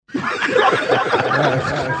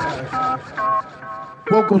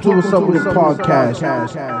Welcome to the Subway Podcast.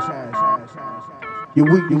 Your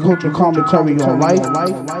weekly culture commentary on life.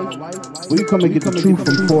 We come and get the truth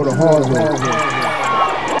from for the hard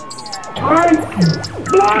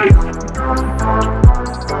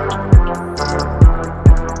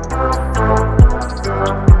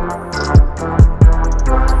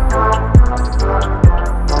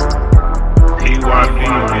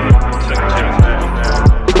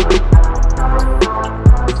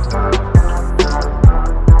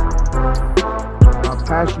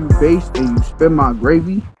you base and you spin my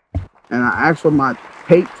gravy, and I ask for my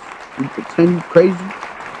takes. You pretend you crazy.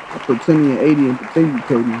 I pretend you're 80 and pretend you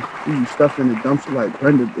crazy. You stuff in the dumpster like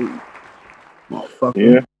Brenda did. Motherfucker.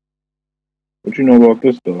 Yeah. What you know about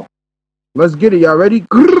this though? Let's get it. Y'all ready?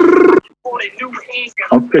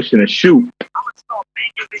 I'm fishing a shoot.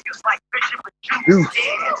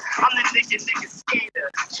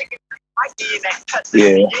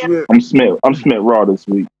 Yeah. I'm Smith Raw this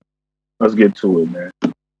week. Let's get to it, man.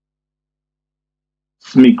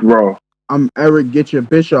 Sneak Raw. I'm Eric. Get your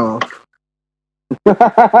bitch off.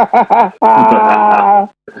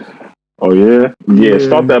 Oh yeah? Yeah,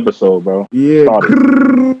 start the episode, bro. Yeah.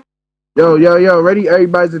 Yo, ready?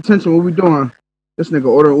 Everybody's attention. What we doing? This nigga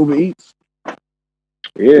ordering Uber Eats.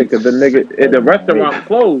 Yeah, because the nigga, the restaurant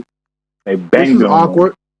closed. They banged. This is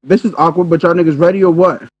awkward. This is awkward, but y'all niggas ready or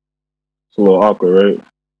what? It's a little awkward, right?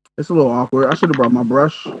 It's a little awkward. I should have brought my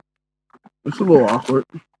brush. It's a little awkward.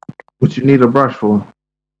 What you need a brush for?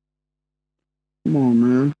 Come on,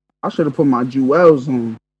 man. I should have put my jewels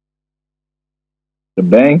on. The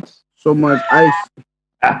bangs? So much ice.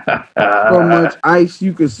 So much ice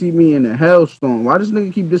you could see me in a hailstorm. Why does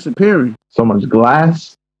nigga keep disappearing? So much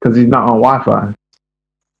glass? Because he's not on Wi-Fi.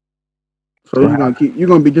 So you're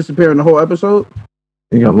gonna be disappearing the whole episode?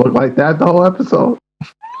 You gonna look like that the whole episode?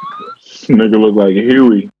 Nigga look like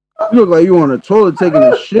Huey. You look like you on a toilet taking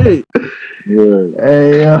a shit. Yeah.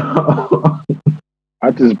 Hey, I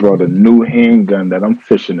just brought a new handgun that I'm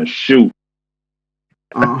fishing a shoot.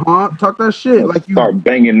 Talk that shit like you start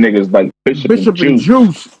banging niggas like Bishop and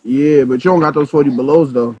Juice. Yeah, but you don't got those 40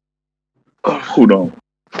 belows though. Who don't?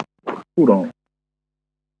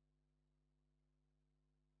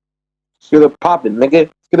 Get it popping, nigga.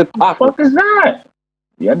 Get it popping. What the fuck is that?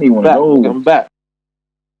 Yeah, I need one of those. I'm back.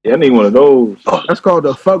 Yeah, I need one of those. That's called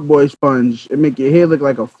a fuckboy sponge. It make your hair look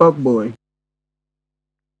like a fuckboy.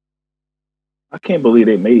 I can't believe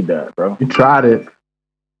they made that, bro. You tried it.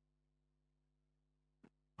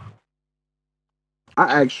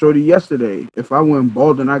 I asked Shorty yesterday if I went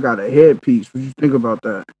bald and I got a headpiece. What you think about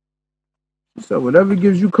that? She said, whatever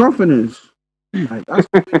gives you confidence. Like, that's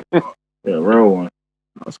yeah, real one.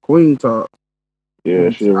 That's queen talk. Yeah,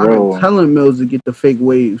 she's a real one. I'm telling Mills to get the fake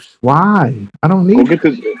waves. Why? I don't need it.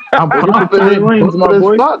 I'm confident. My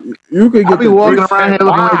boy. You could get I'll be walking around here looking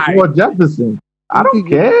like George Jefferson. I don't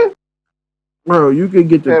care. Bro, you could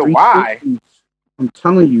get the 360s. I'm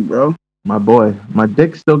telling you, bro. My boy, my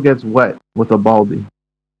dick still gets wet with a baldy.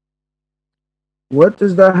 What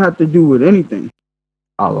does that have to do with anything?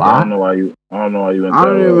 A lot. I don't know why you. I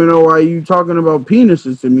don't even know why you talking about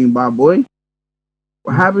penises to me, my boy.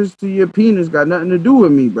 What happens to your penis got nothing to do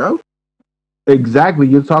with me, bro. Exactly.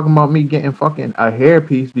 You're talking about me getting fucking a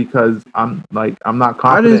hairpiece because I'm not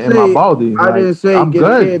confident in my baldy. I didn't say I'm get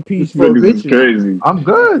good. a hairpiece for bitches. Crazy. I'm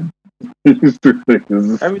good.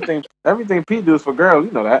 Everything Pete does for girls,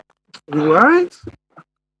 you know that. Right?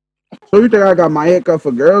 So you think I got my haircut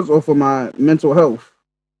for girls or for my mental health?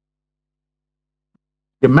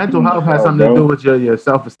 Your mental health has something to do with your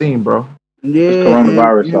self-esteem, bro. Yeah,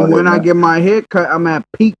 and when I get my hair cut, I'm at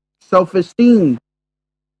peak self-esteem.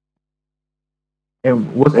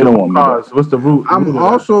 And what's the root cause? What's the root? I'm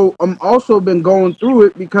also been going through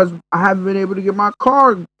it because I haven't been able to get my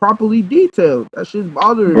car properly detailed. That shit's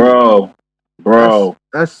bothering me. Bro.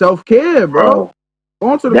 That's self-care, bro.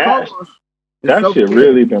 Going to the car wash. That shit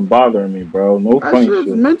really been bothering me, bro. No funny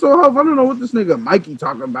shit. Mental health. I don't know what this nigga Mikey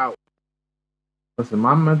talking about. Listen,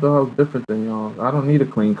 my mental health different than y'all. I don't need a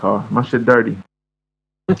clean car. My shit dirty.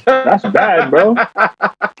 That's bad, bro.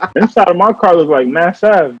 Inside of my car looks like Mass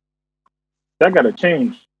Ave. That gotta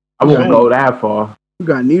change. I won't go that far. You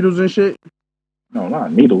got needles and shit? No,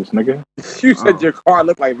 not needles, nigga. You said your car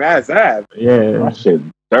looked like Mass Ave. Yeah. My shit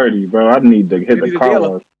dirty, bro. I need to hit the car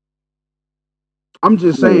wash. I'm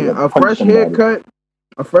just saying, a fresh haircut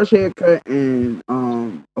and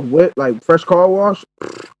a wet, like fresh car wash.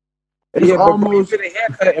 It's almost get a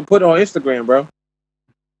haircut and put it on Instagram, bro.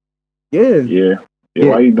 Yeah.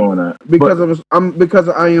 Why are you doing that? Because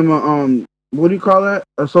I am a what do you call that?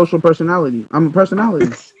 A social personality. I'm a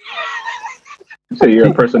personality. You say you're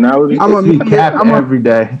a personality? every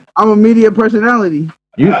day. I'm a media personality.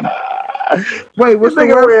 You, Wait, what's the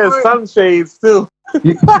nigga word wearing for it? sunshades too.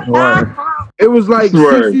 you word. It was like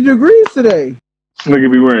Word. 60 degrees today. This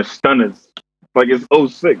nigga be wearing stunners like it's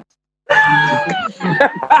 06.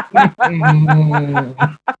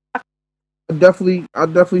 I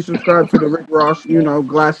definitely subscribe to the Rick Ross,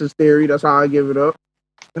 glasses theory. That's how I give it up.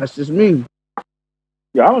 That's just me.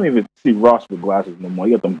 Yeah, I don't even see Ross with glasses no more.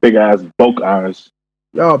 He got them big ass bulk eyes.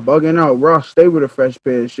 Y'all bugging out. Ross, stay with a fresh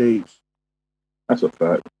pair of shades. That's a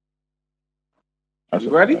fact. That's You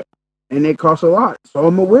a ready? fact. And they cost a lot. So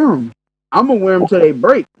I'm going to wear them. I'm going to wear them till they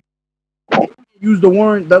break. Use the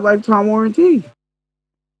lifetime warranty.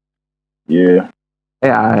 Yeah.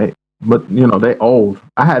 Yeah, but they old.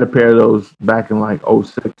 I had a pair of those back in like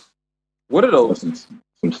 06. What are those?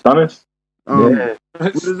 Some stunners? Yeah.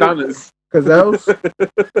 Stunners. Gazelles?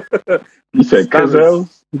 You said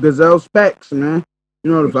gazelles? Gazelle specs, man.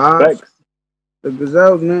 You know the vibes. Specs? The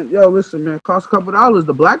gazelles, man. Yo, listen, man. Cost a couple dollars.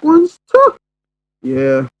 The black ones? Tuh.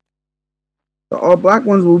 Yeah. The all black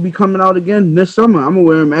ones will be coming out again this summer. I'm going to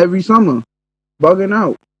wear them every summer. Bugging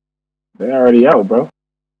out. They already out, bro.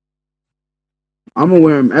 I'm going to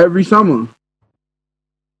wear them every summer.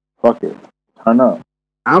 Fuck it. Turn up.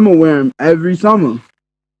 I'm going to wear them every summer.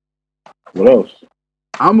 What else?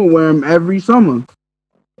 I'm going to wear them every summer.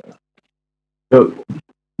 Yo,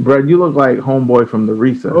 Brad, you look like homeboy from the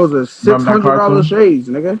Recess. Those are Remember that $600 cartoon? shades,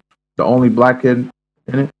 nigga. The only black kid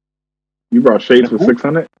in it. You brought shades for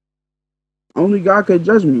 600? Only God could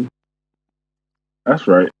judge me. That's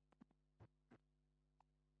right.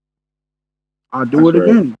 I'll do it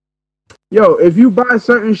again. Yo, if you buy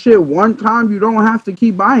certain shit one time, you don't have to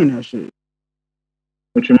keep buying that shit.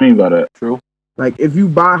 What you mean by that? True. Like, if you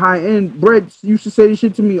buy high-end, Brett used to say this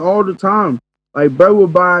shit to me all the time. Like, Brett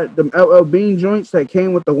would buy them LL Bean joints that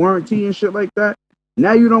came with the warranty and shit like that.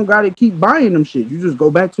 Now you don't got to keep buying them shit. You just go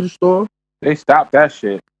back to the store. They stopped that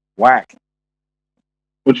shit. Whack.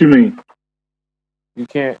 What you mean? You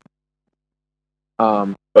can't.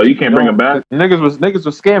 Oh, you can't bring them back? Niggas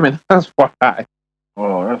was scamming. That's why.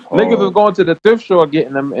 Oh, that's hard. Niggas was going to the thrift store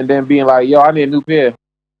getting them and then being like, "Yo, I need a new pair."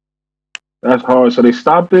 That's hard. So they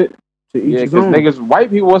stopped it? Yeah, because niggas, white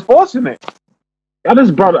people was forcing it. I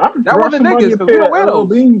just brought That one of the niggas, a 'cause we pair don't wear of LL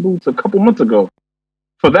those. Bean boots a couple months ago.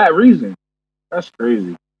 For that reason. That's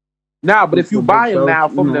crazy. Nah, but if you For buy them bookshelf, now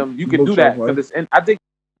from you know, them, you can do that. bookshelf, Because it's, I think,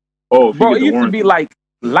 Oh, if you bro, get it the used to warranty. be like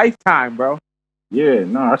lifetime, bro. Yeah,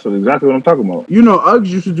 no, that's exactly what I'm talking about. You know, Uggs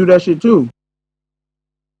used to do that shit too.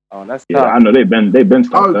 Oh, that's Yeah, tough. I know they've been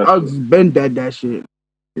stopped that Uggs shit. been dead that shit.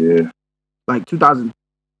 Yeah, Like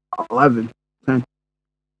 2011.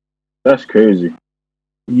 that's crazy.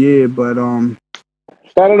 Yeah, but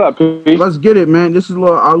Start it up, Pete. let's get it, man. This is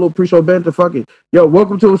our little pre-show banter. Fuck it. Yo,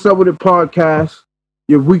 welcome to What's Up With It podcast,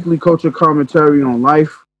 your weekly culture commentary on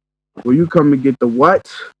life, where you come to get the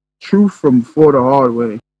what? Truth from before the hard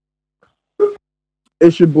way.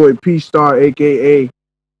 It's your boy P-Star, a.k.a.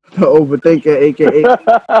 The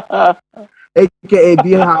Overthinker, a.k.a.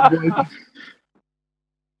 D-Hot Boy.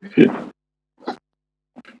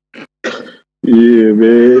 Yeah,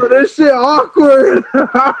 man. Yo, this shit awkward.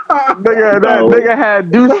 Nigga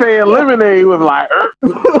had Douce and lemonade with like,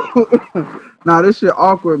 Nah, this shit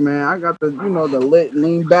awkward, man. I got the lit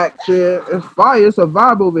lean back chair. It's fire. It's a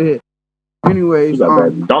vibe over here. Anyways, You got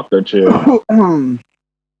that doctor chair.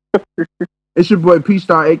 it's your boy P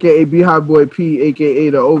Star, aka B High Boy P, aka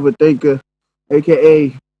the Overthinker,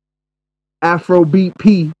 aka Afrobeat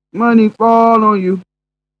P. Money fall on you,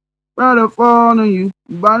 brother fall on you,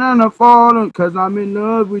 banana fall on, cause I'm in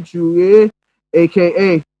love with you, yeah.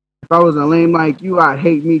 AKA, if I was a lame like you, I'd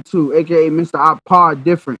hate me too. AKA Mr. I Pod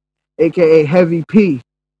Different, aka Heavy P,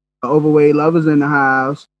 the overweight lovers in the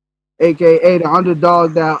house. AKA the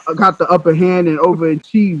underdog that got the upper hand and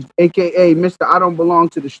overachieved. AKA Mr. I don't belong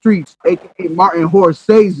to the streets. AKA Martin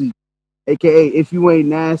Horsese. AKA if you ain't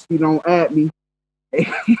nasty, don't at me.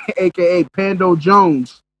 AKA Pando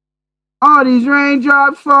Jones. All these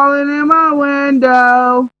raindrops falling in my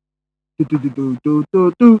window.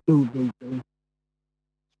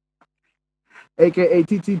 AKA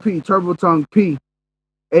TTP, Turbo Tongue P.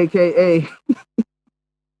 AKA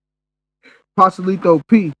Pasolito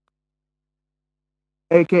P.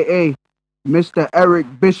 AKA Mr. Eric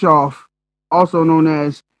Bischoff, also known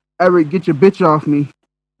as Eric, get your bitch off me.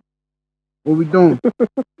 What we doing?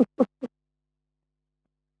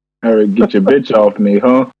 Eric, get your bitch off me,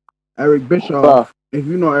 huh? Eric Bischoff. Tough. If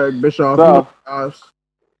you know Eric Bischoff, Tough. you know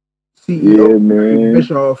Yeah, CEO man. Eric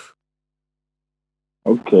Bischoff.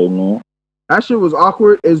 Okay, man. That shit was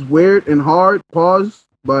awkward. It's weird and hard. Pause.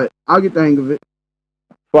 But I'll get the hang of it.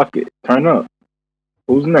 Fuck it. Turn up.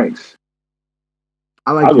 Who's next?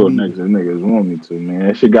 I like I'll go comedians. next if niggas want me to, man.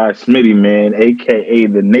 It's your guy Smitty, man, aka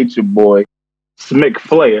the Nature Boy, Smick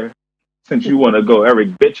Flair. Since you want to go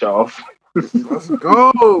Eric Bischoff, Let's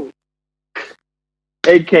go.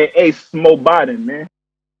 aka Smo Biden, man.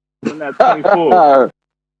 In that 24.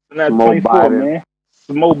 In that Smo 24, Biden. man.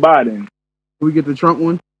 Smo Biden. We get the Trump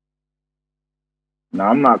one. Nah,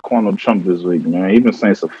 I'm not calling no Trump this week, man. He been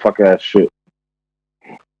saying some fuck ass shit.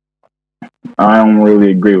 I don't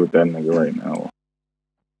really agree with that nigga right now.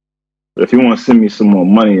 But if you want to send me some more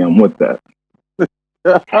money, I'm with that.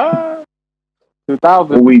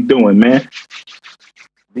 2000. What we doing, man?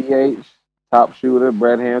 BH, top shooter,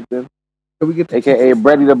 Brett Hampton, Can we get the aka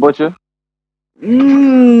Brady the Butcher.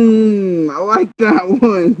 I like that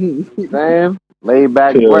one. Damn, laid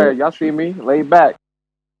back Chill. Brett. Y'all see me? Laid back.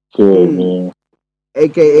 Chill, Mm. man.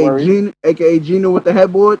 AKA Worry. Gina, AKA Gina with the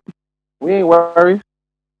headboard. We ain't worried.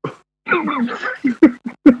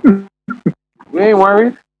 We ain't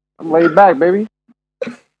worried. I'm laid back, baby.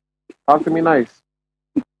 Talk to me nice.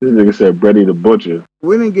 This nigga said Brady the Butcher.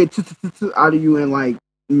 We didn't get out of you in like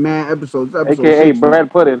mad episodes. This episode AKA 60.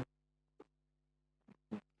 Brad Puddin.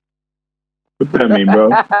 What that mean, bro?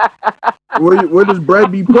 Where does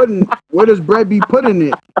bread be putting? Where does bread be putting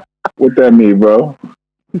it? What that mean, bro?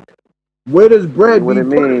 Where does bread What be it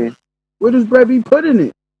putting? mean? Where does bread be putting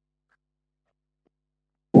it?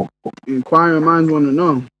 Inquiring minds want to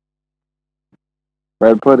know.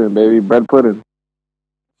 Brad Puddin, baby. Brad Puddin.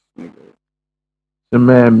 The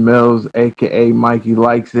man Mills, aka Mikey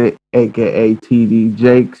Likes It, aka TD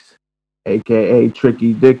Jakes, aka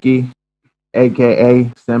Tricky Dicky, aka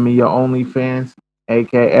Send Me Your OnlyFans,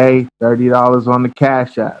 aka $30 on the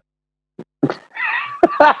Cash App.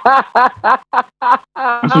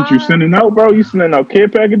 That's what you sending out, bro? You sending out care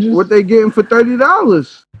packages? What they getting for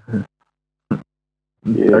 $30? Yeah.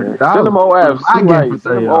 $30. Send them OFs. I See, get right. for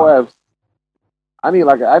Send them $30. OFs. I need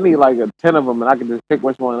like a 10 of them, and I can just pick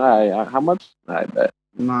which one. How much? I bet.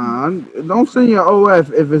 Nah, don't send your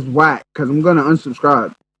OF if it's whack, cause I'm gonna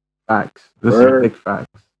unsubscribe. Facts. This Word. is big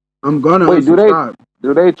facts. I'm gonna Wait, unsubscribe.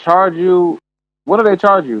 Do they charge you? What do they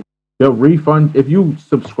charge you? They'll refund if you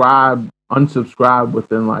unsubscribe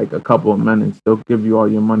within like a couple of minutes. They'll give you all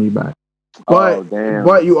your money back. But Oh, damn.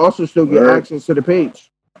 but you also still get Word. access to the page.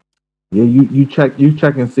 Yeah, you check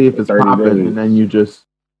and see if it's 30 popping, days. and then you just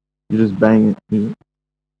bang it.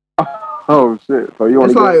 Oh shit! So you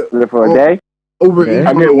want It's to like- get it for a oh, day? Over Yeah. each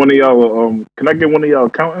Can I get one of y'all? Can I get one of y'all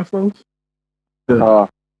account infos?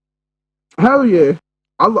 Hell yeah.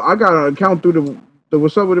 I got an account through the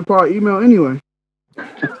What's Up With It Pod email anyway.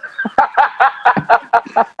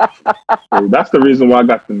 So that's the reason why I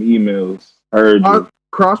got them emails. Heard you.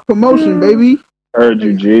 Cross promotion, baby. Heard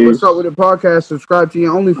you, G. What's Up With It Podcast? Subscribe to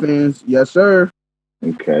your OnlyFans. Yes, sir.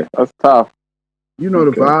 Okay. That's tough. You know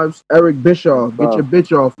the Okay. vibes. Eric Bischoff, get your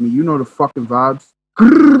bitch off me. You know the fucking vibes.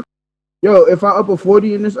 Yo, if I up a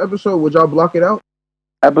 40 in this episode, would y'all block it out?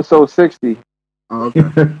 Episode 60. Oh,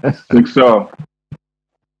 okay. Think so.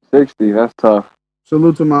 60. That's tough.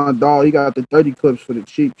 Salute to my dog. He got the 30 clips for the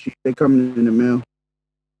cheap. They coming in the mail.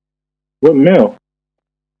 What mail?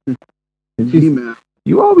 Email.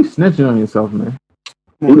 You always snitching on yourself, man.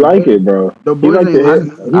 He like it, bro. The He boys like ain't to hear.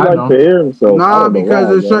 listening. He I like know. to hear himself. I Nah, don't know because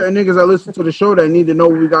why, there's bro. certain niggas that listen to the show that need to know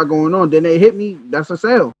what we got going on. Then they hit me. That's a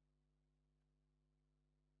sale.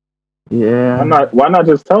 Yeah. Why not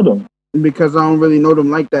just tell them? Because I don't really know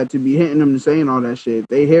them like that to be hitting them and saying all that shit. If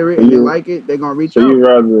they hear it and they like it, they gonna reach So out. you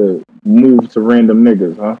rather move to random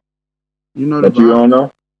niggas, huh? You know the That you vibe. don't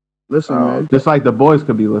know? Listen, Oh. man. Just like the boys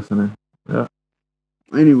could be listening.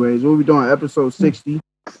 Anyways, what we doing? Episode 60.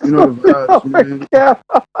 You know the vibes, man. Yeah.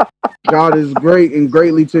 God is great and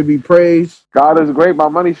greatly to be praised. God is great. My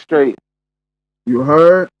money's straight. You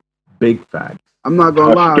heard? Big facts. I'm not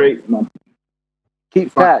gonna lie. Straight.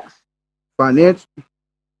 Keep Fuck. facts. Finance.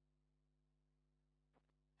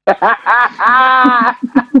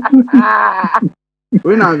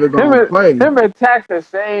 We're not even gonna play. Him and Tax the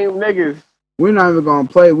same niggas. We're not even gonna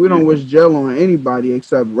play. We don't wish jail on anybody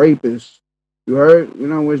except rapists. You heard? We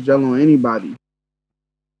don't wish jail on anybody.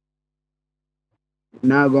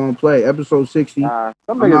 Not gonna play. Episode 60. Some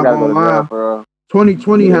I'm niggas not gotta go gonna to lie. jail for real.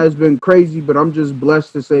 2020 has been crazy, but I'm just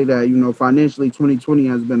blessed to say that, you know, financially 2020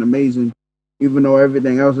 has been amazing, even though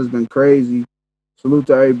everything else has been crazy. Salute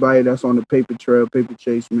to everybody that's on the paper trail, paper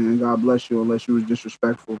chase, man. God bless you, unless you was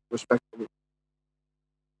disrespectful. Respectful.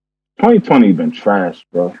 2020 been trash,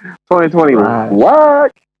 bro. 2020 Right.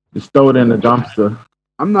 what? Just throw it in the dumpster.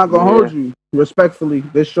 I'm not gonna Yeah. hold you. Respectfully,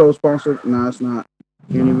 this show is sponsored. Nah, it's not.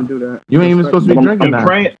 Can't even do that. You ain't even supposed to be drinking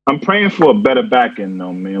that. I'm praying for a better back end,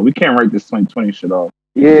 though, man. We can't write this 2020 shit off.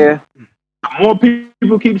 Yeah. The more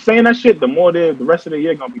people keep saying that shit, the more the rest of the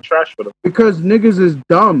year gonna be trash for them. Because niggas is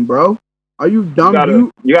dumb, bro. Are you dumb?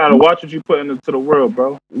 You gotta watch what you put into the world,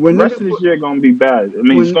 bro. The When rest of niggas this year gonna be bad. I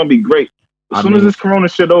mean, it's gonna be great. As soon as this corona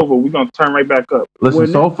shit over, we gonna turn right back up. Listen,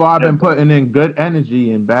 so far I've been putting in good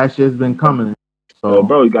energy and bad shit's been coming. So,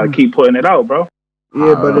 bro, you gotta keep putting it out, bro.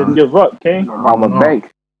 Yeah, but Don't give up, King. I'm a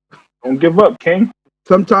bank. Don't give up, King.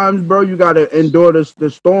 Sometimes, bro, you gotta endure the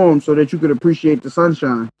storm so that you could appreciate the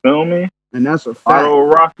sunshine. Feel me? And that's a fact. Auto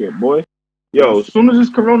rocket, boy. Yo, as soon as this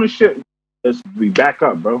corona shit, let's be back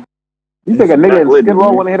up, bro. You think a nigga in Skid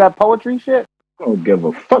Row want to hear that poetry shit? I don't give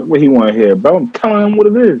a fuck what he want to hear, bro. I'm telling him what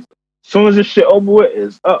it is. As soon as this shit over with,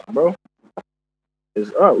 it's up, bro.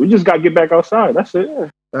 It's up. We just gotta get back outside. That's it.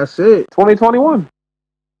 That's it. 2021.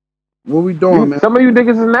 What we doing, man? Some of you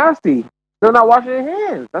niggas is nasty. Still not washing their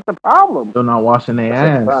hands. That's the problem. Still not washing their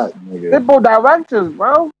ass. Simple directions,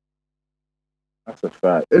 bro. That's a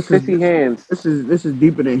fact. Pissy hands. This is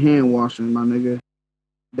deeper than hand washing, my nigga.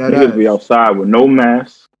 That Niggas be outside with no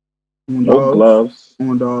mask, no gloves,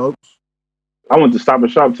 on dogs. I went to Stop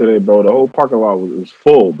and Shop today, bro. The whole parking lot was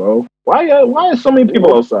full, bro. Why are so many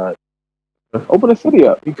people outside? Open the city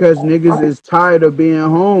up. Because niggas is tired of being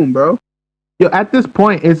home, bro. Yo, at this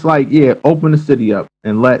point, it's like, yeah, open the city up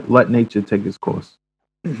and let nature take its course.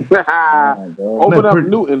 Open up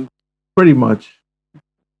Newton. Pretty much.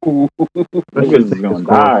 Niggas is gonna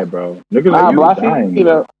die, bro. Niggas are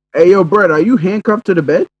dying. Hey, yo, Brett, are you handcuffed to the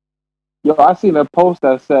bed? Yo, I seen a post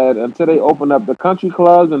that said until they open up the country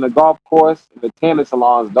clubs and the golf course and the tanning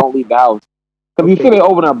salons, don't leave the house. Because you see they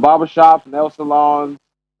open up barbershops, nail salons.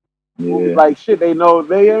 Yeah. Like shit, they know.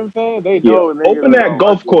 They, you know what I'm saying? They know. Yeah. Open that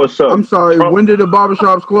golf course up. I'm sorry, Trump. when did the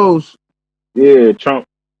barbershops close? Yeah, Trump.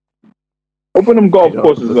 Open them golf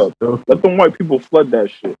courses up. Let them white people flood that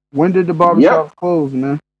shit. When did the barbershops close,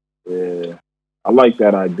 man? Yeah. I like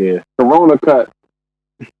that idea. Corona cut.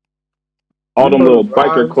 All them little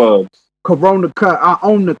biker clubs. Corona cut. I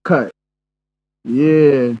own the cut.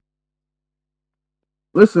 Yeah.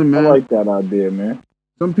 Listen, man. I like that idea, man.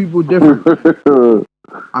 Some people different.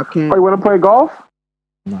 I can't. Oh, you want to play golf?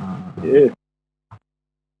 Nah. Yeah.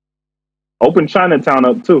 Open Chinatown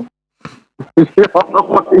up too. Oh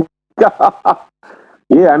my God.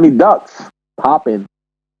 Yeah, I need ducks popping.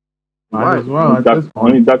 Might as well.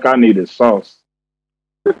 Only duck I need is sauce.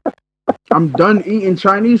 I'm done eating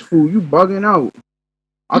Chinese food. You bugging out.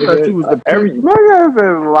 I thought you was the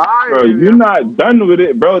Bro, you're not done with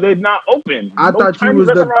it, bro. They're not open. I thought you was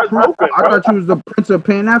the Prince of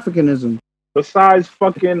Pan Africanism. Besides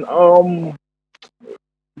fucking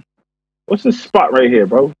what's this spot right here,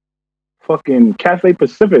 bro? Fucking Cafe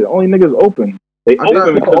Pacific. Only niggas open. They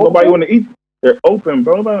open because nobody want to eat. They're open,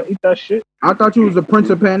 bro. Nobody want to eat that shit. I thought you was the Prince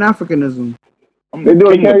of Pan Africanism. I'm the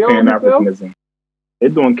king of Pan Africanism. They're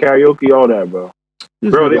doing karaoke, all that, bro.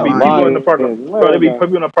 Bro, they be people in the parking lot. Bro, they be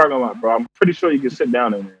people in the parking lot, bro. I'm pretty sure you can sit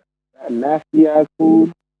down in there. That nasty ass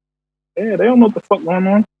food. Yeah, they don't know what the fuck going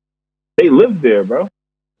on. They live there, bro.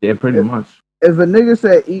 Yeah, pretty much. If a nigga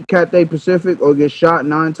said eat Cathay Pacific or get shot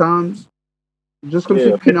 9 times, just come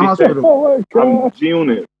sit in the hospital. Oh my God. I'm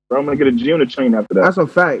G-Unit, bro. I'm gonna get a G-Unit train after that. That's a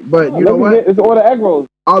fact. But you know what? It's order egg rolls.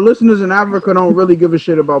 Our listeners in Africa don't really give a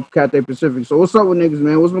shit about Cathay Pacific. So what's up with niggas,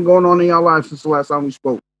 man? What's been going on in y'all lives since the last time we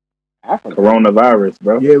spoke? Africa. Coronavirus,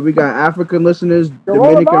 bro. Yeah, we got African listeners,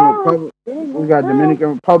 Dominican Republic. We got Dominican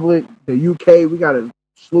Republic, the UK. We got a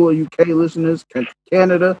slew of UK listeners,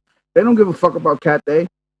 Canada. They don't give a fuck about Cathay.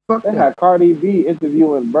 Fuck They that. had Cardi B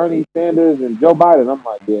interviewing Bernie Sanders and Joe Biden. I'm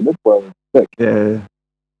like, yeah, this boy is sick. Yeah.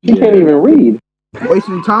 He can't even read.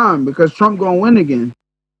 Wasting time because Trump gonna win again.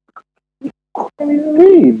 He can't even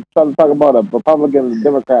read. Trying to talk about a Republican and a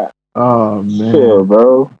Democrat. Oh man. Sure,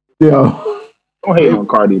 bro. Yo. Don't hate on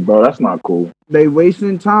Cardi, bro. That's not cool. They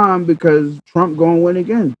wasting time because Trump gonna win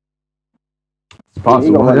again. It's possible.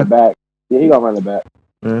 He gonna run it back. Yeah, he gonna run it back.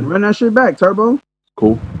 Yeah. Run that shit back, Turbo.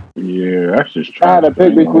 Cool. Yeah, that's just I had trash. a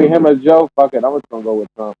pick between him and Joe. Fuck it. I'm just gonna go with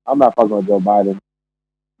Trump. I'm not fucking with Joe Biden.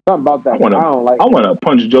 Something about that. I don't like. I want to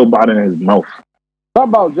punch Joe Biden in his mouth. Something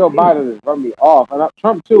about Joe Biden is rubbing me off, and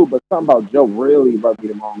Trump too. But something about Joe really rubbed me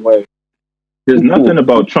the wrong way. There's nothing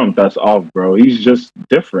about Trump that's off, bro. He's just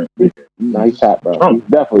different. No, he's tapped, bro. Trump.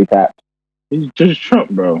 He's definitely tapped. He's just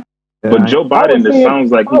Trump, bro. Yeah, But Joe Biden, it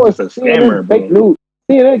sounds like he's just a scammer, bro. Fake news.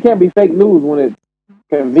 CNN can't be fake news when it's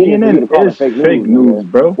convenient. CNN is fake news,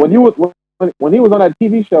 bro. When he was on that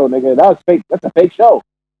TV show, nigga, that was fake. That's a fake show.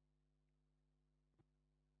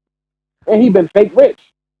 And he been fake rich.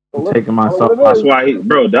 So taking myself. That's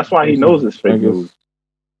why he knows it's fake news.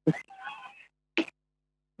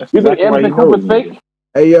 That's You think exactly why Anderson he knows Cooper's it. fake?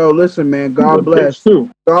 Hey, yo, listen, man. God bless.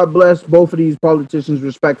 God bless both of these politicians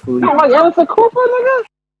respectfully. You don't like Anderson Cooper, nigga?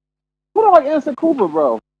 Who don't like Anderson Cooper,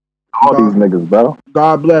 bro? All these niggas, bro.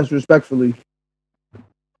 God bless respectfully.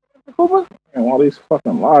 Cooper? And all these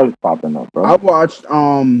fucking lives popping up, bro. I watched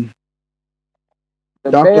the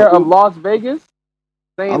mayor of Las Vegas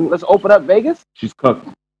saying, "Let's open up Vegas." She's cooked.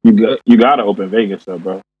 You gotta open Vegas up,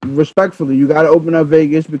 bro. Respectfully, you gotta open up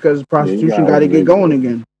Vegas because prostitution gotta get going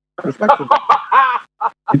again. Respectfully.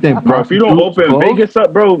 You think, bro? If you don't open Vegas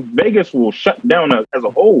up, bro, Vegas will shut down as a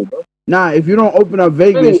whole, bro. Nah, if you don't open up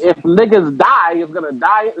Vegas, if niggas die, it's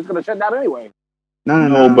gonna shut down anyway.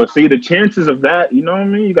 No. But see, the chances of that, you know what I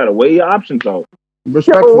mean? You gotta weigh your options out.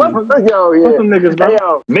 Respectfully. Fuck them niggas, bro. Hey,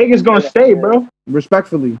 Vegas gonna stay, bro.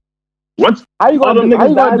 Respectfully. Once all them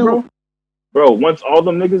niggas die, bro. Once all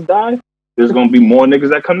them niggas die, there's gonna be more niggas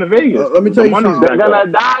that come to Vegas. Let me tell you something. They're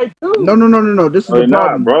gonna die too. No. This is the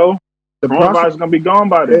problem, bro. The coronavirus gonna be gone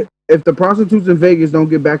by then. If the prostitutes in Vegas don't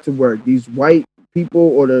get back to work, these white people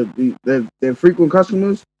or the frequent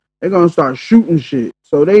customers, they're gonna start shooting shit.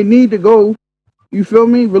 So they need to go. You feel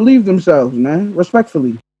me? Relieve themselves, man.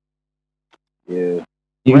 Respectfully. Yeah.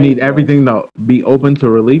 You need everything to be open to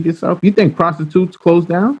relieve yourself. You think prostitutes close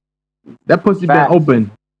down? That pussy been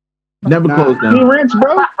open. Never closed down. Bunny Ranch,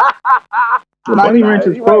 bro. The Bunny Ranch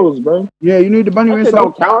is closed, bro. Yeah, you need the Bunny Ranch.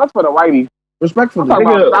 Don't count. That's for the whitey. Respectfully.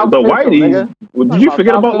 Nigga, the whiteys. Did you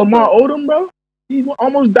forget about Lamar Odom, bro? He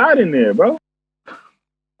almost died in there, bro.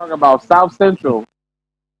 Talking about South Central.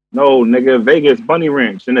 No, nigga, Vegas, Bunny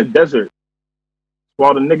Ranch in the desert. That's where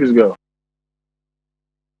all the niggas go.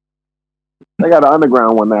 They got an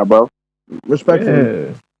underground one now, bro.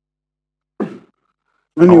 Respectfully. Yeah.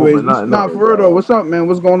 Anyways, for real though. What's up, man?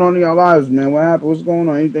 What's going on in your lives, man? What happened? What's going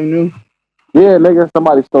on? Anything new? Yeah, nigga,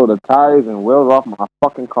 somebody stole the tires and wheels off my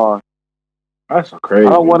fucking car. That's crazy.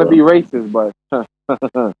 I don't want to be racist, but we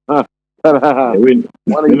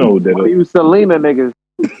know that. One of you Selena niggas.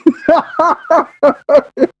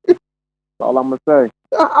 That's all I'm gonna say.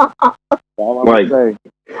 Like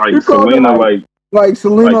Selena, like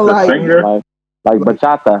Selena, like singer, like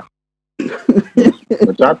bachata.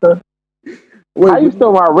 Bachata. How you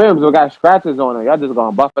steal my rims? We got scratches on it. Y'all just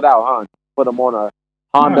gonna buff it out, huh? Put them on a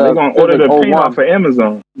Honda. They're gonna order the paint off for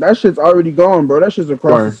Amazon. That shit's already gone, bro. That shit's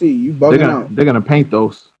across the sea. You bugging out. They're gonna paint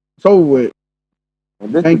those. It's over with.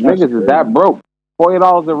 And this niggas is that broke.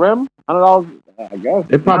 $40 a rim, $100. I guess.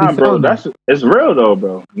 They probably bro. It's real though,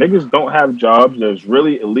 bro. Niggas don't have jobs. There's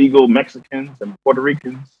really illegal Mexicans and Puerto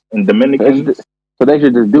Ricans and Dominicans. So they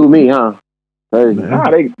should just do me, huh? Nah,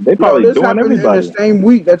 they probably doing everybody. In the same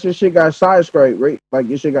week that your shit got side scraped, right? Like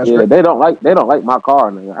your shit got scraped. They don't like my car,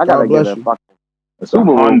 nigga. I gotta get that fucking. It's a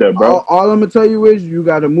Honda, bro. All I'm gonna tell you is you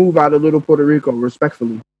gotta move out of Little Puerto Rico,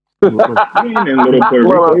 respectfully. You ain't in Little Puerto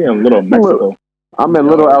Rico, you in Little Mexico. I'm in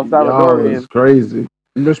Little El Salvador. It's crazy.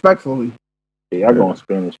 Respectfully. Yeah, I going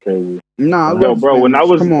Spanish crazy. Nah, yo, bro. Spanish. When I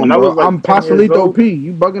was like I'm Pastelito P.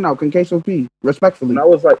 You bugging out, Conqueso P. Respectfully. And I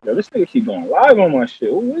was like, yo, this nigga keep going live on my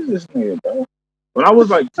shit. Who is this nigga, bro? When I was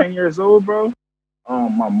like 10 years old, bro,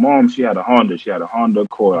 my mom, she had a Honda. She had a Honda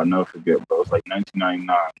Accord. I'll never forget, bro. It was like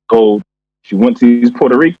 1999. Gold. She went to these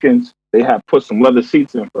Puerto Ricans. They had put some leather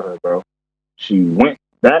seats in for her, bro. She went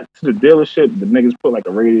back to the dealership. The niggas put like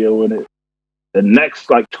a radio in it. The next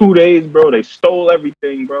like 2 days, bro, they stole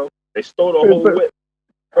everything, bro. They stole the whole whip.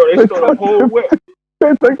 Bro, they stole the whole whip.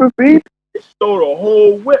 They took the seat? They stole the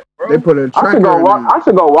whole whip, bro. They put a tracker I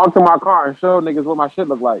should go walk to my car and show niggas what my shit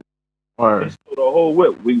look like. They stole the whole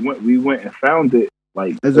whip. We went and found it.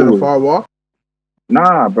 Like, is it a far walk?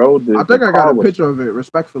 Nah, bro. I think I got a picture of it,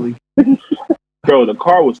 respectfully. Bro, the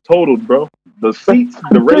car was totaled, bro. The seats,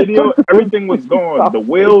 the radio, everything was gone. The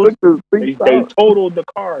wheels, they totaled the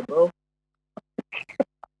car, bro.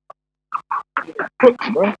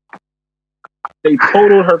 Bro. They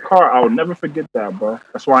totaled her car. I'll never forget that, bro.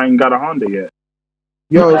 That's why I ain't got a Honda yet.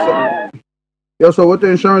 So what the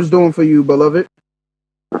insurance doing for you, beloved?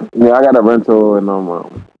 Yeah, I got a rental and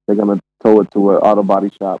they're gonna tow it to an auto body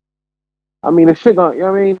shop. I mean, the shit gonna, you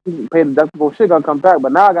know what I mean? You pay the deductible, shit gonna come back,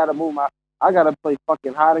 but now I gotta play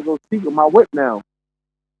fucking hide and go seek with my whip now.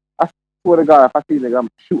 I swear to God, if I see nigga, I'm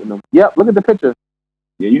shooting them. Yep, look at the picture.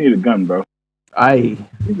 Yeah, you need a gun, bro.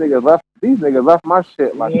 These niggas left my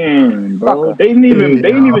shit like, man, bro. They didn't even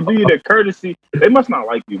do you the courtesy. They must not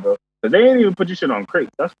like you, bro. Cause they didn't even put your shit on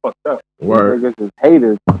crates. That's fucked up. Word. Niggas is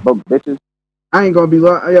haters, broke bitches. I ain't gonna be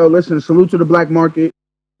like, yo, listen, salute to the black market.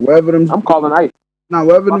 Wherever them, I'm calling ICE. Nah,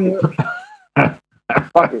 wherever them.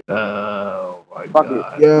 Fuck it. Oh my Fuck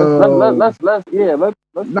god. it. Yo.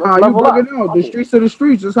 Let's nah, you level up. bugging out. Fuck The it. streets are the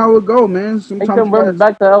streets. That's how it go, man. Take Sometimes them you rims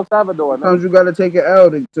gotta, back to El Salvador, man. sometimes you gotta take an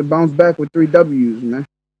L to bounce back with 3 W's, man.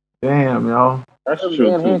 Damn, yo. That's Them true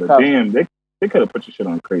damn too. But handcuffs. damn, they could have put your shit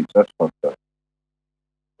on crates. That's fucked up.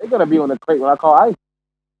 They're gonna be on the crate when I call ICE.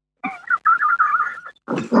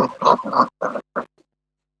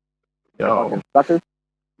 Yo. Fucking suckers.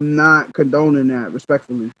 I'm not condoning that,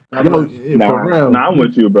 respectfully. Yo, yeah, Nah, for real. I'm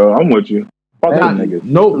with you, bro. I'm with you. Fuck Nah, them niggas.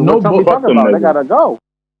 no, no, What we fuck talking them about? They niggas. gotta go.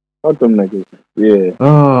 Fuck them niggas. Yeah.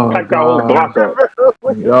 Oh, Pack that whole God. block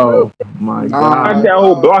up. Yo, my Nah. Pack God. that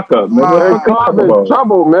whole block up, Nah. nigga. They Fuck you talking causing about?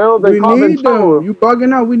 trouble, man. They We causing need trouble. them. You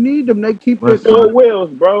bugging out. We need them. They keep it. Listen. 4 wheels,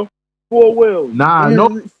 bro. 4 wheels. Nah, and no,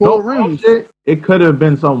 4 no rims. shit. It could have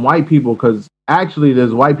been some white people because actually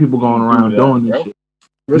there's white people going around that, doing this bro. shit.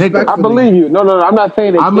 Respectfully. I believe you. No, I'm not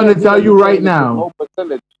saying it. I'm gonna tell you right now. Low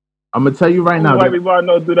percentage. I'm gonna tell you right now. White people I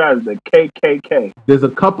know do that is the KKK. There's a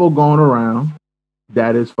couple going around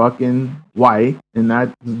that is fucking white and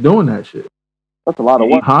that's doing that shit. That's a lot of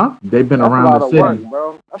work. Huh? They've been That's a around lot the of city. work,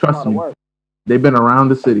 bro. That's Trust a lot me. of work. They've been around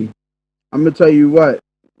the city. I'm gonna tell you what.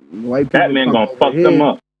 White people That man come gonna over fuck here. them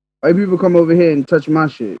up. White people come over here and touch my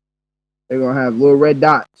shit. They're gonna have little red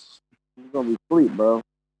dots. You're gonna be asleep, bro.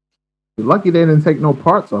 You're lucky they didn't take no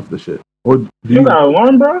parts off the shit. Or do You you got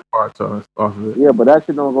one, bro? parts off of it? Yeah, but that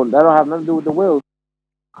shit don't go. That don't have nothing to do with the wheels.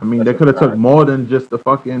 I mean, That's they a could have took fact. more than just the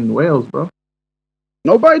fucking whales, bro.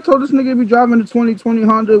 Nobody told this nigga to be driving the 2020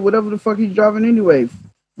 Honda, whatever the fuck he's driving anyway.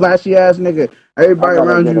 Flashy ass nigga. Everybody I gotta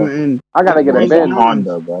around get you a- and I gotta get a Benz. Benz.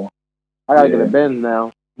 Honda, bro. I gotta get Yeah. a Benz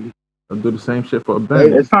now. They'll do the same shit for a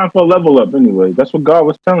Benz. It's time for a level up anyway. That's what God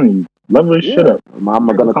was telling you. Level your shit up. I'm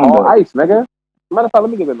gonna Come call back. ICE, nigga. Matter of fact,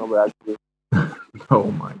 let me get the number actually.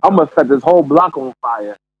 Oh my I'm god. gonna set this whole block on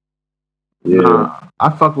fire. Yeah. Nah, I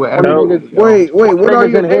fuck with Twenty everybody. niggas- yo. Wait, what are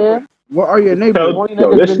niggas your in here? neighbors? What are your neighbors? Yo, 20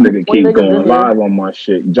 yo, niggas this in- nigga 20 keep niggas going in here. live on my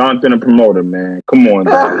shit. Jonathan the promoter, man. Come on,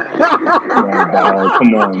 dog. Come on, dog.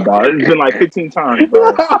 Come on, dog. It's been like 15 times,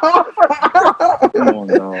 bro. Come on,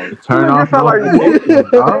 dog. Turn Nigga off sound like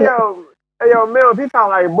notifications, dog. Hey yo, Mills, he sound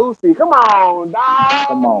like Boosie. Come on, dog.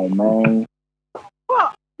 Come on, man.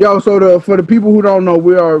 Yo, so for the people who don't know,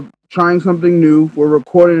 we are trying something new. We're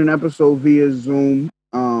recording an episode via Zoom.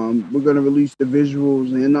 We're gonna release the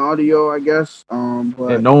visuals and the audio, I guess. But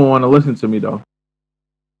And no one want to listen to me though.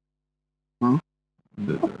 Huh?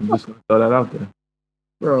 I'm just gonna throw that out there.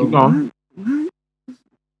 bro, Keep going.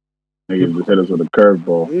 Niggas just hit us with a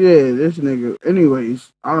curveball. yeah, this nigga. Anyways,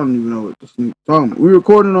 I don't even know what this nigga talking about. We're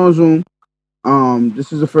recording on Zoom.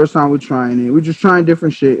 This is the first time we're trying it. We're just trying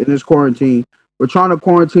different shit in this quarantine. We're trying to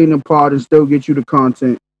quarantine the pod and still get you the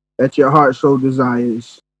content that your heart so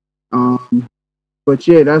desires. But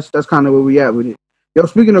yeah, that's kind of where we at with it. Yo,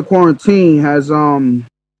 speaking of quarantine, has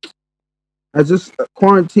this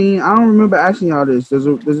quarantine? I don't remember asking y'all this.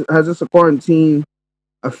 Has this quarantine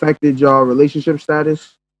affected y'all relationship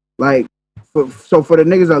status? Like, for the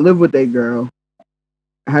niggas that live with their girl,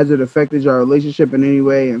 has it affected your relationship in any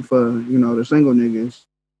way? And for the single niggas,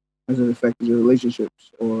 has it affected your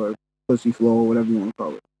relationships or pussy flow or whatever you want to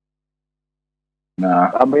call it?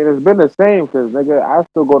 Nah, I mean, it's been the same because nigga, I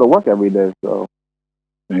still go to work every day, so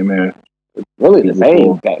amen. it's really the It's same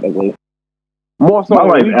cool. technically. More so My than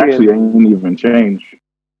life we actually did. ain't even changed.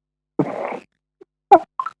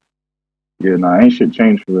 Yeah, nah, ain't shit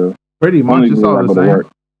changed for real. Pretty much, Only it's because all I the go to same. work.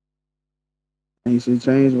 Ain't shit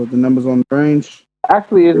changed with the numbers on the range.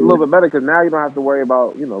 Actually, it's a little bit better because now you don't have to worry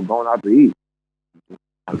about going out to eat.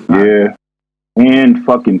 Yeah. And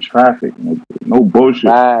fucking traffic. No bullshit.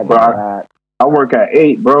 Bad, Bro, bad. I work at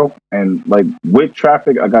 8, bro. And like with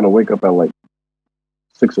traffic, I gotta wake up at like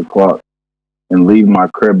 6 o'clock and leave my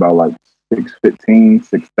crib by like 6:15,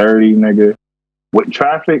 6:30, nigga. With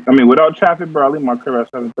traffic, I mean without traffic, bro, I leave my crib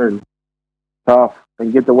at 7:30. Tough.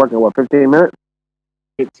 And get to work in what, 15 minutes?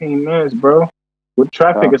 15 minutes, bro. With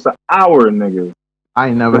traffic, Oh. it's an hour, nigga. I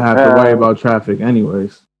ain't never have to worry about traffic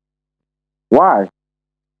anyways. Why?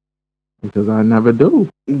 Because I never do.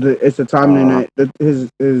 It's the time that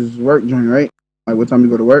his work joint, right? Like what time you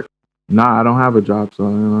go to work? Nah, I don't have a job, so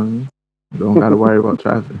you know what I mean? Don't gotta worry about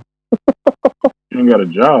traffic. You ain't got a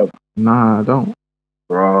job, Nah, I don't.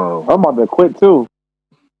 bro. I'm about to quit too.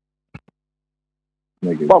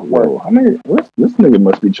 Nigga, Fuck yo, I mean, this nigga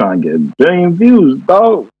must be trying to get a billion views,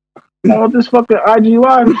 dog. All this fucking IG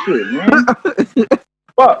live and shit, man.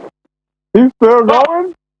 Fuck. He's still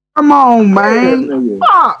going? Come on, This man. nigga.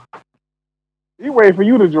 Fuck. He waiting for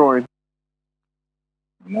you to join.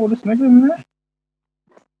 You know this nigga, man?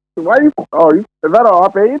 Why you? Oh, is that on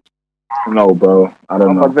our page? No, bro. I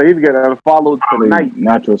don't know. He's getting unfollowed tonight.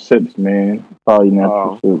 Natural sips, man. Probably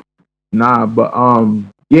natural sips. Nah, but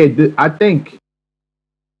I think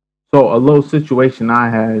so. A little situation I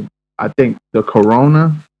had. I think the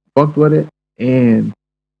corona fucked with it, and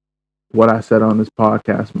what I said on this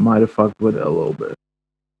podcast might have fucked with it a little bit.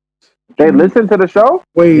 They listen to the show?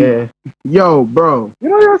 Wait, Yeah. yo, bro. You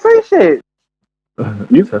don't even say shit.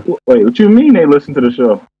 Wait, what you mean they listen to the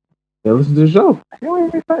show? They listen to the show. He don't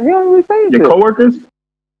even say Your shit. coworkers?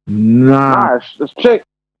 Nah. This chick.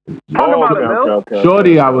 Talk about it, Bill.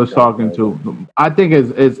 Shorty I was talking to. I think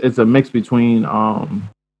it's a mix between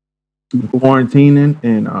quarantining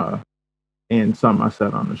and something I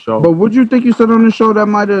said on the show. But what you think you said on the show that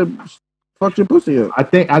might have fucked your pussy up? I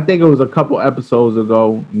think it was a couple episodes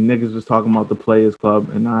ago. Niggas was talking about the Players Club,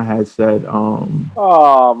 and I had said, oh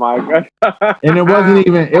my god. and it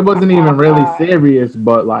wasn't even really serious,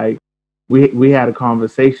 but like we had a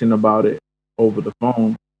conversation about it over the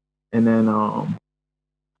phone, and then I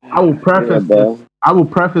will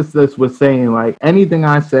preface this with saying, like, anything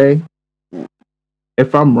I say,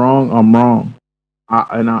 if I'm wrong, I'm wrong.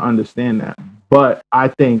 And I understand that. But I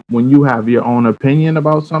think when you have your own opinion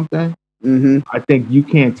about something, I think you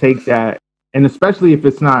can't take that, and especially if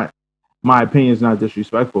it's not, my opinion is not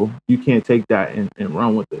disrespectful, you can't take that and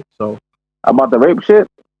run with it. So about the rape shit?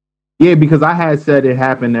 Yeah, because I had said it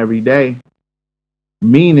happened every day,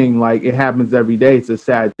 meaning like it happens every day. It's a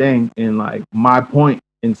sad thing. And like my point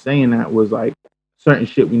in saying that was like certain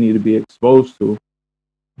shit we need to be exposed to.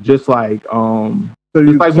 Just like to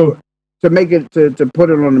make it to put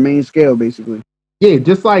it on the main scale, basically. Yeah,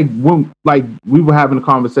 just like when we were having a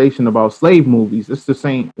conversation about slave movies. It's the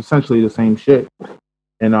same, essentially the same shit.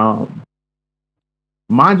 And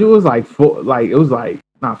mind you, it was like it was like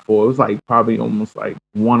probably almost like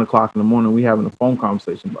 1 o'clock in the morning. We having a phone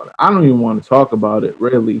conversation about it. I don't even want to talk about it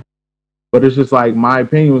really, but it's just like my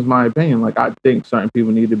opinion was my opinion. Like I think certain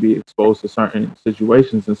people need to be exposed to certain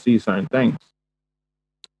situations and see certain things.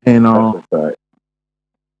 And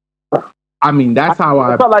I mean, that's how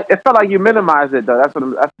it felt like you minimized it though. That's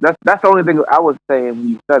the only thing I was saying when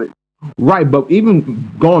you said it. Right, but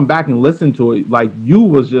even going back and listening to it, like you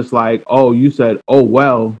was just like, oh, you said, oh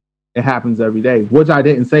well, it happens every day, which I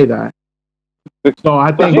didn't say that. So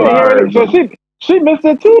I think she missed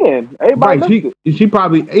it too. Then everybody she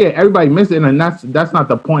probably everybody missed it, and that's not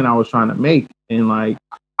the point I was trying to make. And like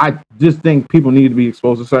I just think people need to be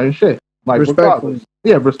exposed to certain shit, like respectfully.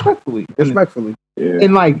 Respectfully.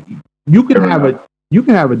 And like you can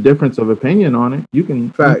have a difference of opinion on it. You can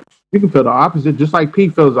feel the opposite, just like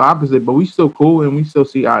Pete feels the opposite, but we still cool and we still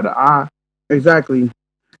see eye to eye. Exactly.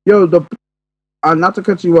 Yo, not to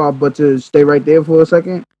cut you off, but to stay right there for a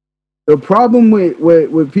second. The problem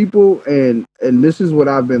with people, and this is what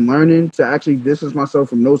I've been learning, to actually distance myself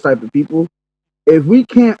from those type of people. If we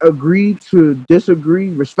can't agree to disagree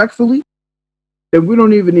respectfully, then we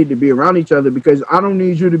don't even need to be around each other, because I don't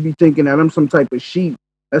need you to be thinking that I'm some type of sheep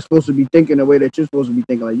that's supposed to be thinking the way that you're supposed to be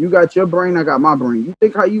thinking. Like, you got your brain, I got my brain. You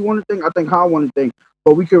think how you want to think, I think how I want to think.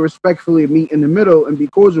 But we can respectfully meet in the middle and be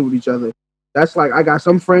cordial with each other. That's like, I got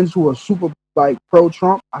some friends who are super like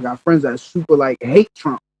pro-Trump. I got friends that super like hate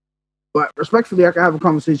Trump. But respectfully, I can have a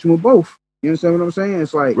conversation with both. You understand what I'm saying?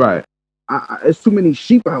 It's like, right. It's too many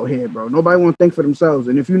sheep out here, bro. Nobody want to think for themselves.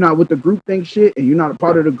 And if you're not with the group think shit, and you're not a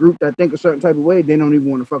part of the group that think a certain type of way, they don't even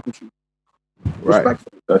want to fuck with you. Right.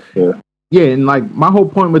 Respectfully. That's fair. Yeah, and like my whole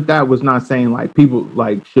point with that was not saying like people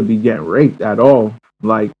like should be getting raped at all.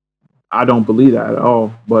 Like I don't believe that at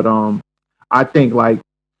all. But I think like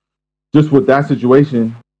just with that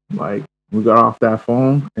situation, like we got off that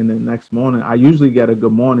phone, and then next morning I usually get a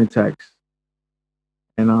good morning text,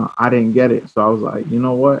 and I didn't get it. So I was like, you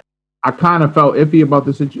know what? I kind of felt iffy about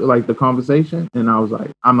the conversation, and I was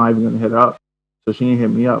like, I'm not even gonna hit her up. So she didn't hit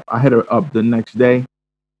me up. I hit her up the next day,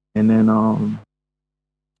 and then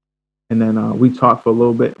we talked for a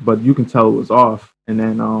little bit, but you can tell it was off. And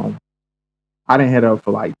then I didn't hit her up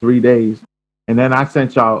for like 3 days, and then I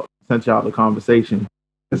sent y'all the conversation.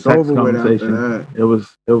 It's over with after that. It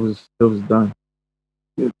was done.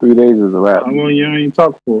 Yeah, 3 days is a wrap. How long you ain't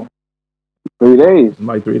talk for? 3 days.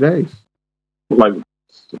 Like 3 days. Like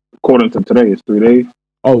according to today, it's 3 days.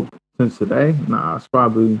 Oh, since today? Nah, it's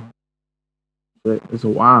probably it's a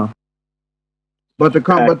while. But the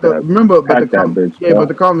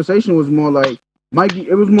conversation was more like Mikey.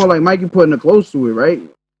 It was more like Mikey putting a close to it, right?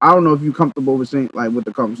 I don't know if you're comfortable with saying like with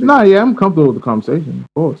the conversation. Nah, yeah, I'm comfortable with the conversation,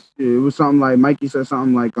 of course. Yeah, it was something like Mikey said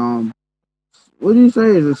something like what did you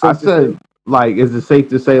say? Is it safe I said like, is it safe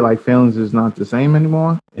to say like feelings is not the same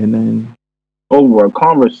anymore? And then over a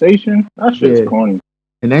conversation, that shit's corny.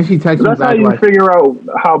 And then she texted me That's how back you like, figure out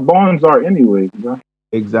how bonds are, anyways, bro.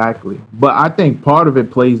 exactly. But I think part of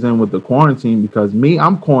it plays in with the quarantine because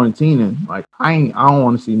I'm quarantining. Like I don't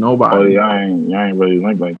want to see Oh nobody. yeah, I ain't really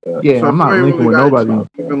linked like that. Yeah, So I'm you not ain't linking really with got a nobody. chance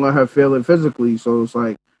to even let her feel it physically. So it's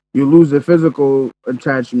like you lose the physical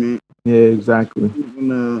attachment, Yeah, exactly. losing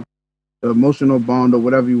the emotional bond or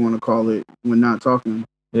whatever you want to call it when not talking.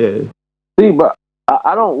 Yeah. See, but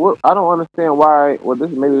I don't understand why. Well,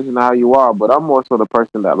 maybe this is not how you are, but I'm more so the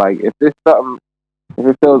person that like if it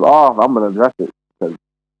feels off, I'm gonna address it.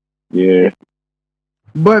 Yeah.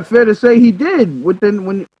 But fair to say he did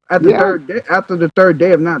after the third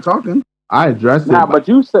day of not talking. I addressed Nah, it. but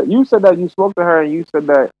you said that you spoke to her and you said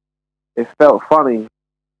that it felt funny.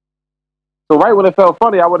 So right when it felt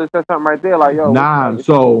funny, I would have said something right there, like, "Yo, nah."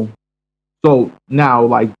 So now,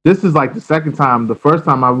 like, this is like the second time. The first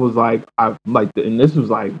time I was like, and this was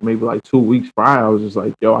like maybe like 2 weeks prior. I was just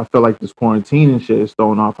like, yo, I feel like this quarantine and shit is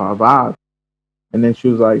throwing off our vibe. And then she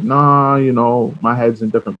was like, nah, my head's in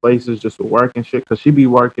different places just for work and shit, because she be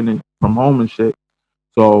working from home and shit.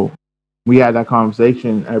 So we had that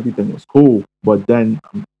conversation. Everything was cool. But then,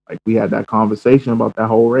 like, we had that conversation about that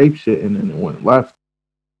whole rape shit, and then it went left.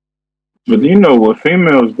 But with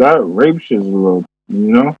females, that rape shit is a little,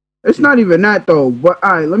 It's not even that though. But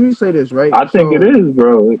all right, let me say this, right? I think it is,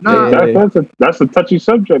 bro. That's a touchy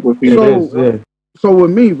subject with females. So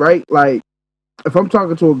with me, right? Like, if I'm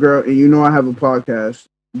talking to a girl and I have a podcast,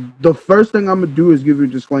 the first thing I'm gonna do is give you a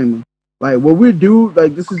disclaimer. Like, what we do,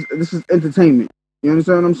 like, this is entertainment. You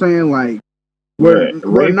understand what I'm saying? Like, we're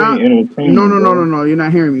not. No. You're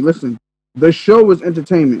not hearing me. Listen, the show is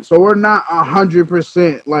entertainment, so we're not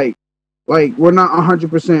 100% like we're not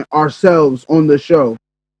 100% ourselves on the show,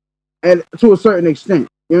 and to a certain extent.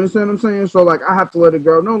 You understand what I'm saying? So like, I have to let a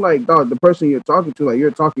girl know, like, dog, the person you're talking to, like,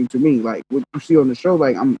 you're talking to me, like, what you see on the show,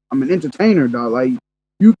 like, I'm an entertainer, dog. Like,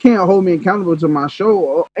 you can't hold me accountable to my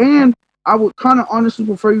show, and I would kind of honestly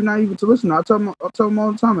prefer you not even to listen. I'll tell them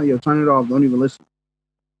all the time, like, yo, turn it off, don't even listen.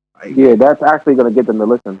 Like, yeah, that's actually gonna get them to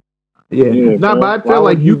listen. Yeah, no, but I feel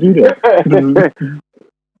like you do that.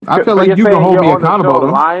 I feel like you can hold me accountable,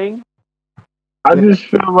 though. Lying. I just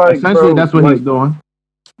feel like essentially that's what he's doing.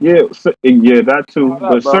 Yeah, that too.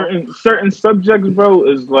 But certain subjects, bro,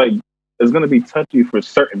 is gonna be touchy for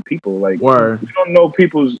certain people. Like, Word. You don't know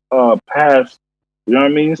people's past. You know what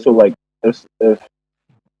I mean? So like, but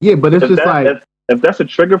it's just like if that's a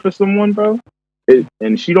trigger for someone, bro,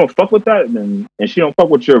 and she don't fuck with that, and she don't fuck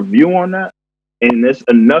with your view on that, and it's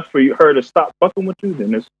enough for her to stop fucking with you,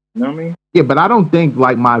 then it's, you know what I mean? Yeah, but I don't think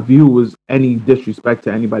like my view was any disrespect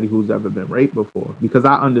to anybody who's ever been raped before, because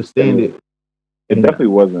I understand it. It definitely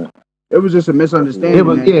wasn't. It was just a misunderstanding. It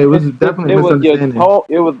was definitely a misunderstanding.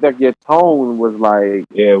 It was like your tone was like.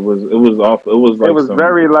 Yeah, it was off. It was like it was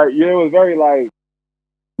very like. Yeah, it was very like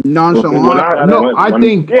nonchalant. I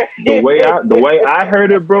think the way I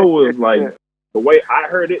heard it, bro, was like the way I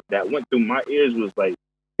heard it that went through my ears was like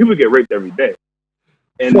people get raped every day,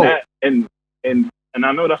 and and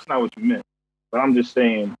I know that's not what you meant, but I'm just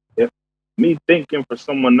saying if me thinking for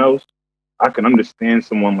someone else, I can understand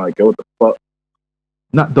someone like, yo, what the fuck.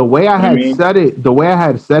 Not the way I had said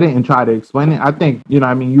it and tried to explain it. I think,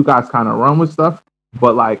 you guys kind of run with stuff,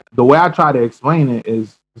 but like the way I try to explain it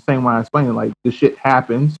is the same way I explain it. Like, the shit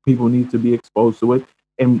happens, people need to be exposed to it,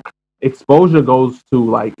 and exposure goes to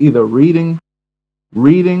like either reading,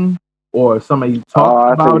 or somebody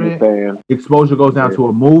talking about it. Exposure goes down to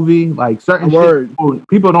a movie, like certain shit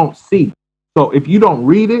people don't see. So if you don't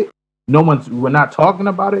read it, we're not talking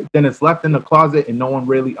about it, then it's left in the closet and no one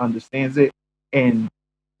really understands it. And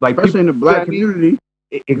like, especially in the black community,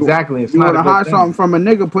 exactly. It's you want to hide something from a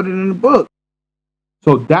nigga, put it in the book.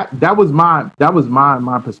 So that was my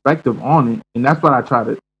perspective on it, and that's what I try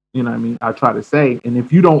to, I try to say. And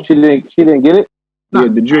if you don't, she didn't get it. Nah, yeah,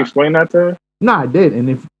 did you explain that to her? No, I did. And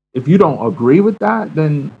if you don't agree with that,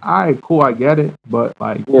 then all right, cool, I get it. But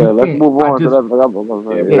like, let's move on to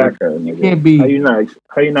that. You can't be. How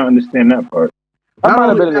you not understand that part? That might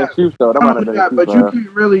have been an excuse, though. That might have been an excuse.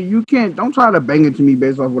 But you can't. Don't try to bang it to me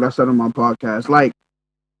based off what I said on my podcast. Like,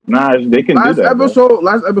 nah, they can do that.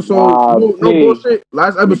 Last episode, no bullshit.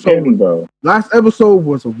 Last episode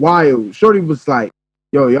was wild. Shorty was like,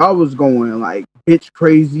 "Yo, y'all was going like bitch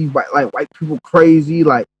crazy, like white people crazy,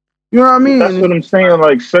 like." You know what I mean? That's what I'm saying.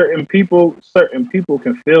 Like certain people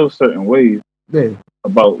can feel certain ways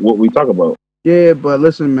about what we talk about. Yeah, but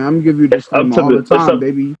listen, man, I'm gonna give you this all the time,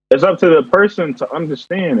 baby. It's up to the person to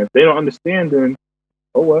understand. If they don't understand, then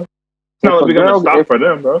oh well. It's not like we're gonna stop for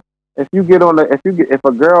them, bro. If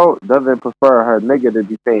a girl doesn't prefer her nigga to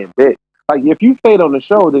be saying bitch, like if you say it on the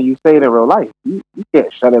show, then you say it in real life. You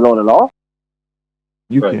can't shut it on and off.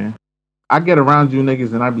 You Right. can. I get around you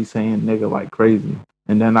niggas and I be saying nigga like crazy.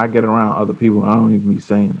 And then I get around other people and I don't even be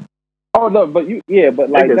saying it. Oh no, but like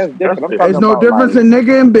Niggas, that's different. I'm that's talking There's no about difference like, in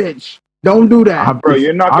nigga and bitch. Don't do that. Bro,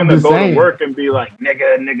 you're not I'm gonna just go saying. to work and be like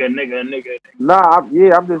nigga.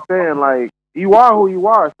 I'm just saying like you are who you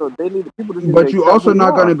are, so they need people to But you also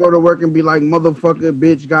not gonna go to work and be like motherfucker,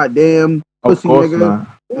 bitch, goddamn, Of pussy course nigga. not.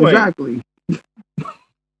 Who ain't? Exactly.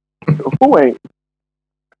 Who ain't?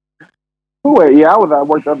 Yeah, I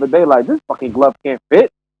worked the other day like this fucking glove can't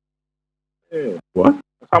fit. Yeah. What?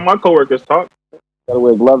 That's how my coworkers talk. Gotta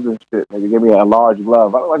wear gloves and shit. Nigga, give me a large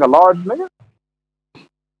glove. I look like a large nigga.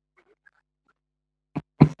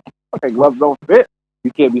 Okay, gloves don't fit.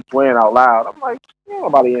 You can't be swearing out loud. I'm like, ain't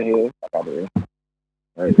nobody in here. Fuck out of here.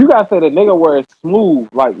 If you guys say the nigga wears smooth,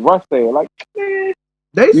 like Russ said, like, eh.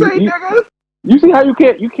 They say nigga. You see how you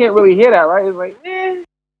can't really hear that, right? It's like, eh.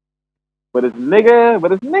 But it's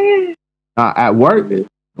nigga. At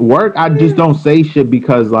work, I just don't say shit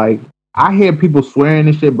because like I hear people swearing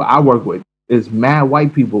and shit, but I work with is mad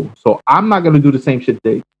white people, so I'm not gonna do the same shit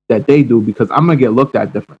that they do because I'm gonna get looked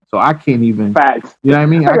at different. So I can't even. Facts. You know what I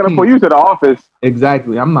mean? I gotta pull you to the office.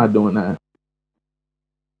 Exactly. I'm not doing that.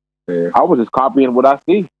 I was just copying what I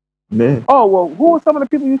see. Man, Oh well, who are some of the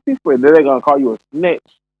people you speak with? Then they're gonna call you a snitch.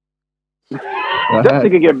 That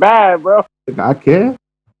shit can get bad, bro. I care.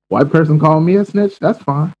 White person calling me a snitch. That's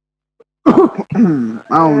fine. I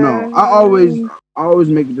don't know. I always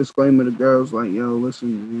make a disclaimer to girls like, yo,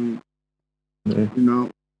 listen, man. Yeah. You know,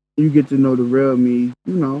 you get to know the real me.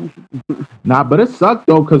 You know. Nah, but it sucked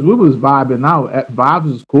though because we was vibing out.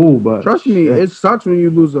 Vibes is cool, but Trust me, shit. it sucks when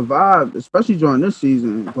you lose a vibe, especially during this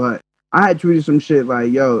season. But I had tweeted some shit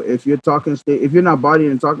like, yo, if you're not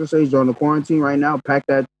bodying and talking stage during the quarantine right now, pack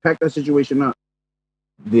that situation up.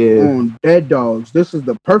 Yeah. On dead dogs. This is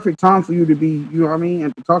the perfect time for you to be, you know what I mean,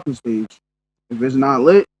 at the talking stage. If it's not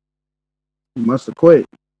lit, you must have quit.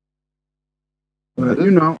 But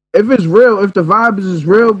you know, if it's real, if the vibe is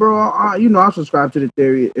real, bro, I subscribe to the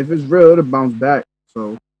theory. If it's real, it'll bounce back.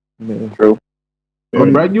 So Yeah. True.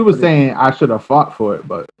 But Brett, you were saying I should have fought for it,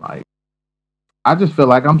 but like I just feel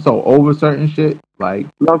like I'm so over certain shit. Like,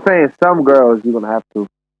 you know what I'm saying? Some girls you're gonna have to.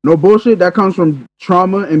 no bullshit. That comes from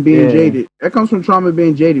trauma and being jaded. That comes from trauma and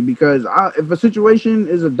being jaded. Because if a situation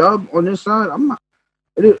is a dub on this side, I'm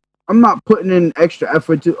not putting in extra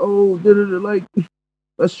effort to like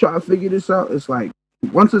let's try to figure this out. It's like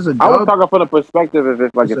once it's a dub. I was talking from the perspective of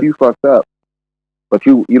if you fucked up, but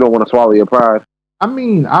you don't want to swallow your pride. I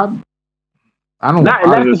mean, I don't. Not in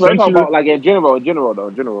that situation. I'm talking about like in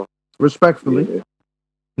general. Respectfully. Yeah.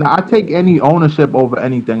 Now I take any ownership over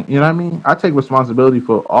anything. You know what I mean? I take responsibility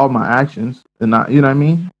for all my actions, and not, you know what I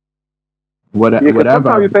mean? Whatever.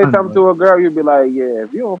 Sometimes you say something to a girl, you'd be like, "Yeah,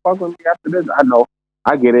 if you don't fuck with me after this, I know,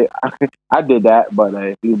 I get it, I did that, but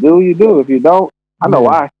if you do, you do. If you don't, I know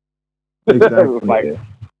why." Exactly. Like,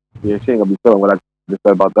 yeah, she ain't gonna be feeling what I just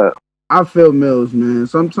said about that. I feel Mills, man.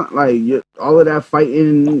 Sometimes, like all of that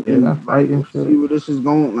fighting and fighting shit. See where this is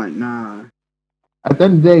going. Like, nah. At the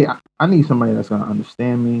end of the day, I need somebody that's gonna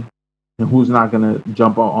understand me and who's not gonna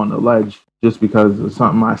jump on the ledge just because of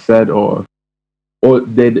something I said or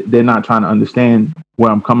they're not trying to understand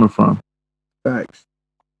where I'm coming from. Facts.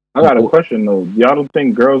 I got a question though. Y'all don't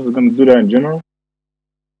think girls are gonna do that in general?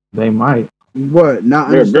 They might. What?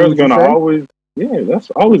 Not girls gonna always. Yeah,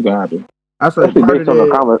 that's always gonna happen. That's a part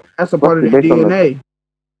of that's a part of the DNA.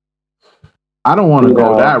 I don't want to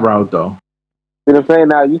go that route though. You know what I'm saying?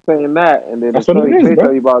 Now you saying that, and then that's what it is, they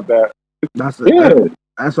tell you about that. That's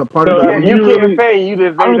a part of the. You can't say you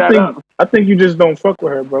just made that up. I think you just don't fuck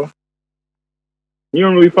with her, bro. You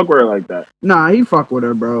don't really fuck with her like that. Nah, he fuck with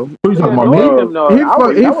her, bro. Who you talking about,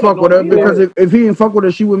 me? He fuck with her because if he didn't fuck with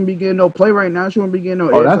her, she wouldn't be getting no play right now. She wouldn't be getting no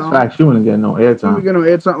airtime. Oh, that's fact. She wouldn't get no airtime. She wouldn't get no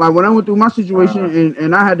airtime. Like when I went through my situation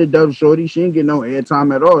and I had to dub shorty, she didn't get no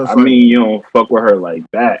airtime at all. I mean, you don't fuck with her like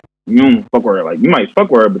that. You don't fuck with her like you might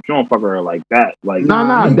fuck with her, but you don't fuck with her like that. Like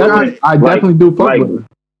I definitely do fuck with her.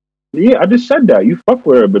 Yeah, I just said that. You fuck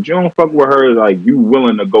with her, but you don't fuck with her like you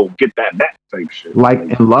willing to go get that back type shit. Like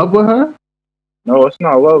in love with her? No, it's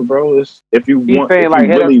not love, bro. It's if you want, if you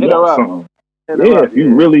really want something. Yeah, if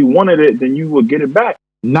you really wanted it, then you would get it back.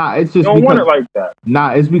 Nah, it's just you don't want it like that.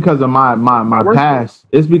 Nah, it's because of my past.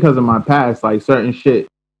 It's because of my past, like certain shit.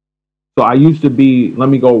 So I used to be, let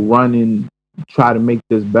me go run and try to make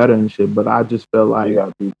this better and shit. But I just feel like you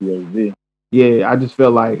got PTSD. Yeah, I just feel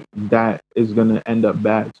like that is gonna end up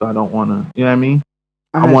bad. So I don't want to. You know what I mean?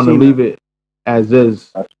 I want to leave it as is.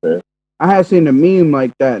 That's fair. I had seen a meme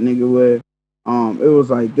like that, nigga, where it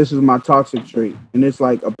was like, this is my toxic trait. And it's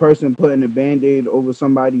like a person putting a Band-Aid over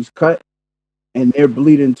somebody's cut. and they're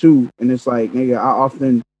bleeding too. And it's like, nigga, I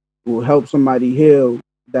often will help somebody heal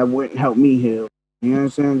that wouldn't help me heal. You know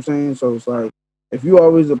what I'm saying? So it's like, if you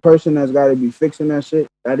always a person that's got to be fixing that shit,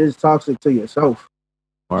 that is toxic to yourself.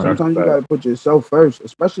 Or Sometimes you got to put yourself first,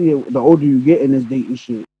 especially the older you get in this dating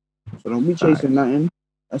shit. So don't be chasing nothing.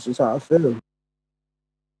 That's just how I feel.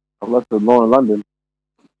 Unless it's Lauren London.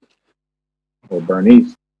 Or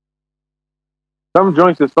Bernice. Some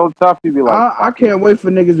joints are so tough, you be like, I can't wait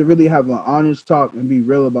for niggas to really have an honest talk and be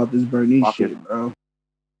real about this Bernice shit, bro.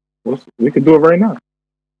 We could do it right now.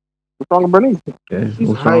 What's wrong with Bernice? Yeah, She's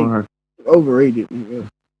what's wrong with her? Overrated. Nigga.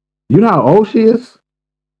 You know how old she is?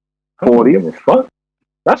 40. Fuck.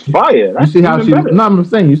 That's fire. That's You see how even she? better. No, I'm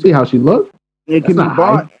saying you see how she look. It can That's be not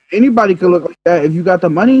bought. hype. Anybody can look like that if you got the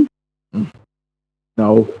money.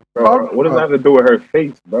 No, Bro, what does that have to do with her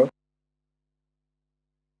face, bro?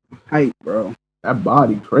 Hype, bro. that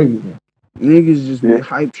body crazy. Niggas just be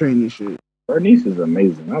hype training shit. Bernice is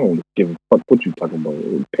amazing. I don't give a fuck what you talking about.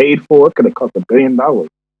 It paid for it. Could have cost $1 billion.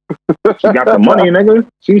 She got the money, nigga.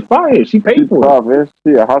 She's fired. She paid for it. Tough, man.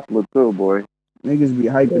 She a hustler too, boy. Niggas be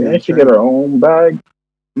hyping And that she shit. get her own bag.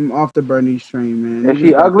 I'm off the Bernice train, man. Is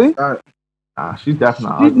she ugly? Nah, she's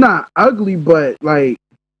definitely She's ugly. not ugly, but like,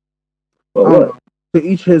 But I don't what? know. To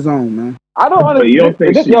each his own, man. I don't But you don't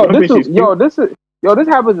think understand. she- you don't think she's This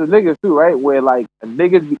happens to niggas too, right? Where like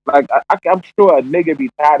niggas be like, I'm sure a nigga be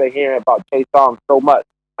tired of hearing about Trey Songz so much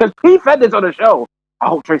because he said this on the show. I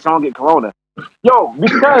hope Trey Songz get corona. Yo,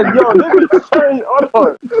 because niggas saying, hold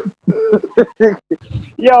on.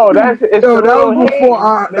 Yo, that's it's Yo, a that little was before hate,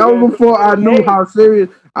 I. That nigga. was before I knew Hate. how serious.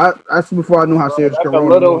 That's before I knew how Bro, serious that's Corona a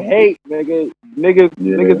little was. hate, nigga.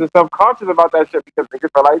 Niggas are self-conscious about that shit because niggas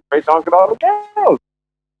feel like Trey Songz get all the girls.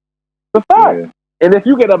 The fact. Yeah. And if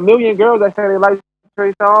you get 1 million girls that say they like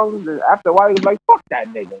Trey Songz, then after a while you're like, fuck that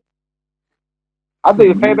nigga. I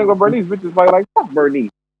think the same thing with Bernice. Bitches probably like, fuck Bernice.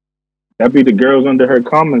 That be the girls under her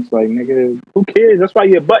comments like, nigga, who cares? That's why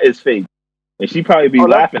your butt is fake. And she probably be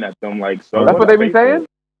laughing at them like, so. That's what they be saying?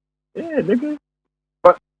 Yeah, nigga.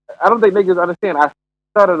 But I don't think niggas understand. I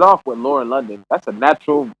started off with Lauren London. That's a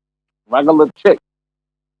natural, regular chick.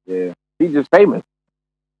 Yeah. She's just famous.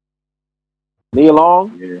 Nia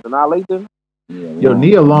Long, Yeah. Sanaa Lathan. Yeah, Yo,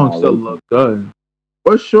 Nia Long still look good.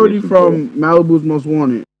 What's Shorty Yeah, she from Malibu's Most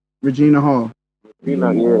Wanted? Regina Hall.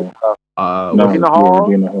 Regina, Yeah. Regina Hall.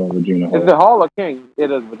 Regina Hall. Is it Hall or King?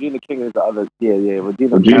 It is. Regina King is the other. Yeah.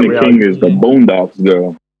 Regina King is the Boondocks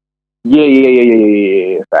girl.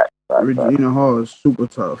 Yeah. Fact. Regina Hall is super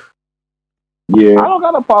tough. Yeah. I don't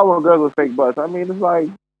got a problem with girls with fake butts. I mean, it's like,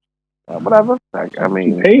 whatever. Like, I She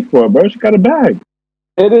mean, paid for it, bro. She got a bag.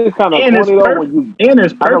 it is kind of And it's funny though perfect. when you. And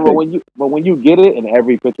it's I know, perfect. but when you get it, and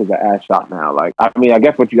every picture's an ass shot now. Like, I mean, I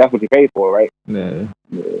guess that's what you paid for, right? Yeah.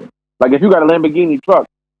 Yeah. Like, if you got a Lamborghini truck,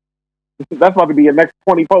 that's about to be your next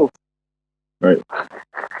 20 posts. Right.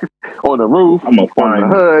 On the roof, I'm gonna on the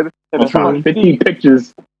find hood, and I'm the front 50 seat.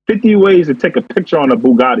 pictures, 50 ways to take a picture on a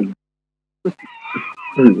Bugatti.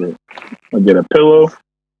 I'll get a pillow.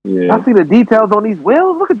 Yeah. I see the details on these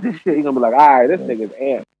wheels. Look at this shit. You're gonna be like, all right, this nigga's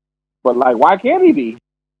ant. But like, why can't he be?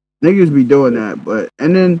 Niggas be doing that, but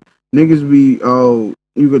and then niggas be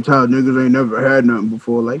you could tell niggas ain't never had nothing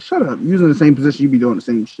before. Like, shut up. You was in the same position, you be doing the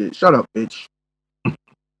same shit. Shut up, bitch.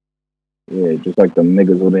 Yeah, just like the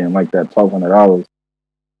niggas who didn't like that $1,200.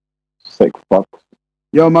 Sick fuck.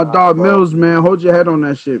 Yo, my dog bro. Mills, man, hold your head on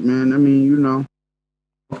that shit, man. I mean, you know,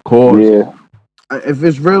 Of course. Yeah. if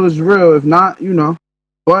it's real, it's real. If not, you know.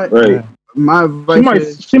 But Right. my advice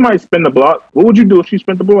is, She might spin the block. What would you do if she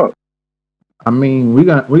spent the block? I mean, we're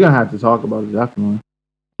gonna have to talk about it definitely.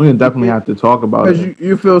 We're gonna definitely have to talk about because it.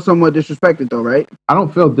 you feel somewhat disrespected, though, right? I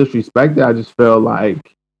don't feel disrespected. I just feel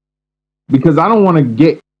like because I don't want to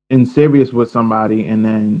get in serious with somebody and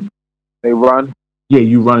then They run.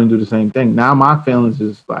 you run and do the same thing. Now my feelings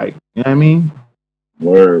is like, you know what I mean?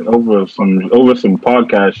 Word. Over some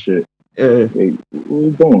podcast shit. Yeah. Hey, what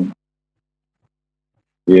you doing?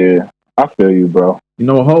 Yeah. I feel you, bro. You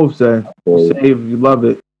know what Hov said? feel you. Say if you love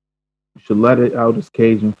it, you should let it out its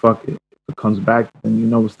cage and fuck it. If it comes back, then you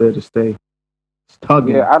know it's there to stay. It's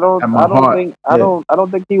tugging. Yeah, I don't heart.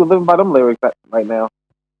 think he was living by them lyrics right now.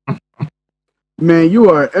 Man, you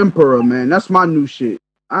are an emperor, man. That's my new shit.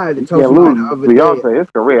 I had to tell Yeah, somebody lose the other day. Beyonce, his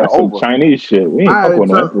career That's some over. Chinese shit. We ain't I had, fuck to with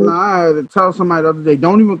tell, that. I had to tell somebody the other day,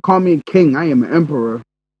 don't even call me a king. I am an emperor.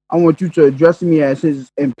 I want you to address me as his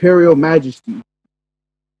imperial majesty.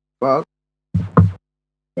 Fuck.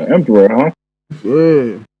 The emperor, huh?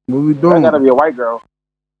 Yeah. What we That doing? gotta be a white girl.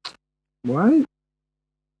 What?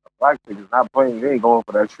 Black chick is not playing. They ain't going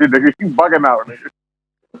for that shit, nigga. You bugging out, nigga.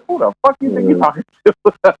 Who the fuck you think you talking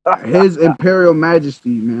to? His Imperial Majesty,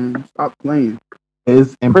 man. Stop playing.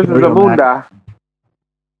 His Princess Imperial Majesty. Amunda.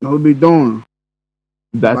 What we doing?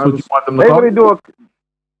 That's what you want them to They call really it? do a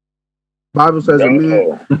Bible says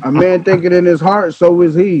a man thinking in his heart, so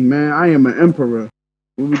is he, man. I am an emperor.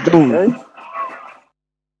 What we doing? okay.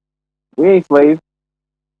 We ain't slaves.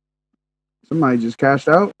 Somebody just cashed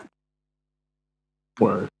out.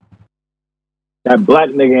 Word. That black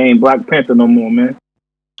nigga ain't Black Panther no more, man.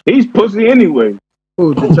 He's pussy anyway.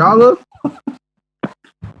 Who, T'Challa?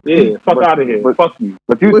 Yeah, fuck out of here. but- Fuck you.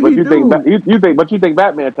 But you What but he you think do? you think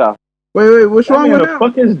Batman tough. Wait, what's That wrong man with to him?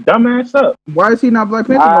 fuck his dumb ass up. Why is he not Black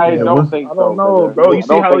Panther? I no more? don't think I don't so, know, nigga. bro. You I see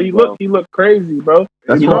don't how think he so. look? He look crazy, bro.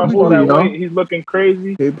 That's He what lost I'm all that saying, weight. He's looking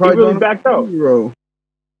crazy. He He probably really done backed out. Hero.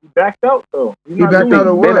 He backed out though. He's He not backed doing out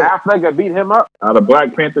of it. what? Ben Affleck beat him up. Out of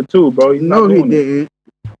Black Panther 2, bro. He's No, not he doing it. didn't.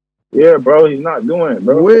 Yeah, bro. He's not doing it,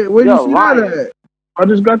 bro. Where do you Yo, see Ryan. that at? I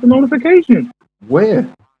just got the notification. Where?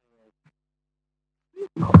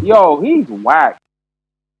 Yo, he's whack.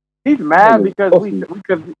 He's mad Nigga,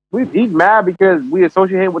 because he's mad because we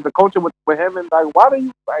associate him with the culture with him and like why do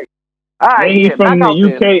you like all right, Ain't he yeah, from back the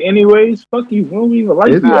out UK there. anyways? Fuck you. We don't even like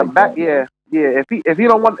Is you he? like Back, that. yeah. If he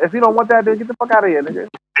don't want that, then get the fuck out of here, nigga.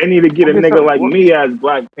 They need to get a We'll get nigga some- like we'll- me as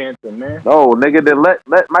Black Panther, man. No, nigga, then let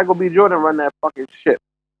Michael B. Jordan run that fucking shit.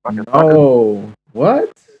 Fucking Oh,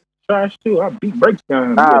 what? Trash too. I beat breaks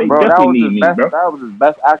down. Nah, Yeah, they bro, that definitely was need his me, best. bro. That was his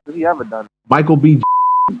best actor he ever done. Michael B.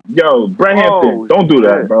 Yo, Brett Oh, Hampton, don't do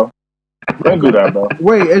that, shit. bro. Don't do that, bro.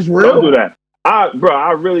 Wait, it's Don't real? do that.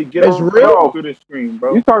 I really get It's on real? through the screen,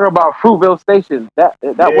 bro. You talking about Fruitville Station? That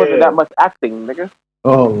Yeah. wasn't that much acting, nigga.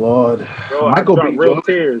 Oh Lord. Bro, Michael I B. dropped real Jordan.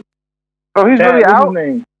 tears. So he's Chad, really what's out. his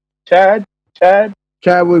name? Chad?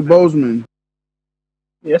 Chadwick Boseman.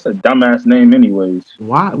 Yeah, that's a dumbass name anyways.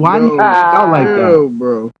 Why do you Yo, out like that? Yo,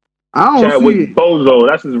 bro. I don't see Chadwick it. Bozo,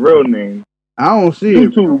 that's his real name. I don't see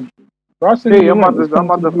it. YouTube. Bro, I sent Hey, you I'm the about link. to It's flip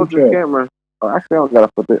coming this camera. Oh, actually, I don't gotta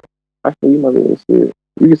flip it. Actually, you might be able to see it.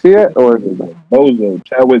 You can see it, or is it? Bozo,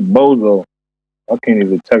 Chadwick Bozo. I can't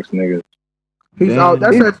even text niggas. He's Damn.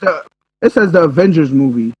 out. It says the Avengers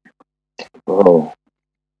movie. Oh.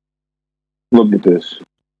 Look at this.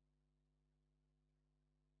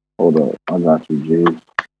 Hold up. I got you, G.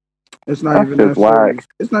 It's not That even that shit's whack. serious.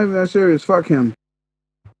 It's not even that serious. Fuck him.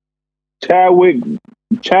 Chadwick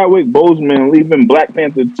Boseman leaving Black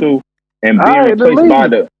Panther 2 and being Alright,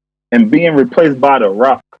 then being replaced by The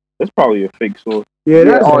Rock. That's probably a fake source. Yeah,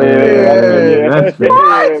 that's Oh, yeah. That's fake.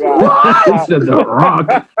 He said The Rock.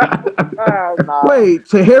 Nah. Wait,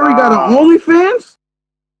 Tahiri got an OnlyFans?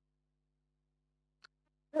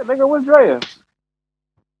 Yeah, nigga, what's Drea?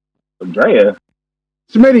 Drea.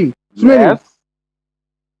 Smitty. Yes.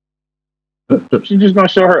 She just gonna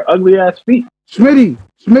show her ugly ass feet. Smitty.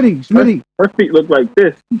 Her feet look like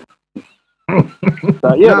this Yeah,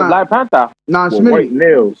 Nah. the Black Panther Nah, with white Smitty.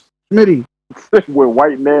 nails. Smitty. with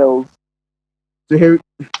white nails. Tahiri.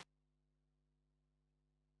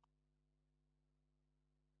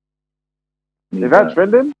 Is that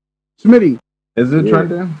trending? Smitty. Is it Yeah.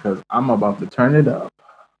 trending? Because I'm about to turn it up.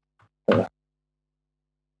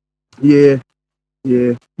 Yeah.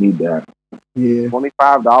 Yeah. Need that. Yeah.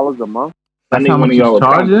 $25 a month. I That's need how one much of y'all he's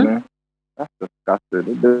accounts, charging? man. That's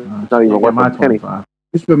disgusting. It's not Can't even get worth my a penny. 25.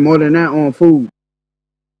 You spend more than that on food.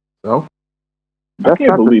 So I That's can't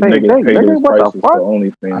not the believe same niggas thing, pay nigga. those What the prices fuck? for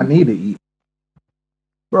I OnlyFans. need to eat.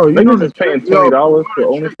 Bro, you know Niggas is paying $20 for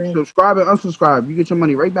OnlyFans. Subscribe and unsubscribe. You get your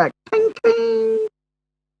money right back. Ting, ting.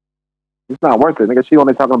 It's not worth it, nigga. She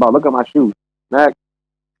only talking about look at my shoes. Next.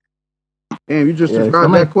 Damn, you just Yeah, subscribed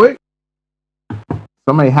somebody- that quick?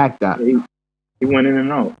 Somebody hacked that. He went in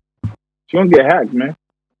and out. She gonna get hacked, man.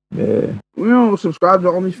 Yeah. We don't subscribe to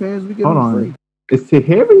OnlyFans. We get Hold them on. free. Is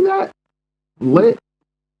Tahiri that lit?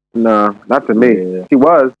 Nah, not to me. Yeah. She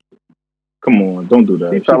was. Come on, don't do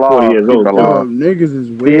that. She She's fell 40 off. years She old. fell too. off. Niggas is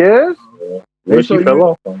She weird. is? Where So she fell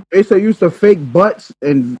off from? They say used to fake butts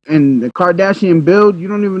and the Kardashian build. You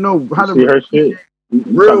don't even know how You to see her shit? You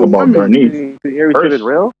Real talk about women. Bernice. Every shit is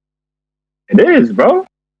real? It is, bro.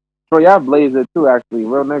 Troy, y'all blaze it too, actually.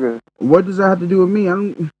 Real nigga. What does that have to do with me? I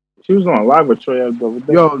don't. She was on live with Troy Ave the other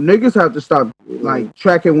day. Yo, niggas have to stop like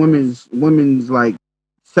tracking women's like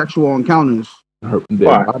sexual encounters. Their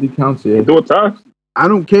Why? body counts, yeah. Do it to us. I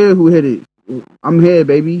don't care who hit it. I'm here,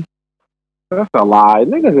 baby. That's a lie.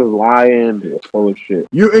 Niggas is lying. You're full of shit.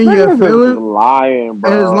 You're in your Niggas is feelings. lying,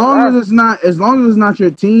 bro. As long as it's not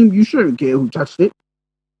your team, you shouldn't care who touched it.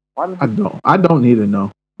 I don't need to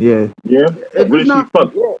know. Yeah. Yeah. If What it's did she not,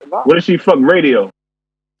 fuck? What did she fuck radio?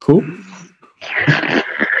 Cool.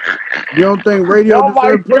 you don't think radio Oh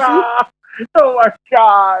my deserves pussy? god! Oh my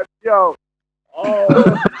god! Yo!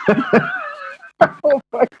 Oh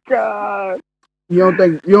my god. You don't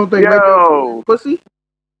think radio pussy?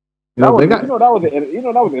 That was, they got that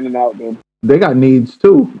was in and out, man. they got needs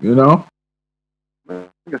too, What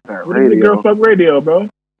if the girl fuck radio, bro?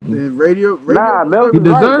 The radio. Nah, Mills He is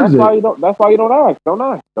right. deserves That's why you don't ask. Don't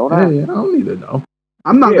ask. Don't ask. Hey, I don't need to know.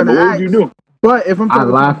 I'm not Yeah, gonna but what ask. would you do? But if I'm I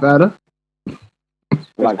talking, laugh at her.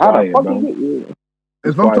 Like how the quiet, fuck bro. is it?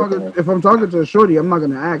 if quiet, I'm talking to a shorty, I'm not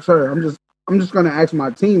gonna ask her. I'm just gonna ask my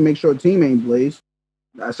team. Make sure team ain't Blaze.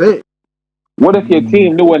 That's it. What if your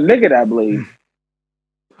team knew a nigga that Blaze?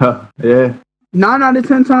 Yeah. 9 out of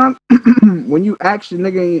 10 times, when you ask your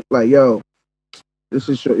nigga, ain't like, yo, this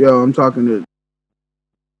is I'm talking to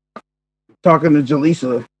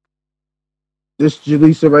Jaleesa. This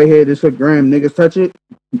Jaleesa right here, this her gram. Niggas touch it.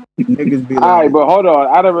 Niggas be like, All right, but hold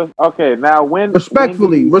on. Okay, now when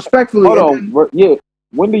respectfully. Hold on. Yeah.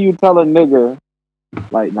 When do you tell a nigga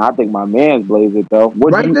like, I think my man's Blaze it though?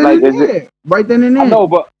 What right do you then like? and there. Right then and there. I know,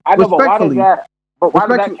 but why does Respectfully. that? But why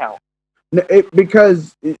does that count?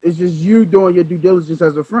 Because it's just you doing your due diligence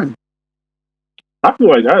as a friend. I feel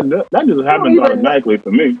like that just happens automatically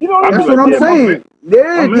for me. That's what I'm saying.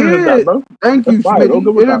 Yeah. Thank you, That's fine. Don't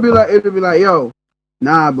go Smitty. with It'll be like, yo,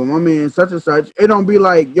 nah, but my man such and such. It don't be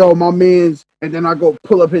like, yo, my man's, and then I go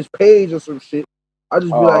pull up his page or some shit. I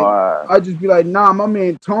just be like, nah, my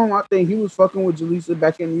man Tone, I think he was fucking with Jaleesa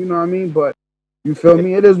back in, you know what I mean? But you feel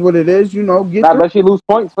me? It is what it is, Get now, does she lose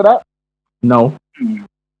points for that? No.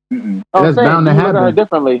 That's bound to happen. Look at her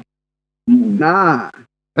differently. Nah.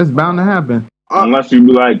 That's bound to happen. Unless you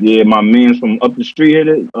be like, yeah, my man's from up the street hit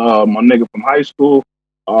it, my nigga from high school,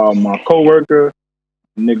 my coworker,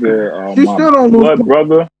 nigga, You my still don't lose blood points.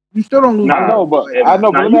 brother. You still don't lose. Nah, I know, but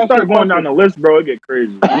Now you start going down the list, bro. It get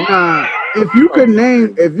crazy. Nah, if you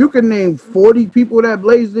could name 40 people that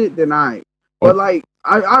blazed it, then But like,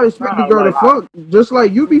 I expect the girl to fuck just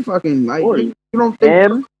like you be fucking. Like, 40. you don't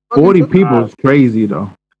think 40 people is crazy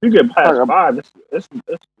though. You get past 5, it's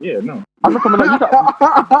no. I'm not coming like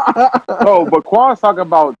Oh, but Quan's talking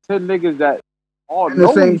about 10 niggas that all In the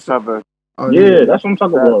know same- each other. Yeah, that's what I'm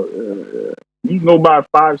talking about. You can go by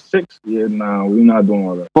 5, 6. Yeah, nah, we're not doing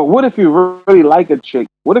all that. But what if you really like a chick?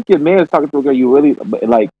 What if your man's talking to a girl you really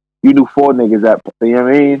like? You do 4 niggas that, you know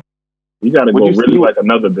what I mean? You gotta go really like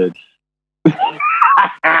another bitch.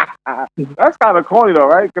 That's kind of corny though,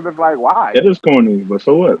 right? Because it's like, why? It is corny, but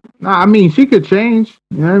so what? Nah, I mean she could change.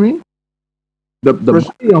 You know what I mean? The body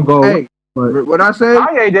don't go. Hey, but what I say?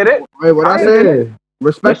 Kanye did it. Wait, what I said? They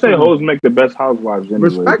Respectfully. say hoes make the best housewives.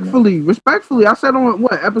 Anyways, Respectfully. I said on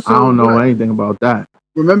what episode? I don't know anything about that.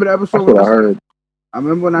 Remember the episode? That's what I heard. I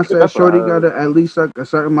remember when I said Shorty got to at least suck a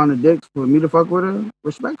certain amount of dicks for me to fuck with her.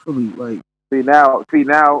 Respectfully, like. See now.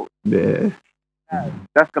 Yeah.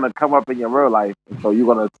 That's gonna come up in your real life, so you're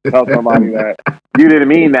gonna tell somebody that you didn't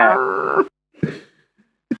mean that.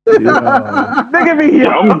 Nigga me.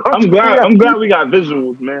 Yeah, I'm glad we got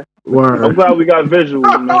visuals, man. Word. I'm glad we got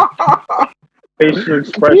visuals, man. Facial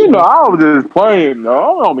expression. You know, I was just playing.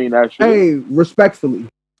 No, I don't mean that shit. Hey, respectfully.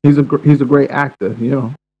 He's a great actor.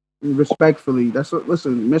 Respectfully. That's what.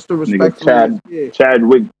 Listen, Mr. Respectfully.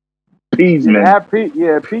 Chadwick Peasman.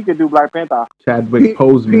 Yeah, P could do Black Panther. Chadwick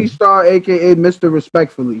Boseman. P-Star, aka Mr.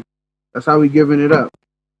 Respectfully. That's how we giving it up.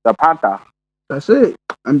 The Panther. That's it.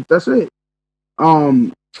 That's it.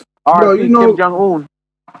 R.I.P. Kim Jong-un.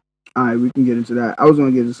 All right, we can get into that. I was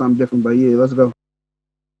gonna get into something different, but yeah, let's go.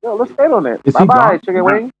 Yo, let's stay on it. Is he Bye-bye, gone? chicken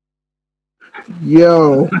wing.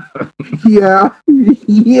 Yo, yeah.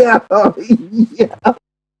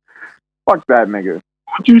 Fuck that nigga.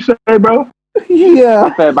 What you say, bro?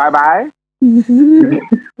 Yeah. I said bye-bye.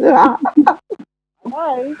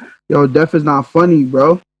 Bye. Yo, death is not funny,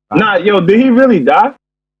 bro. Nah, yo, did he really die?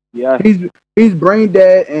 Yeah. He's brain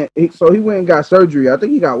dead, and so he went and got surgery. I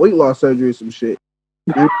think he got weight loss surgery or some shit.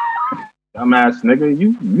 Dumbass nigga,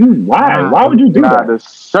 you why? Why would you do that? The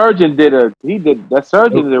surgeon that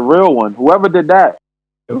surgeon is a real one. Whoever did that.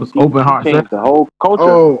 It was open heart changed surgery. the whole culture.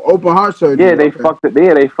 Oh, open heart surgery. Yeah, they fucked it.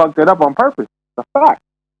 Yeah, they fucked it up on purpose. It's a fact.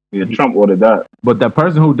 Yeah, Trump ordered that. But that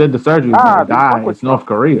person who did the surgery died. It's North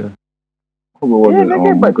Korea. Who was it?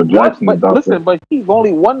 Nigga, Michael Jackson, but listen, but he's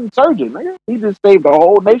only one surgeon, nigga. He just saved the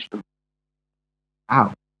whole nation.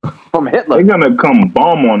 Ow. From Hitler. They're gonna come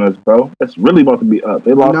bomb on us, bro. It's really about to be up.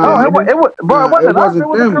 They lost. Nah, it wasn't us. It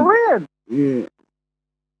was the them. Koreans. Yeah.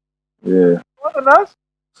 Yeah. It wasn't us.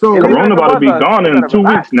 So Corona about to be gone in 2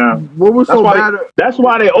 weeks now. What was so bad? That's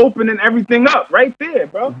why they opening everything up right there,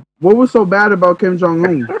 bro. What was so bad about Kim Jong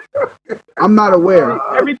Un? I'm not aware.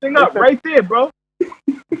 Everything up right there, bro.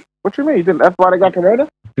 What you mean? You think that's why they got Corona?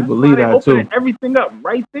 People believe that too. Everything up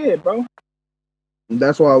right there, bro.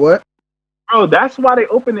 That's why what? Bro, that's why they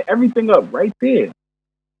opened everything up right there.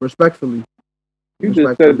 Respectfully. You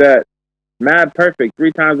just said that mad perfect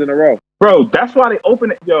 3 times in a row. Bro, that's why they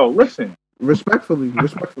opened it. Yo, listen. Respectfully.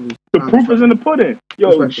 The proof is in the pudding.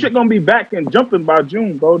 Yo, shit gonna be back and jumping by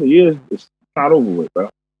June, bro. The year's it's not over with, bro.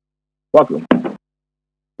 Fuck them.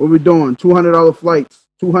 What we doing? $200 flights.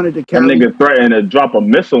 200 to That Cali. nigga threatened to drop a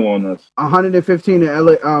missile on us. 115 to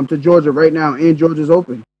LA, to Georgia right now, and Georgia's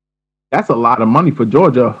open. That's a lot of money for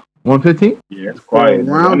Georgia. 115? Yeah, it's quiet. I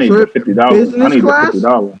Round need trip, the $50. I business need the class?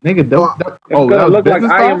 $50. Nigga, It's that gonna was look like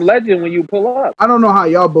business I Am class? Legend when you pull up. I don't know how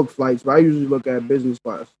y'all book flights, but I usually look at business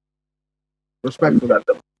class. Respectfully.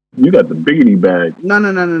 You got the biggity bag.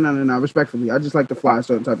 No. Respectfully. I just like to fly a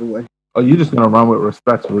certain type of way. Oh, you just gonna run with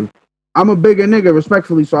respectfully. I'm a bigger nigga,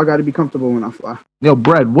 respectfully, so I got to be comfortable when I fly. Yo,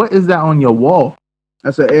 Brad, what is that on your wall?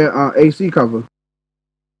 That's an AC cover.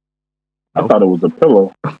 I thought it was a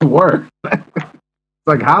pillow. Word. It's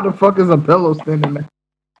like, how the fuck is a pillow standing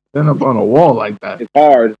up on a wall like that? It's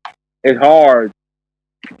hard. It's hard.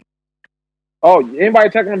 Oh, anybody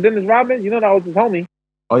checking on Dennis Rodman? You know that was his homie.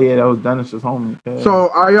 Oh yeah, that was Dennis's homie. Yeah. So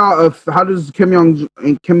are y'all? How does Kim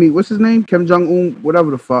what's his name? Kim Jong Un,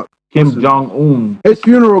 whatever the fuck. Kim Jong Un. His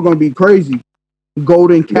funeral gonna be crazy.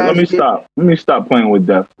 Golden casket. Let me stop playing with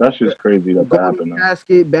death. That's just crazy that happened.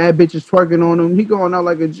 Casket, bad bitches twerking on him. He going out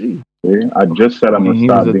like a G. Yeah, I just said I'm gonna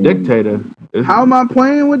stop being a dictator. How am I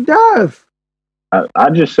playing with death? I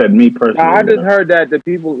just said me personally. I just heard that the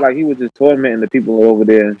people like he was just tormenting the people over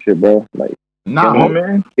there and shit, bro. Like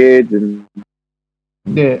man, kids and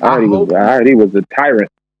yeah. I heard he was a tyrant.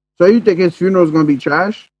 So you think his funeral is gonna be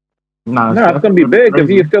trash? No, it's gonna be big because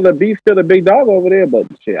he's still a big dog over there. But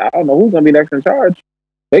shit, I don't know who's gonna be next in charge.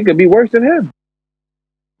 They could be worse than him.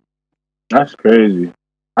 That's crazy.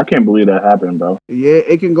 I can't believe that happened, bro. Yeah,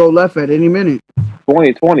 it can go left at any minute.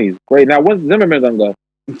 2020 is great. Now, when's Zimmerman gonna go?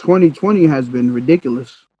 2020 has been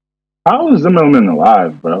ridiculous. How is Zimmerman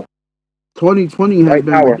alive, bro? 2020 has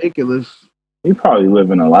been ridiculous. He probably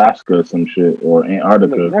live in Alaska or some shit or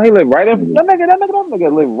Antarctica. No, he live right in that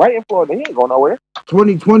nigga live right in Florida. He ain't going nowhere.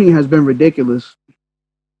 2020 has been ridiculous.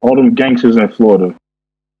 All them gangsters in Florida.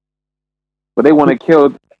 But they want to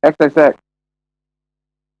kill XXX.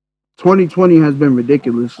 2020 has been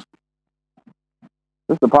ridiculous.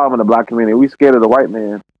 That's the problem in the black community. We scared of the white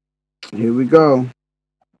man. Here we go.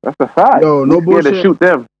 That's the fact. Yo, no bullshit. To shoot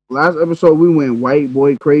them. Last episode we went white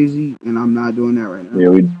boy crazy, and I'm not doing that right now. Yeah,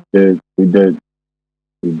 we did.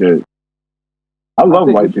 I love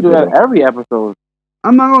white people. Do that every episode.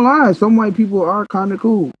 I'm not gonna lie. Some white people are kind of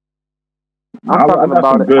cool. I'm talking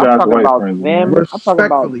about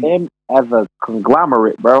them as a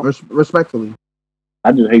conglomerate, bro. Respectfully.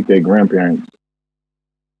 I just hate their grandparents.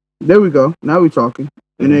 There we go. Now we talking.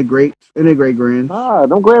 And their great grands.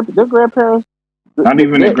 Their grandparents. Not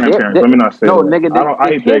even their grandparents. Let me not say that. Nigga, I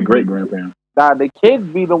hate their great grandparents. Nah, the kids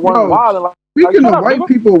be the ones wilding. Speaking of white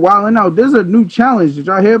people wilding out, there's a new challenge. Did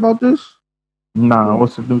y'all hear about this? Nah,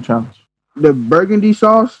 what's the new challenge? The burgundy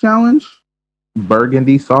sauce challenge.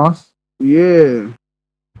 Burgundy sauce? Yeah.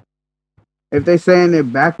 If they saying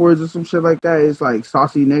it backwards or some shit like that, it's like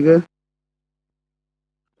saucy nigga.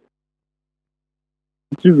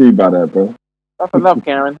 What you read about that, bro? That's enough,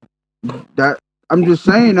 Karen. That I'm just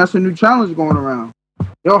saying that's a new challenge going around.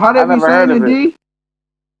 Yo, how they be saying it, D?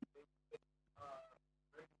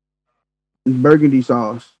 Burgundy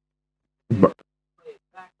sauce.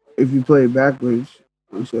 If you play it backwards,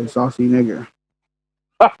 you say saucy nigger.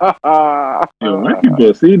 Yo, white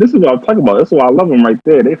people, see, this is what I'm talking about. That's why I love them right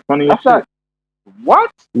there. They funny as shit.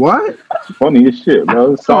 What? That's funny as shit,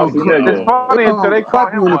 bro. Saucy nigger. It's funny until they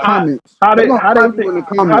clap you in the comments. They're gonna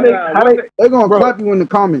clap you in the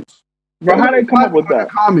comments. Bro, how they come up with that?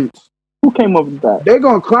 Comments. Who came up with that? They're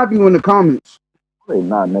gonna clap you in the comments. Hey,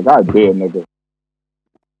 nah, nigga, I dare nigga.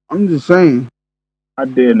 I'm just saying. I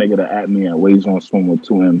dare nigga to at me at Ways on Swim with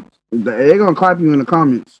 2 M's. They're gonna clap you in the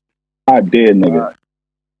comments. I dare nigga.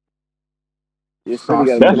 That's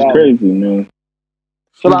crazy, man.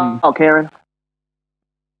 Chill out, Karen.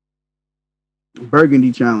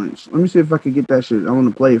 Burgundy challenge. Let me see if I can get that shit. I want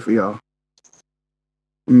to play it for y'all.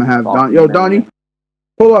 I'm gonna have Don. Yo, Donnie,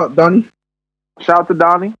 pull up, Donnie. Shout out to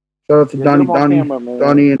Donnie. Shout out to Donnie.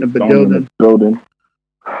 Donnie in the building.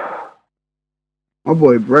 My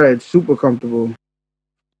boy Brad, super comfortable.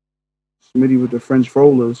 Smitty with the French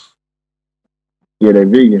rollers. Yeah, they're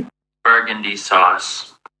vegan. Burgundy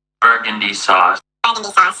sauce. Burgundy sauce.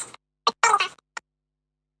 Burgundy sauce.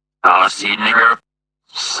 Saucy nigger.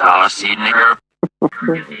 Saucy nigger.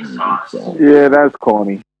 Burgundy sauce. Yeah, that's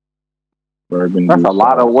corny. Burgundy that's a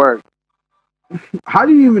lot of work. How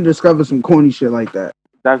do you even discover some corny shit like that?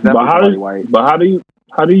 That's definitely white. But how do you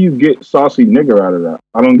How do you get saucy nigger out of that?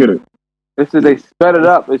 I don't get it. This is they sped it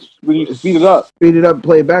up. It's when you speed it up. Speed it up,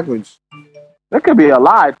 play it backwards. That could be a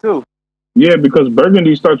lie too. Yeah, because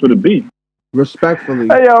burgundy starts with a B. Respectfully.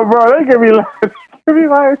 Hey yo, bro, they could be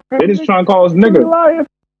lying. They just trying to call us nigger. Lying.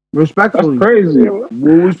 Respectfully. That's crazy. What we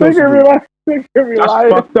They supposed to could be do? lying. They could be That's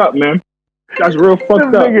lying. fucked up, man. That's real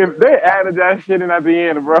fucked Them up. niggas, they added that shit in at the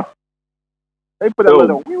end, bro. They put that Yo,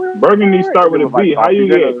 little burgundy start with a B. How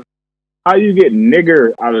you get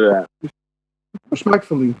nigger out of that?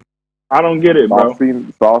 Respectfully. I don't get it, bro.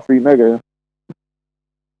 Saucy nigga.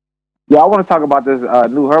 Yeah, I want to talk about this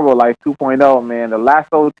new Herbalife 2.0, man. The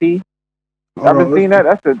Lasso Tea. Hold I've on, been seeing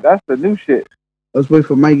that. That's the new shit. Let's wait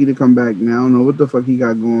for Mikey to come back now. I don't know what the fuck he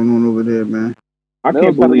got going on over there, man. I They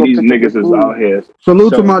can't was trying to believe go these pick up niggas the is food. out here. Salute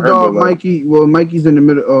to selling my dog, Herbalife. Mikey. Well, Mikey's in the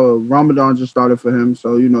middle. Ramadan just started for him,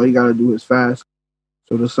 so you know he got to do his fast.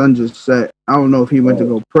 So the sun just set. I don't know if he went to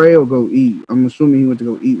go pray or go eat. I'm assuming he went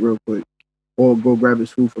to go eat real quick, or go grab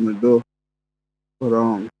his food from the door.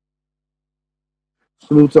 But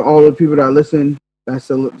salute to all the people that listen, that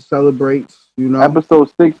celebrates. You know,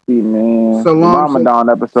 Episode 60, man. Salam, Ramadan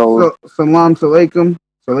episode. salam alaikum,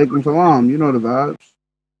 alaikum salam. You know the vibes.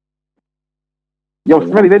 Yo,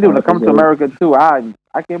 Smitty, they doing the Come to America too. I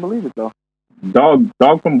can't believe it though.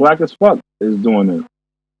 Dog from Black as Fuck is doing it.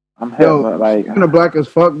 I'm hip, Yo, but like, kind of black as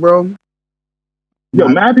fuck, bro. Yo,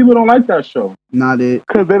 mad people don't like that show. Not it.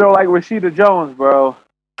 because they don't like Rashida Jones, bro.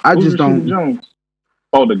 I Who's just Rashida don't. Jones?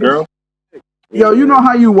 Oh, the girl. Yo, you know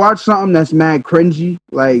how you watch something that's mad cringy?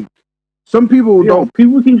 Like, some people Yo, don't.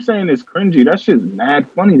 people keep saying it's cringy. That shit's mad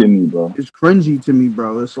funny to me, bro. It's cringy to me,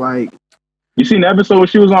 bro. It's like, You seen the episode where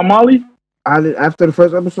she was on Molly? after the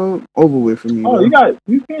first episode, over with for me. Oh, bro.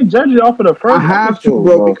 you can't judge it off of the first. I have to, episode,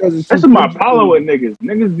 bro, because it's This too is my cringy. problem with niggas.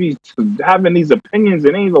 Niggas be having these opinions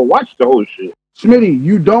and ain't even watch the whole shit. Smitty,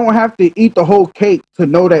 you don't have to eat the whole cake to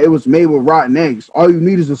know that it was made with rotten eggs. All you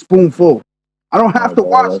need is a spoonful. I don't have to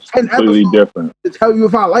watch That's 10 completely episodes different. to tell you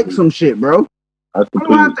if I like some shit, bro. That's I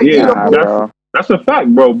don't have to completely eat a yeah. whole. That's a fact,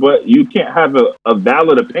 bro. But you can't have a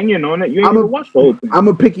valid opinion on it. You ain't I'm a- even watch the whole thing. I'm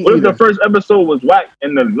a picky What if the eater. first episode was whack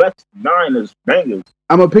and the next 9 is bangers?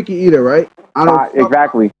 I'm a picky eater, right? I don't. fuck-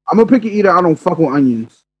 Exactly. I'm a picky eater. I don't fuck with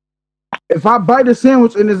onions. If I bite a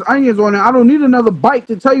sandwich and there's onions on it, I don't need another bite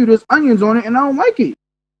to tell you there's onions on it, and I don't like it.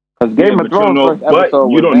 Because Yeah, Game but of Thrones first but episode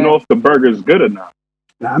you was don't bad. know if the burger's good or not.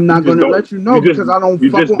 I'm not You just going to don't- let you know you just- because I don't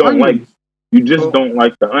you fuck just with don't onions. You just don't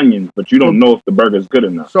like the onions, but you don't know if the burger's good or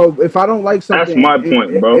not. So if I don't like something, That's my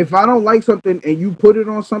point, bro. If I don't like something and you put it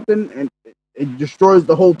on something, and it destroys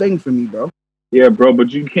the whole thing for me, bro. Yeah, bro,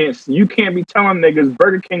 but you can't be telling niggas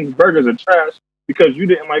Burger King's burgers are trash because you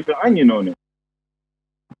didn't like the onion on it.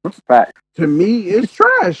 Fact. To me, it's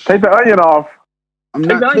trash. Take the onion off. I'm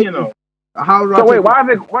Take not the onion taking. off. How do I So wait, take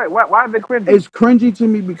it? why is it cringy? It's cringy to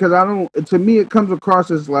me because I don't. To me, it comes across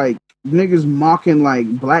as like niggas mocking like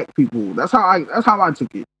black people. That's how I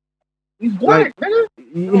took it. He's black, nigga.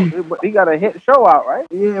 Yeah, He got a hit show out, right?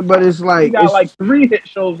 yeah, but it's He like got it's, like 3 hit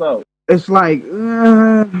shows out. it's like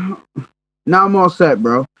now I'm all set,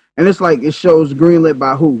 bro. And it's like it shows greenlit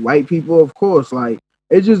by who? White people, of course. Like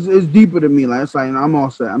it's deeper to me. Like it's like I'm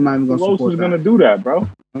all set. I'm not even Who gonna else support is that. gonna do that, bro?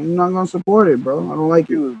 I'm not gonna support it, bro. I don't like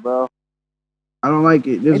it. Shoes, bro. I don't like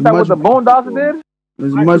it. There's Ain't that what much. the Boondocks did?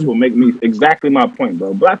 There's Black much. people make me exactly my point,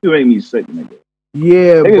 bro. Black people make me sick, nigga.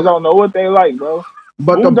 Yeah, Niggas don't know what they like, bro.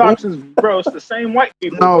 but the Boondocks is, bro, it's the same white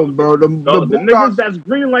people. no, bro. The The niggas Boondocks, that's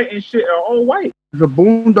green light and shit are all white. the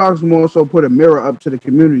Boondocks more so put a mirror up to the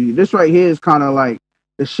community. This right here is kind of like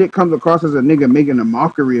the shit comes across as a nigga making a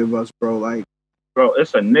mockery of us, bro. Like Bro,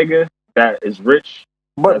 it's a nigga that is rich.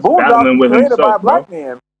 But That's battling Boondocks with was created by a himself, black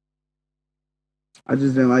man. I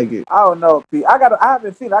just didn't like it. I don't know, P. I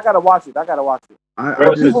haven't seen it. I gotta watch it. I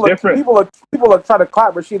Bro, just, it's different. People are trying to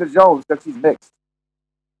clap Rashida Jones because she's mixed.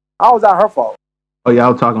 How is that her fault? Oh,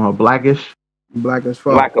 y'all talking about Blackish? black as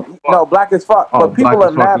fuck. Black as fuck. No, black as fuck. Oh, But people Black are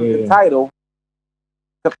as Fuck, mad yeah, at the yeah. title.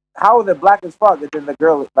 How is it black as fuck? And then the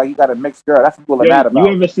girl, like you got a mixed girl. That's what people are Yeah, mad about.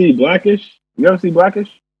 you ever see Blackish? You ever see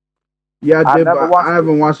Blackish? Yeah, I I did. never But watched I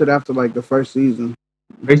haven't watched it after like the first season.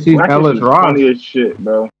 They see Blackish Ellis is Ross. funny as shit,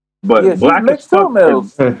 bro. But Yeah, she's Black as mixed too, fuck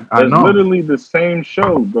Mills. is I it's know. literally the same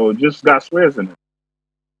show, bro. Just got swears in it.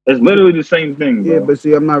 It's literally the same thing, bro. Yeah, but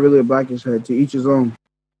see, I'm not really a blackish head. To each his own.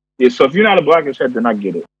 Yeah, so if you're not a Blackish head, then I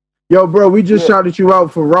get it. Yo, bro, we just Yeah. shouted you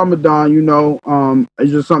out for Ramadan. You know,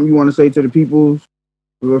 is there something you want to say to the people?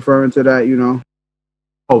 We're referring to that, you know.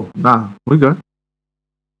 Oh, nah, we good.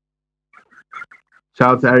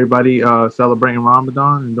 Shout out to everybody celebrating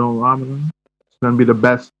Ramadan and doing Ramadan. It's gonna be the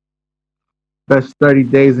best 30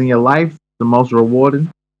 days in your life, the most rewarding.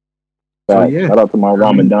 yeah. Shout out to my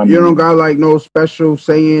Ramadan. You don't got like no special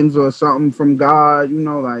sayings or something from God, you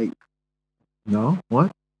know, like. No,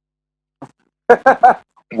 what?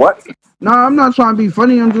 What? No, I'm not trying to be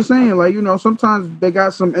funny. I'm just saying, like, you know, sometimes they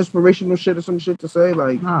got some inspirational shit or some shit to say,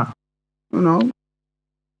 like, Nah, you know,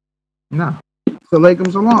 nah.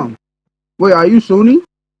 Salaikum Salam. Wait, are you Sunni?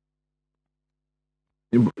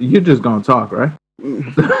 You're just gonna talk, right?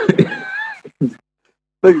 Think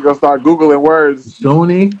you're gonna start googling words.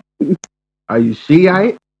 Sunni? Are you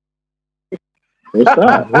Shiite? What's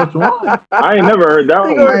that? Which one? I ain't never heard that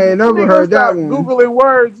one. I ain't never heard that one. Googling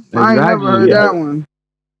words. I ain't never heard yeah. that one.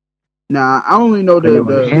 Nah, I only know Are you a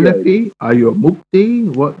the Hanafi? Are you a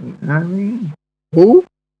Mukti? What? I mean, who?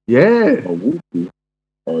 yeah. Oh, whoopsie.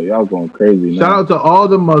 Oh, y'all going crazy Shout now. out to all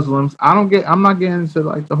the Muslims. I'm not getting into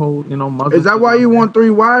like the whole, Muslim. Is that why you want 3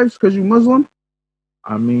 wives? Because you Muslim?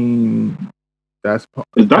 I mean, Is that's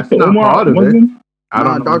Dr. not Umar part of it. Muslim? I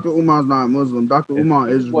Nah, don't know. Dr. Umar's not Muslim. Dr. It's- Umar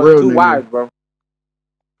is Well, real 2 nigga. wives, bro.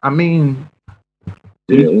 I mean,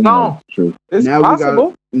 Yeah, no, Umar's true. It's Now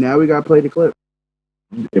possible. Now we gotta play the clip.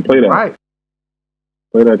 Yeah, play that. right?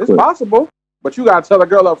 Play that It's clip. possible. But you gotta tell the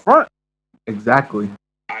girl up front. Exactly.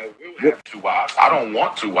 I will have 2 wives. I don't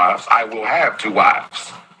want 2 wives. I will have 2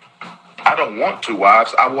 wives. I don't want 2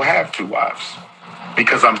 wives. I will have 2 wives.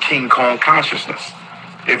 Because I'm King Kong consciousness.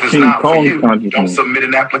 If it's King not Kong for you, consciousness. don't submit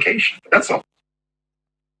an application. That's all.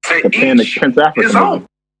 To The Panic each Prince his Africanism. own.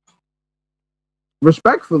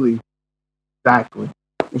 Respectfully. Exactly.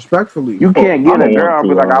 Respectfully. You can't get I a don't girl want and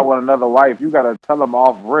be to, like, I want another wife. You gotta tell them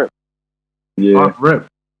off rip. Yeah. Off rip.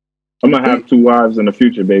 I'm gonna have 2 wives in the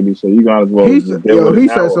future, baby. So you got as well He just said, deal with it he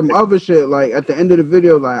now said or some take- other shit like at the end of the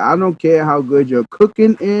video, like I don't care how good your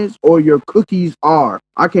cooking is or your cookies are.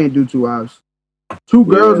 I can't do 2 wives. 2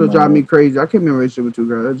 girls will drive me crazy. I can't be in a relationship with 2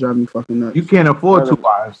 girls. That drive me fucking nuts. You can't afford 2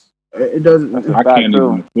 wives. It doesn't. That's a I fact, can't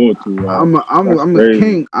too. even afford 2 wives. I'm That's a crazy.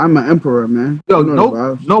 king. I'm an emperor, man. Yo, You know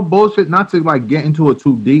the vibes. no bullshit. Not to like get into it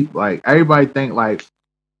too deep. Like everybody think like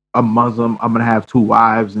a Muslim, I'm gonna have 2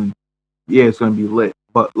 wives and yeah, it's gonna be lit.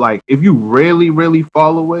 But like if you really, really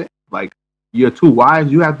follow it, like your 2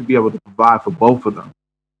 wives, you have to be able to provide for both of them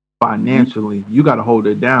financially. You got to hold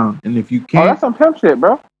it down, and if you Oh, can't, that's some pimp shit,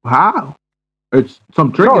 bro. how? It's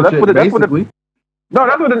some tricking No, that's shit, what it- that's what it- basically. No,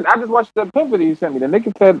 that's what I just watched the pimp video you sent me. The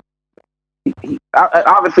nigga said,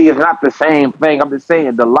 obviously it's not the same thing. I'm just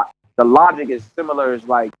saying the logic is similar. It's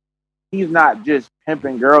like he's not just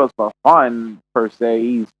pimping girls for fun per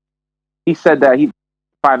se. He said that he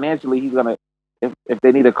financially he's gonna if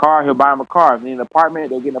they need a car, he'll buy them a car. If they need an apartment,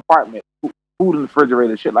 they'll get an apartment. Food in the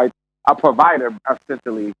refrigerator, shit like a provider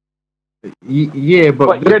essentially. Yeah, but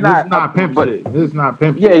But you're this not- is not pimp but- shit. This is not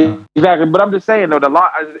pimp Yeah, shit. exactly. But I'm just saying though, the law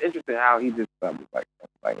is interesting how he just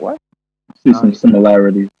like what? See some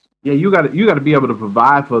similarities. Yeah, you got to be able to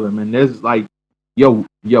provide for them, and there's like your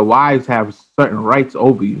wives have certain rights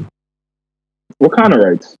over you, What kind of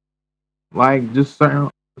rights? like just certain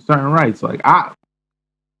rights. Like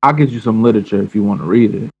I'll get you some literature if you want to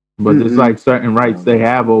read it, but there's like certain rights they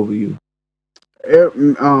have over you.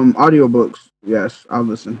 Audiobooks. Yes, I'll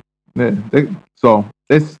listen. Yeah, so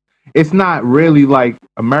it's not really like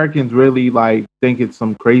Americans really like think it's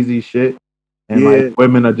some crazy shit, and Yeah. like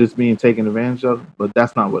women are just being taken advantage of, but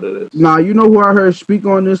that's not what it is. Nah, you know who I heard speak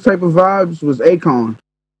on this type of vibes was Akon.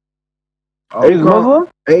 He's Muslim?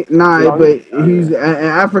 Nah, No, but he's in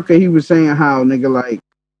Africa. He was saying how nigga like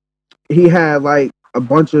he had like a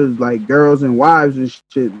bunch of like girls and wives and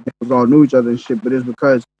shit that all knew each other and shit. But it's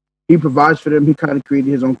because he provides for them. He kind of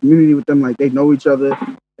created his own community with them. Like they know each other.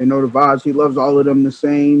 They know the vibes. He loves all of them the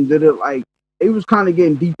same. Did it like he was kind of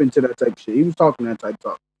getting deep into that type of shit. He was talking that type of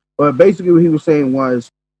talk. But basically, what he was saying was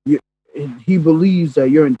he believes that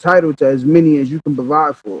you're entitled to as many as you can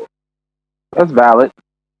provide for. That's valid.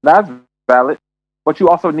 That's valid. But you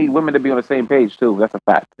also need women to be on the same page too. That's a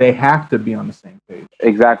fact. They have to be on the same page.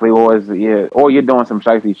 Exactly. Or you're doing some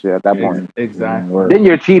shifty shit at that point. Exactly. Then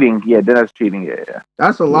you're cheating. Yeah, then that's cheating. Yeah.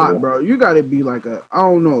 That's a lot, bro. You got to be like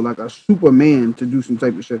like a Superman to do some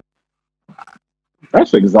type of shit.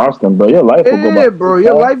 That's exhausting, bro. Your life will go Yeah, by. bro.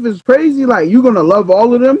 Your life is crazy. Like you gonna love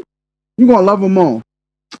all of them. You gonna love them all.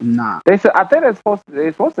 Nah. They said I think they're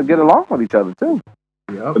supposed to get along with each other too.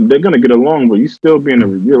 Yep. They're gonna get along, but you still be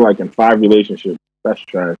in you're like in 5 relationships. That's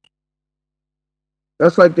trash.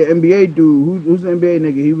 That's like the NBA dude. Who's the NBA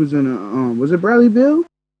nigga? He was in a was it Bradley Bill?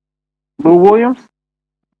 Lou Williams?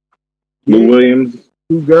 Lou Williams,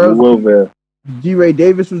 2 girls. Lou Wilver. G. Ray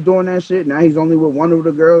Davis was doing that shit. Now he's only with one of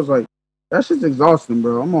the girls. Like that shit's exhausting,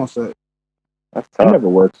 bro. I'm all set. That's That tough. never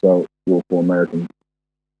works out well for Americans.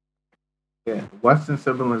 Yeah, Western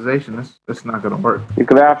civilization, it's not gonna work.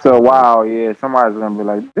 Because after a while, yeah, somebody's gonna be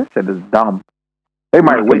like, "This shit is dumb." They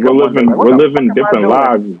might wake up We're one day, like, living, "What we're the living fuck am I different doing?"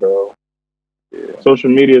 lives, bro. Social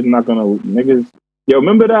media is not gonna niggas. Yo,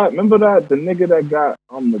 remember that the nigga that got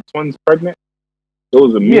the twins pregnant? There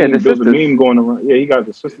was a meme. Yeah, the There was a sisters. meme going around. Yeah, he got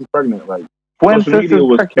the sisters pregnant. Like Twin social media sisters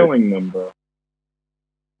was pregnant. killing them, bro.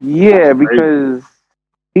 Yeah, That's crazy. because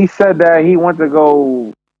he said that he went to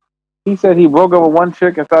go. He said he broke up with one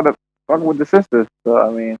chick and started fucking with the sisters. So I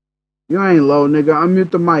mean, You ain't low, nigga.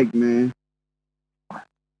 Unmute the mic, man.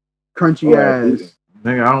 Crunchy ass.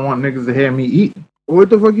 Nigga, I don't want niggas to hear me eating. What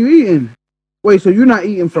the fuck you eating? Wait, so you're not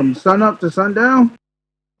eating from sun up to sundown?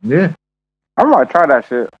 Yeah. I'm gonna try that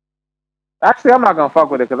shit. Actually, I'm not gonna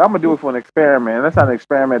fuck with it because I'm gonna do it for an experiment. That's not an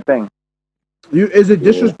experiment thing. Is it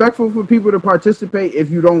disrespectful for people to participate if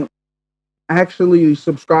you don't actually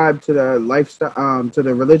subscribe to the lifestyle, to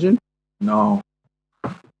the religion? No,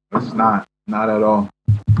 it's not at all.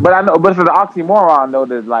 But I know, but it's an oxymoron though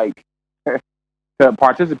to like to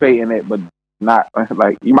participate in it, but not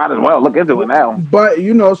like you might as well look into it now. But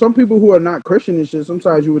you know, some people who are not Christian and shit,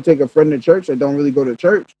 sometimes you would take a friend to church that don't really go to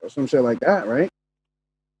church or some shit like that, right?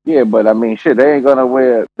 Yeah, but I mean, shit, they ain't gonna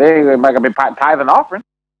be tithing offering.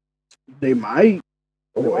 They might,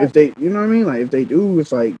 or if they, you know what I mean, like if they do,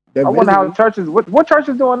 it's like I wonder how churches. What church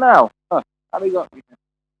is doing now? Huh? How they going?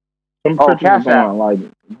 Some churches are going like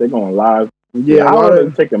they're going live. Yeah, a lot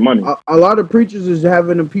of taking money. A lot of preachers is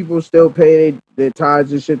having the people still pay their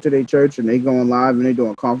tithes and shit to their church, and they going live and they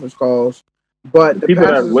doing conference calls. But the people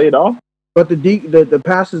that laid off. But the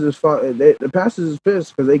pastors is the pastors is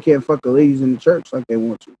pissed because they can't fuck the ladies in the church like they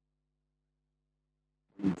want to.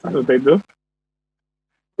 That's what they do.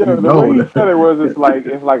 Yeah, the way he said it was it's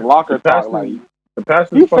like locker talk. Like the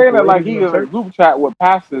pastors. He's saying it like he's in a group chat with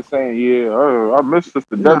pastors saying, "Yeah, I miss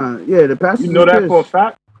Sister Debbie." Yeah, the pastors. You know that for a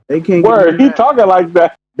fact. They can't. Word, he talking like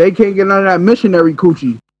that. They can't get none of that missionary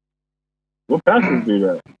coochie. What pastors do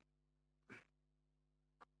that?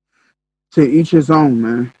 To each his own,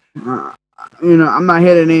 man. You know, I'm not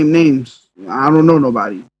here to name names. I don't know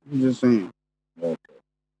nobody. I'm just saying. Okay.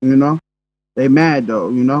 You know, they mad though.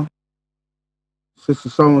 You know, Sister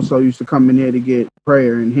so and so used to come in here to get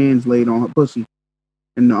prayer and hands laid on her pussy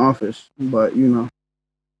in the office, but you know.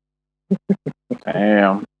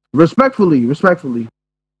 Damn. Respectfully.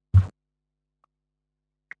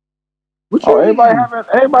 Everybody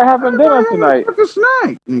having dinner tonight. Like a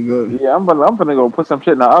snack, nigga. Yeah, I'm gonna go put some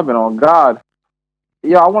shit in the oven. On God.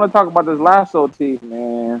 Yeah, I want to talk about this lasso tea,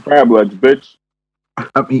 man. Crab legs, bitch.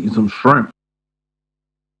 I'm eating some shrimp.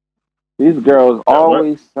 These girls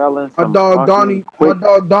always selling some my dog Donnie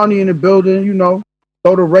in the building, you know.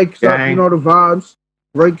 Throw the rakes up, you know the vibes.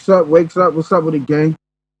 Rakes up, wakes up. What's up with it, gang?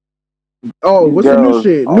 Oh, what's the new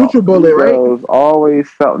shit? NutriBullet, right? Girls always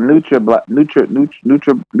sell NutriBurn,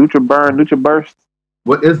 NutriBurst.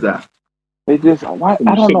 What is that? They just I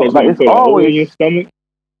don't know. Like it's always in your stomach.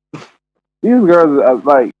 These girls are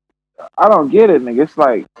like, I don't get it, nigga. It's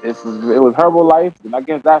like it was Herbalife, and I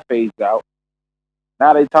guess that phased out.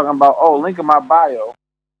 Now they talking about link in my bio.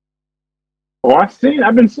 Oh, I've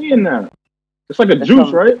been seeing that. It's like a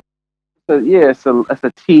juice, right? It's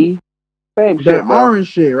a tea. Same shit, that orange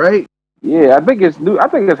shit, right? Yeah, I think it's new. I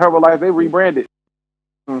think it's Herbalife. They rebranded.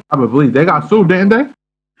 I believe they got sued, didn't they?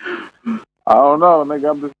 I don't know,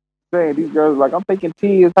 nigga. I'm just saying these girls like I'm thinking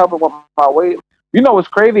tea is helping with my weight. You know what's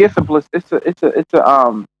crazy? It's a what's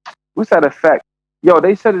that effect? Yo,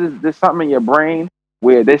 they said there's something in your brain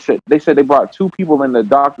where they said they brought two people in the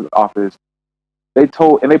doctor's office. They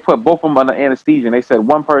put both of them under anesthesia. And they said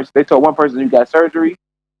they told one person you got surgery.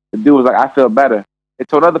 The dude was like, I feel better. They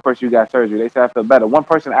told another person you got surgery. They said I feel better. One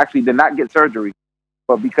person actually did not get surgery,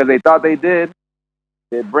 but because they thought they did,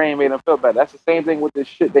 their brain made them feel better. That's the same thing with this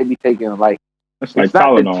shit they be taking. Like it's not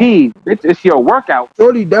Tylenol. the tea. It's your workout.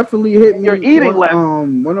 Shorty definitely hit me. You're eating less.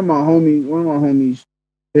 One of my homies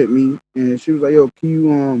hit me, and she was like, "Yo, can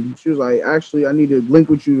you She was like, "Actually, I need to link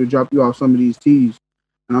with you to drop you off some of these teas."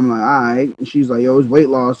 And I'm like, "All right." And she's like, "Yo, it's weight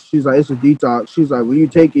loss." She's like, "It's a detox." She's like, "When you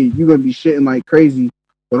take it, you're gonna be shitting like crazy,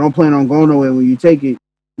 but don't plan on going nowhere when you take it."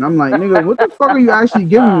 And I'm like, "Nigga, what the fuck are you actually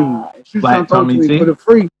giving me?" She's gonna throw it to me for the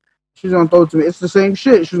free. She's gonna throw it to me. It's the same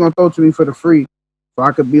shit. She's gonna throw it to me for the free, so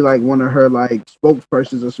I could be like one of her like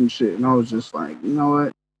spokespersons or some shit. And I was just like, you know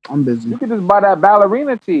what? I'm busy. You could just buy that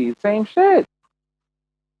ballerina tea. Same shit.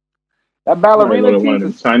 That ballerina tea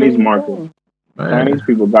is the Chinese market. Chinese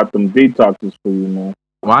people got them detoxes for you, man.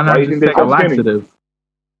 Why not just take a laxative?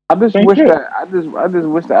 I just wish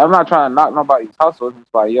that I'm not trying to knock nobody's hustle. It's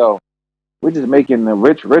just like, yo, we're just making the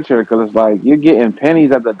rich richer because it's like you're getting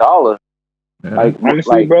pennies at the dollar. Yeah. Like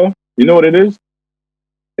honestly, bro, you know what it is?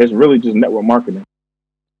 It's really just network marketing.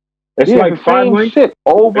 It's Yeah, like the 5 same links. shit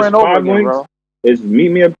over It's and over 5 again, links. bro. It's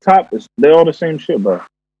meet me up top. They're all the same shit, bro.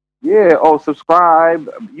 Yeah. Oh, subscribe.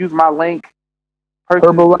 Use my link. Purchase,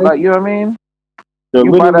 Herbalife? like, you know what I mean? They're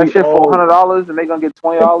You buy that literally shit for all $100 and they gonna get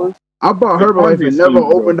 $20. I bought the Herbalife Ponzi and never schemes,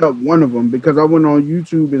 bro. opened up one of them because I went on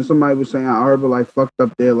YouTube and somebody was saying how Herbalife fucked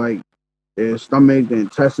up their stomach, their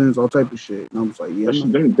intestines, all type of shit. And I was like, yeah,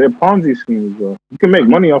 They're Ponzi schemes, bro. You can make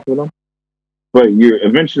money off of them, but you're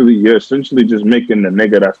essentially just making the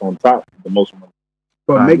nigga that's on top the most money.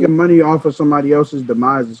 but making money off of somebody else's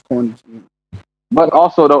demise is corny to me. But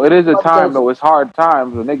also, though, it is a time, though. It's hard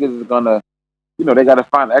times. The niggas is gonna, you know, they gotta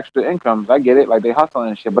find extra incomes. I get it. Like, they hustling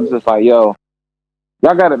and shit. But it's just like, yo,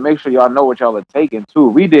 y'all gotta make sure y'all know what y'all are taking, too.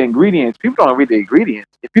 Read the ingredients. People don't read the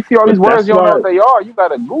ingredients. If you see all these But words, that's you don't know why- what they are. You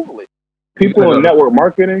gotta Google it. People in network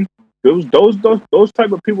marketing, those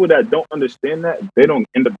type of people that don't understand that, they don't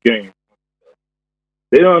end up getting.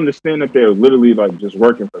 They don't understand that they're literally like just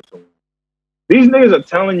working for someone. These niggas are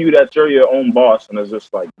telling you that you're your own boss, and it's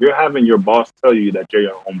just like you're having your boss tell you that you're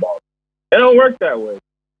your own boss. It don't work that way.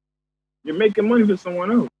 You're making money for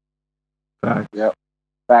someone else. Facts. Yep.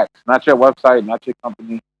 Facts. Not your website, not your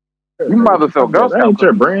company. You might as well sell Girl That Scout ain't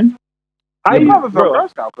your cookies. brand. How You you, might as well sell bro, Girl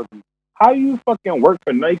Scout cookies. how you fucking work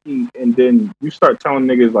for Nike and then you start telling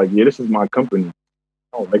niggas like, yeah, this is my company.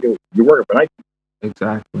 Oh, nigga, you're working for Nike.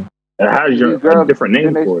 Exactly. It has your These girls, different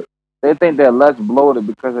name then for it. They think they're less bloated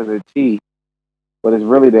because of their tea, but it's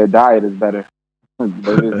really their diet is better.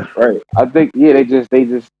 Right. I think, yeah, they just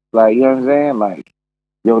like, you know what I'm saying? Like,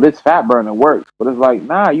 yo, this fat burner works, but it's like,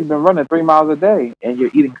 nah, you've been running 3 miles a day and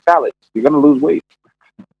you're eating salads. You're gonna lose weight.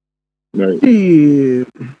 Right. Yeah,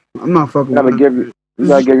 I'm not fucking. You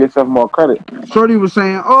gotta give yourself more credit. Shorty was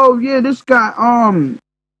saying, "Oh yeah, this got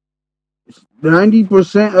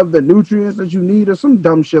 90% of the nutrients that you need, or some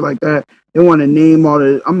dumb shit like that." They want to name all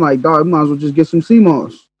the. I'm like, dog, you might as well just get some sea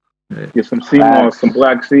moss. Get some sea moss, some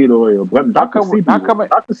black seed oil. Dr. CB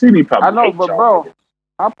probably. I know, hate but y'all bro,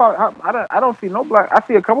 niggas. I don't see no black. I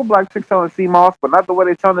see a couple black chicks selling sea moss, but not the way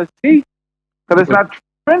they selling this tea, because it's not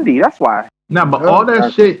trendy. That's why. Nah, but all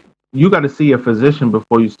that shit, you got to see a physician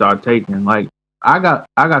before you start taking. Like, I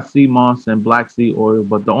got sea moss and black seed oil,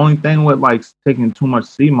 but the only thing with like taking too much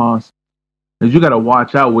sea moss is you got to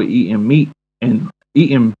watch out with eating meat and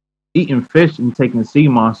eating fish and taking sea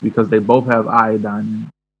moss because they both have iodine in it.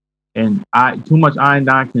 And too much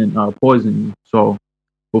iodine can poison you. So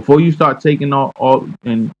before you start taking all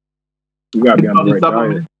and you gotta be on all the these right diet.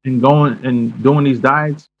 supplements and going and doing these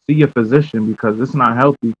diets, see your physician because it's not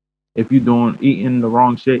healthy if you're eating the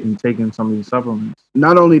wrong shit and taking some of these supplements.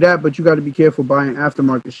 Not only that, but you got to be careful buying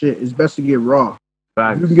aftermarket shit. It's best to get raw.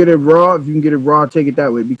 Facts. If you can get it raw, take it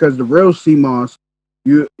that way. Because the real sea moss,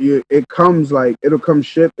 it comes like it'll come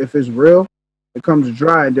shipped if it's real. It comes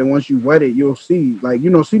dry, and then once you wet it, you'll see. Like, you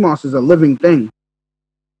know, sea moss is a living thing.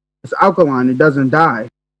 It's alkaline. It doesn't die.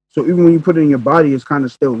 So even when you put it in your body, it's kind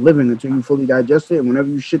of still living until you fully digest it. And whenever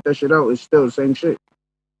you shit that shit out, it's still the same shit.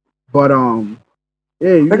 But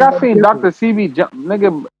yeah. Like, I seen Dr. CB jump,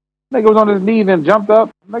 nigga was on his knees and jumped up.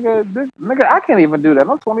 Nigga, I can't even do that.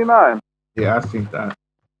 I'm 29. Yeah, I seen that.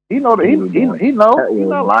 He know that he know. He's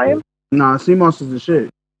not lying. Nah, sea moss is the shit.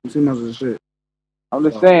 Sea moss is the shit. I'm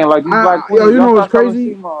just saying, like, these black yo, you know jumped what's out selling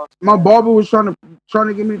crazy? sea moss. My barber was trying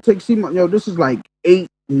to get me to take sea moss. Yo, this is like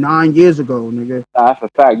 8-9 years ago, nigga. Nah, that's a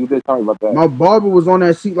fact. You did tell me about that. My barber was on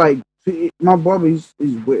that seat, like, my barber, he's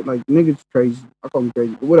weird. Like, nigga's crazy. I call him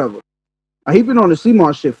crazy, but whatever. He been on the sea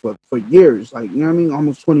moss shit for years, like, you know what I mean?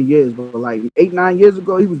 Almost 20 years, but like 8-9 years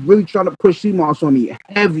ago, he was really trying to push sea moss on me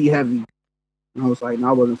heavy. And I was like, no,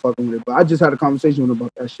 I wasn't fucking with it. But I just had a conversation with him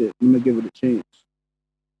about that shit. Let me give it a chance.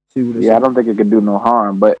 See what I don't think it could do no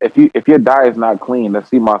harm. But if your diet's not clean, the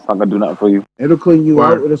sea moss not gonna do nothing for you. It'll clean you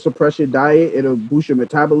out. It'll suppress your diet. It'll boost your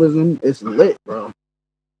metabolism. It's lit, bro.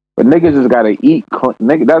 But niggas just gotta eat.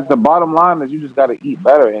 Nigga, that's the bottom line. Is you just gotta eat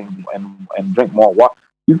better and drink more water.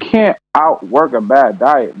 You can't outwork a bad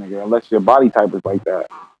diet, nigga, unless your body type is like that.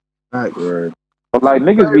 Right. But like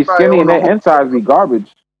niggas be skinny and their insides be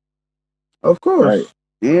garbage. Of course. Right.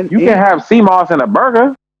 And you can have sea moss in a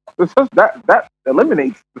burger. That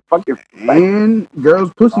eliminates the fucking. And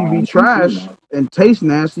girls' pussy be trash and taste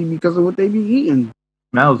nasty because of what they be eating.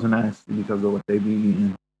 Smells nasty because of what they be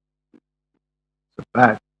eating. It's a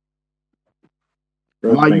fact.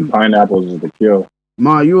 Girls think pineapples is the kill.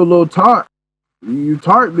 Ma, you a little tart. You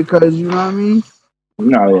tart because, you know what I mean? I'm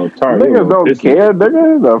not a little tart. Niggas don't care,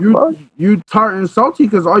 nigga. You tart and salty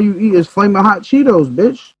because all you eat is flaming hot Cheetos,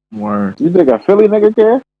 bitch. Word. You think a Philly nigga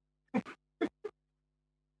care?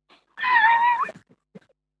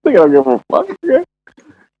 Nigga don't give a fuck.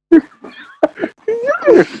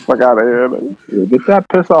 Fuck out of here, nigga. Yeah, get that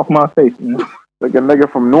piss off my face, man. Like a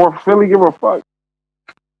nigga from North Philly, give a fuck.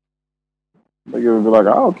 Nigga would be like,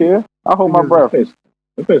 I don't care. I hold my breath. That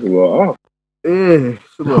piss is a little off. Yeah,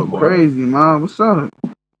 it's a little crazy, man. What's up?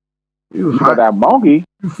 You You got hot, that monkey.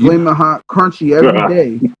 you flaming hot, crunchy every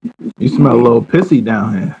day. You smell a little pissy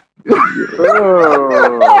down here.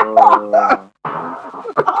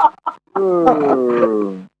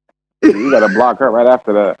 You gotta block her right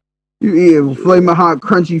after that. You eat flaming hot,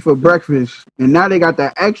 crunchy for breakfast, and now they got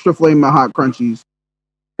that extra flaming hot crunchies.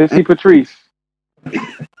 Pissy Patrice.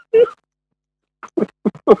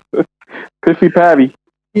 Pissy Patty.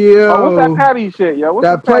 Yeah, Oh, what's that patty shit, yo? What's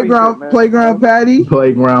that the patty playground, shit, man? playground patty,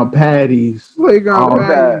 Playground patties. playground Oh,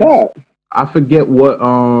 patty. that? I forget what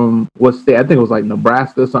state. I think it was like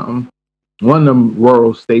Nebraska or something. One of them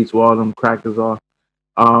rural states where all them crackers are.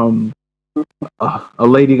 A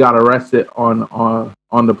lady got arrested on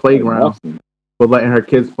the playground for letting her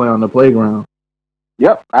kids play on the playground.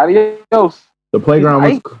 Yep, adios. The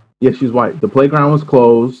playground was she's white. The playground was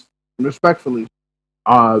closed. Respectfully,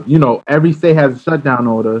 Every state has a shutdown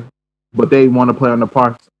order, but they want to play on the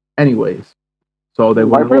parks anyways. So they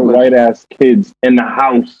White wouldn't privilege. White ass kids in the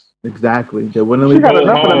house. exactly. They wouldn't She leave got Go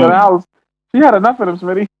enough of them in the home. house. She had enough of them,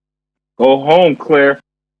 Smitty. Go home, Claire.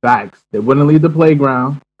 facts. They wouldn't leave the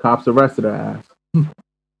playground. Cops arrested her ass.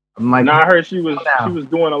 I'm like, And I heard she was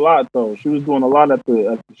doing a lot though. She was doing a lot at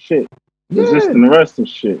the shit, yeah, resisting the rest of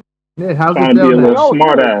shit, yeah. How's trying it to be a down there? little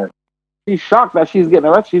smart ass. She's shocked that she's getting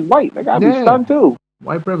arrested. She's white. They gotta be Yeah. stunned too.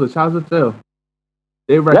 White privilege. How's it feel?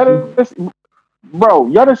 They arrested. Bro,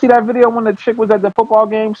 y'all didn't see that video when the chick was at the football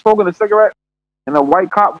game smoking a cigarette and the white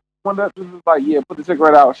cop went up and was like, yeah, put the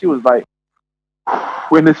cigarette out. She was like,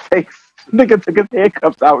 in his face. Nigga took his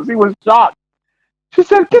handcuffs out. She was shocked. She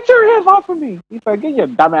said, get your hands off of me. He said, get your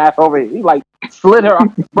dumb ass over here. He like slid her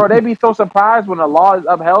off. Bro, they be so surprised when the law is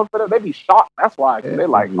upheld for them. They be shocked. That's why. 'Cause they're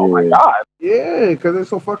like, oh my God. yeah, because they're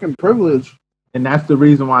so fucking privileged. And that's the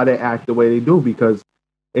reason why they act the way they do, because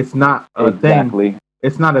it's not a thing. Exactly.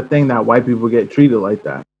 It's not a thing that white people get treated like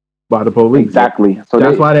that by the police. Exactly. So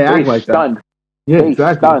That's why they act like that. stunned. Yeah, They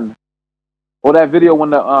exactly. stunned. Or that video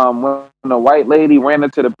when the white lady ran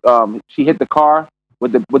into the she hit the car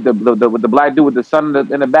with the black dude with the son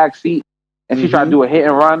in the back seat, and she tried to do a hit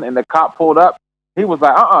and run, and the cop pulled up. He was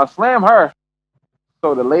like, slam her.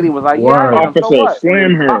 So the lady was like, yeah, I Word. am. So Officer, what?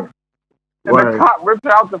 slam her. And Word. the cop ripped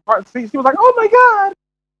her out the front seat. She was like, oh my God.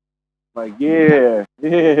 Like, yeah.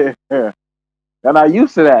 They're not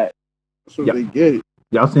used to that. So Yeah. they get it.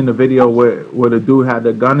 Y'all seen the video where the dude had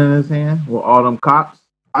the gun in his hand with all them cops?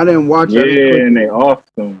 I didn't watch Yeah, it. and they offed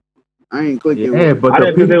him. I ain't clicking. Yeah, but I the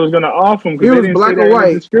didn't think they was gonna off him He because was they didn't black say or that in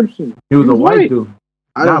white? the description. he was he a was white white. dude.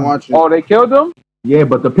 I didn't Nah. watch it. Oh, they killed him? Yeah,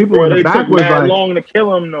 but the people Bro, in they the back took was mad like, long to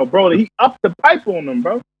kill him though, bro. He upped the pipe on them,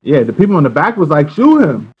 bro. yeah, the people in the back was like, shoot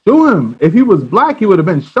him. If he was black, he would have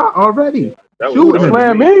been shot already. That Shoot was him.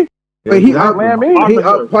 Slam me? But he Exactly. Slam me? He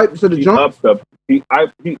up pipe to the He jump. upped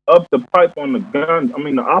the pipe on the gun. I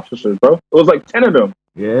mean the officers, bro. It was like 10 of them,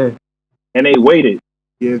 Yeah, and they waited.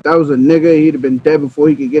 Yeah, if that was a nigga, he'd have been dead before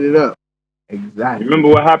he could get it up. exactly. Remember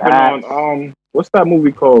what happened on what's that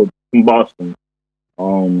movie called in Boston?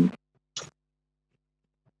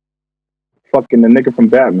 Fucking the nigga from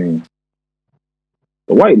Batman.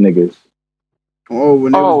 The white niggas. Oh,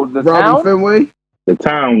 when it was the Robin town? Fenway. The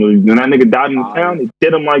town. When that nigga died in the town, they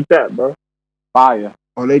did him like that, bro. Fire.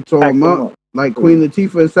 Oh, they tore Packed him him up like Queen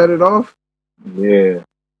Latifah and set it off. Yeah.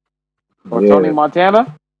 Or Yeah. Tony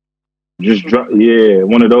Montana? Just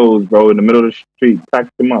one of those, bro, in the middle of the street,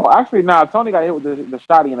 packed him Oh, up. actually, nah. Tony got hit with the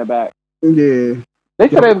shotty in the back. Yeah, They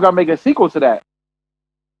said they was gonna make a sequel to that.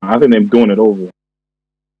 I think they're doing it over.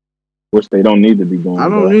 Which they don't need to be doing. I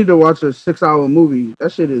don't need to watch a 6-hour movie.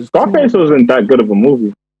 That shit is Scarface wasn't that good of a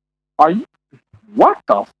movie. Are you? What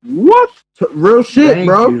the? What? real shit, Thank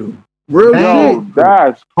bro. you. Real Thank shit.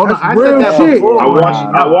 That's Hold on, That's I real said that shit. before. I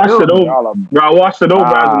watched it over. y'all are- Bro, I watched it over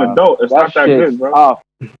as an adult. It's not that shit's good, bro. tough.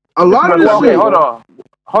 A lot of this Okay, shit.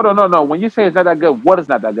 hold on. No. When you say it's not that good, what is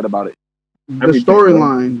not that good about it? The Everything,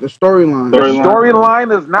 storyline. The storyline. The Storyline.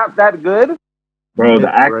 storyline is not that good. Bro, It's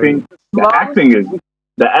the acting, great.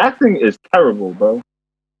 the acting is terrible, bro.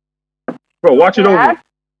 Bro, watch it over.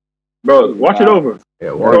 Bro, watch it over. Yeah,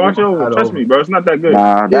 Bro, watch it over. Trust me, bro. It's not that good.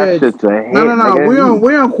 Nah, that Yeah, shit's a hit. No. nigga.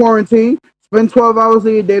 We on quarantine. Spend 12 hours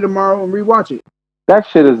of your day tomorrow and rewatch it. That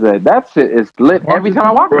shit is lit every time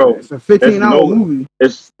I watch Bro, it. It's a 15-hour no- movie.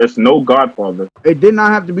 it's no Godfather. It did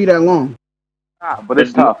not have to be that long. But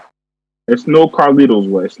it's tough. It's no Carlito's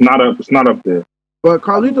Way. It's not up there. But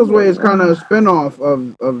Carlito's Way is kind of a spinoff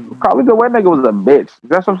of Carly the white nigga was a bitch.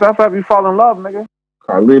 That's what you fall in love, nigga.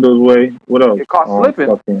 Carlito's Way. What else? Get caught slipping.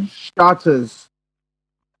 Fucking, Shotters.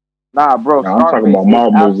 Nah, bro. Nah, I'm talking Scarface about is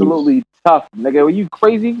Marvel movies. absolutely tough, nigga. Were you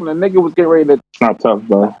crazy when the nigga was getting ready to? it's not tough,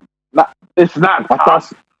 bro. It's not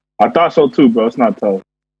tough. I thought so too, bro. It's not tough.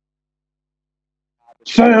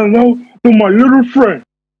 Say hello to my little friend.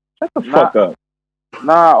 Shut the fuck up.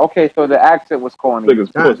 Nah, okay, so the accent was corny.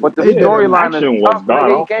 Niggas Nah, pussy. But the They did storyline action is was tough, god nigga.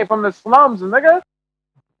 He awful. came from the slums, nigga.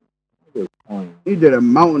 He did a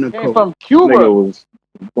mountain of He came coke. from Cuba. Nigga was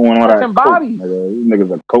doing all that Touching coke, bodies. nigga. These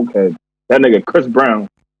niggas a cokehead. That nigga Chris Brown.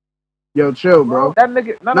 Yo, chill, bro. That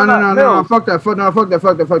nigga, no. No. Fuck that. Fuck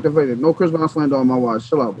that. No Chris Brown slander on my watch.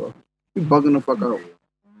 Chill out, bro. You bugging the fuck out.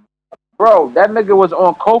 Bro, that nigga was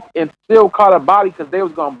on coke and still caught a body because they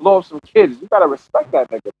was gonna blow up some kids. You gotta respect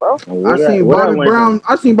that nigga, bro. Where I that- seen where that Bobby went Brown.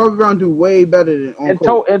 I seen Bobby Brown do way better than on And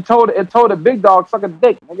coke. told the big dog suck a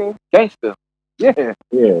dick, nigga. Gangster. Yeah. from?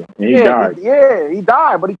 Yeah, and he died. He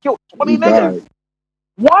died, but he killed 20 He niggas. died.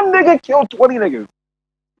 One nigga killed 20 niggas.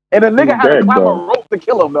 And the nigga had to dead, climb bro. a rope to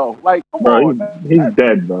kill him, though. Like, come Bro, on. man. he's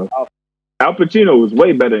dead, bro. Al Pacino was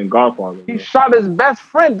way better than Godfather. He Bro. shot his best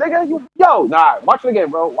friend, nigga. Nah, watch it again,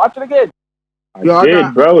 bro. Watch it again.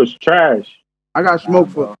 Yo, Bro. It's trash. I got smoke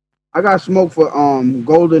for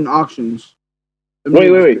Golden Auctions.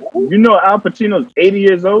 Wait. You know Al Pacino's 80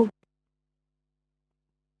 years old?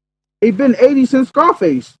 He been 80 since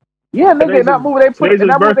Scarface. Yeah, nigga, Today's that movie they put his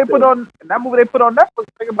birthday. on Netflix,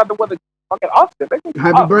 nigga, about to win the fucking Oscar, nigga.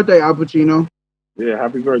 Happy birthday, Al Pacino. Yeah,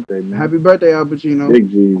 happy birthday, man. Happy birthday, Al Pacino. Big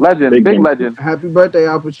G. Legend, big gangster. legend. Happy birthday,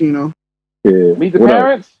 Al Pacino. Yeah. Meet the What else?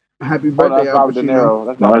 Parents. Happy Oh, birthday, that's Al Robert De Pacino. Niro.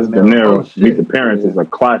 That's No, Robert that's De De Niro. Niro. Oh, shit. Meet the Parents is a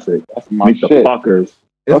classic. That's my Meet the shit. Fuckers.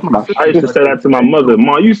 It's my I used to say that to my mother.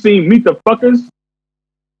 Mom, you seen Meet the Fuckers?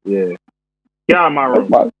 Yeah. Get out of my room.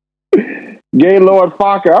 That's my Gaylord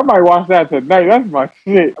Fokker. I might watch that tonight. That's my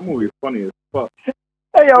shit. That movie is funny as fuck.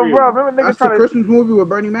 Hey, yo, bro, remember niggas That's the trying to... Christmas movie with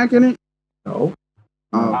Bernie Mac in it? No.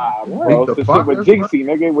 Nah, Oh, bro, the it's the fuck? shit with Jinxie,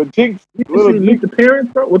 nigga. With Jinx. You Little see Meet the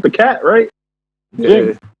Parents, bro? With the cat, right?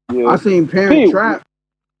 Jinx. Yeah. I seen Parent Hey, Trap.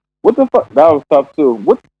 What the fuck? That was tough, too.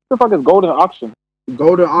 What the fuck is Golden Auction?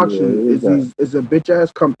 Golden Auction Yeah, is a bitch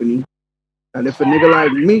ass company. And if a nigga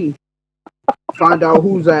like me find out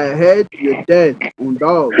who's ahead, you're dead on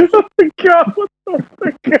dogs.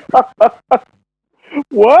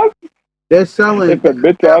 What? They're selling, It's a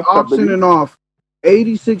bitch they're ass company. auctioning off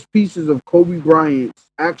 86 pieces of Kobe Bryant's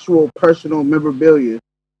actual personal memorabilia,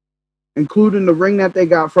 including the ring that they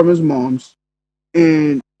got from his mom's,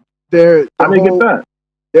 and How they get that?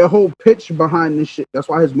 their whole pitch behind this shit. That's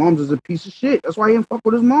why his mom's is a piece of shit. That's why he didn't fuck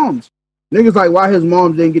with his mom's. Niggas like why his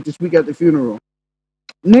mom didn't get to speak at the funeral.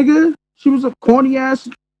 Nigga, she was a corny ass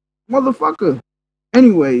motherfucker.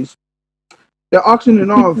 Anyways, they're auctioning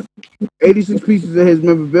off 86 pieces of his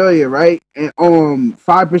memorabilia, right? And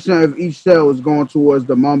 5% of each sale is going towards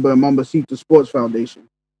the Mamba and Mambacita Sports Foundation.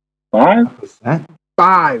 5%?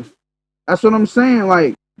 5. That's what I'm saying.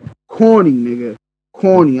 Like corny, nigga.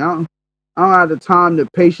 Corny. I don't have the time, the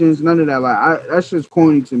patience, none of that. Like that shit's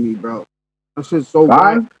corny to me, bro. That shit's so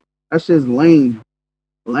bad. That shit's lame.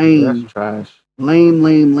 Lame. That's trash.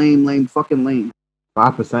 Lame. Fucking lame.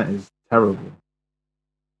 5% is terrible.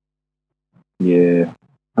 Yeah.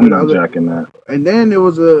 I'm not jacking that. And then there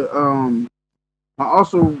was I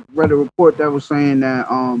also read a report that was saying that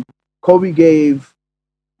Kobe gave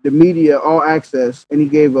the media all access, and he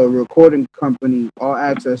gave a recording company all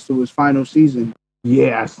access to his final season.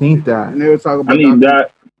 Yeah, I seen that. And they were talking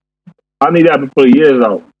about I need that before the year's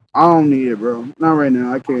out. I don't need it, bro. Not right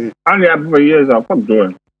now. I can't. I need that before the year's out. Fuck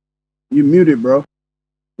Jordan. You muted, bro.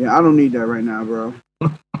 Yeah, I don't need that right now, bro.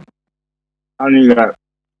 I need that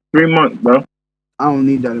 3 months, bro. I don't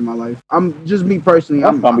need that in my life. I'm just me personally.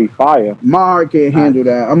 That's gonna be fire. My heart can't handle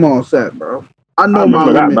that. I'm all set, bro. I know my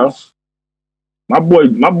remember that, limits. My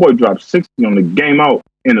boy dropped 60 on the game out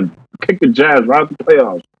and kicked the Jazz right out the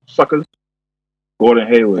playoffs. Suckers. Gordon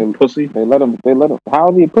Hayward, pussy. They let him. How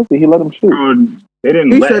is he a pussy? He let him shoot. Bro, they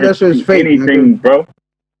didn't He let said him that shit's do fake, anything, nigga. bro.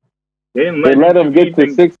 They didn't They let him do get to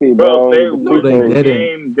anything. 60, bro. They The win free they throw. the didn't.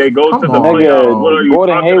 game. They go to the Come on. playoffs. What are you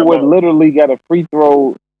Gordon talking Hayward about? literally got a free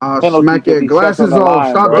throw. Penalty Smack your 50 glasses seconds on the off.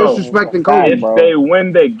 line, Stop bro. disrespecting Facts, Kobe. If bro. they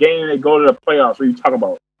win the game, they go to the playoffs. What are you talking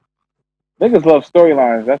about? Niggas love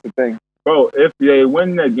storylines. That's the thing. Bro, if they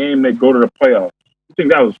win the game, they go to the playoffs. You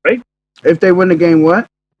think that was fake? If they win the game, what?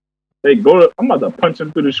 They go to... I'm about to punch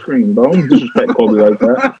him through the screen, bro. Don't disrespect Kobe like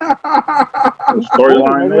that. The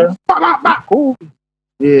storyline there. Cool.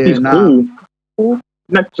 Yeah, He's nah. cool.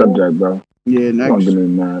 Next subject, bro. Yeah, Don't next. get me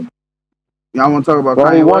mad. Y'all want to talk about It's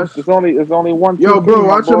only Kanye one. West? It's only one. Yo, 2, bro, 3,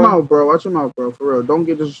 watch my your boy. mouth, bro. Watch your mouth, bro. For real. Don't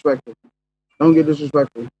get disrespectful. Don't get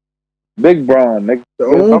disrespectful. Big Braun, nigga.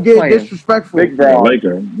 Don't Stop get playing. disrespectful. Big He's a Braun.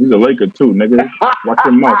 Laker. He's a Laker too, nigga. Watch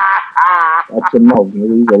your mouth. Watch your mouth,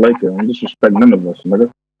 nigga. He's a Laker. Don't disrespect none of us,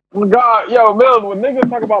 nigga. God, yo, Mills, when niggas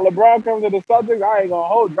talk about LeBron coming to the Celtics, I ain't gonna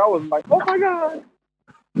hold you. I was like, oh my God.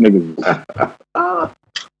 Niggas.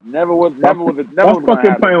 Never was Stop gonna fucking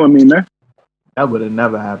happen. playing with me, man. That would have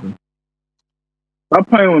never happened. Stop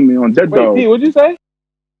playing with me on Dead Wait, Dog. P, what'd you say?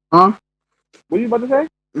 Huh? What you about to say?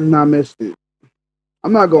 I missed it.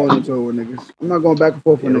 I'm not going into it with niggas. I'm not going back and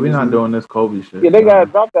forth Yeah, with niggas. we're not man. doing this Kobe shit. Yeah, they man. gotta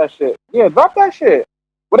drop that shit. Yeah, drop that shit.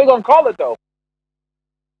 What they gonna call it though?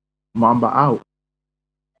 Mamba out.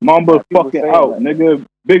 Mamba Yeah, people fucking saying out, that. nigga.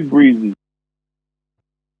 Big breezy.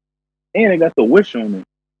 And they got the wish on it.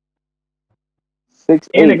 6'8".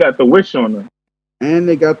 And they got the wish on it. And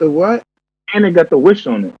they got the what? And they got the wish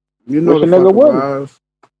on it. You know Wish the a nigga fucking would.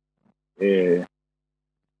 vibes.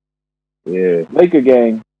 Yeah. Yeah. Laker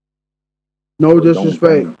gang. No Don't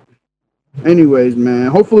disrespect. Anyways, man.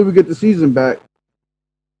 Hopefully we get the season back.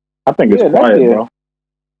 I think it's Yeah, next quiet, year. bro.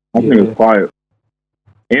 I think Yeah. it's quiet.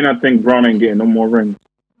 And I think Brown ain't getting no more rings.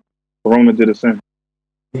 Corona did the same.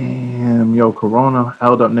 Damn, yo, Corona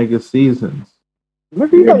held up niggas' seasons.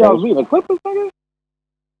 Nigga, you Yeah, thought y'all bro. was beating the Clippers, nigga?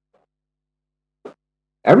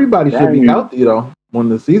 Everybody should be Right. healthy though when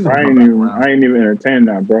the season I comes ain't back even around. entertain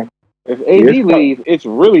that, bro. If AD it's leaves, it's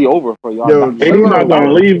really over for y'all. Yo, Not- AD chill not out, gonna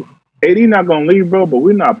bro. leave. AD not gonna leave, bro. But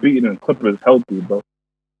we're not beating the Clippers healthy, bro.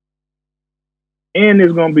 And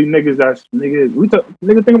there's gonna be niggas that's niggas.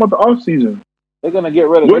 Nigga think about the off season. They're gonna get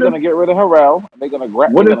rid of. What They're if- gonna get rid of Harrell. They're gonna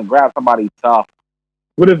grab. what They're if- gonna grab somebody tough.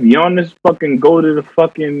 What if Giannis fucking go to the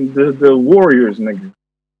fucking the Warriors, nigga?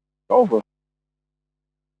 Over.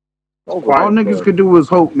 Over. All Quiet, niggas bro. could do was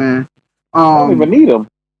hope, man. I don't even need him.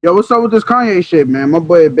 Yo, what's up with this Kanye shit, man? My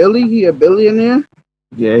boy Billy, he a billionaire.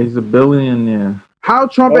 Yeah, he's a billionaire. How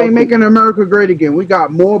Trump ain't making America great again? We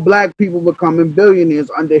got more black people becoming billionaires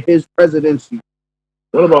under his presidency.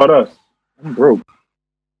 What about us? I'm broke.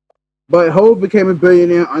 But Hov became a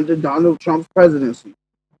billionaire under Donald Trump's presidency.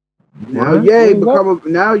 Now What?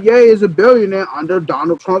 Ye is a billionaire under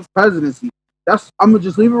Donald Trump's presidency. I'm gonna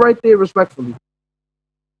just leave it right there, respectfully.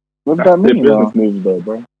 What does That's that their mean, business bro? moves, though,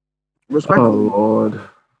 bro. Oh Respectfully, Lord.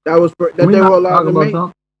 that Can we they not were allowed talk to about make.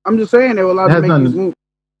 Trump? I'm just saying they were allowed It to has make nothing- these moves.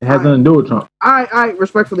 It has nothing to do with Trump. I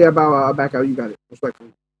respectfully, I back out. You got it.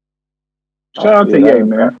 Respectfully. Shout out to Yeah, Ye,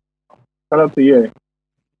 man. Shout out to Ye.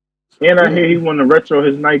 And I hear he want to retro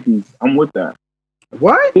his Nikes. I'm with that.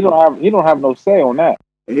 What? He don't have no say on that.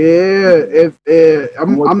 Yeah.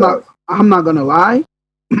 I'm with that. I'm not gonna lie.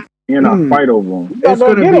 And I fight over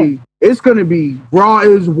him. It's gonna be Raw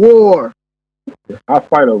is War. I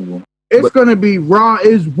fight over him. It's gonna be Raw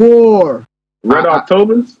is War. Red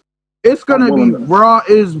Octobers? It's gonna I'm be willing to- Raw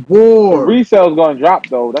is The War. resale's gonna drop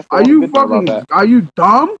though. That's the Are only you good thing about fucking? that. Are you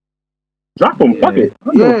dumb? Drop them. Fuck Yeah. it. I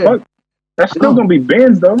don't give a Yeah. fuck. That's still going to be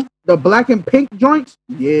bands, though. The black and pink joints?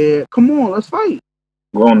 Yeah. Come on, let's fight.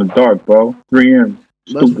 Glow in the dark, bro. 3M.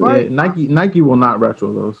 Let's Stupid. fight. Yeah, Nike will not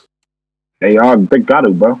retro those. They got to,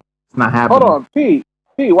 bro. It's not happening. Hold on, P.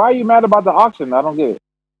 Why are you mad about the auction? I don't get it.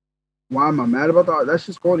 Why am I mad about that? That's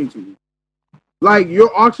just corny to me. Like your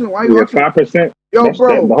auction, why you Yeah, auction? 5%. Yo, That's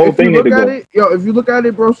bro, it. The whole if thing you need look to at go. if you look at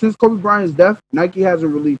it, bro, since Kobe Bryant's death, Nike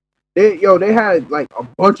hasn't released. They had like a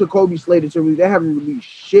bunch of Kobe slated to release. They haven't released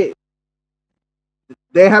shit.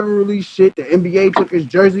 They haven't released shit. The NBA took his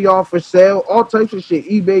jersey off for sale. All types of shit.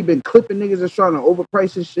 eBay been clipping niggas that's trying to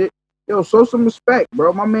overprice his shit. Yo, show some respect,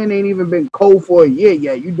 bro. My man ain't even been cold for a year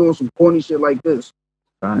yet. You doing some corny shit like this.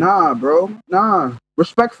 Right. Nah, bro. Nah.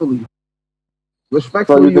 Respectfully,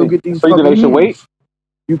 So you you'll think- get these so you think fucking they should moves. wait?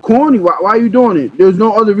 You corny. Why are you doing it? There's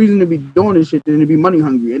no other reason to be doing this shit than to be money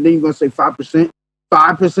hungry. And then you're gonna say 5%,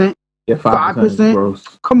 5%. Yeah, 5% is 5%?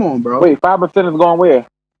 gross. Come on, bro. Wait, 5% is going where?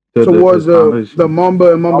 To Towards foundation. the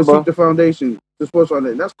Mamba and Mamba. Mambasita Foundation, the sports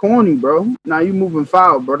foundation. That's corny, bro. Now you moving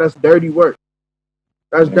foul, bro. That's dirty work.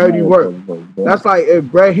 That's dirty work. That's like if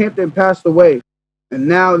Brad Hampton passed away, and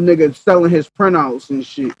now niggas selling his printouts and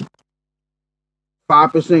shit.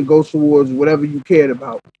 5% goes towards whatever you cared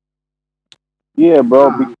about. Yeah, bro.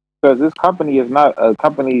 Nah. Because this company is not a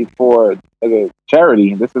company for like a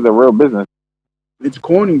charity. This is a real business. It's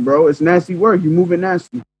corny, bro. It's nasty work. You moving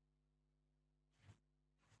nasty.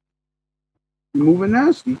 You moving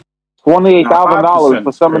nasty. $28,000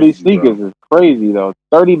 for some of these crazy, bro. sneakers is crazy though.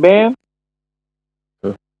 30 bands.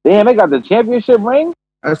 Huh. Damn, they got the championship ring.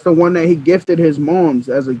 That's the one that he gifted his moms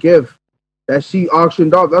as a gift that she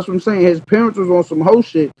auctioned off. That's what I'm saying. His parents was on some whole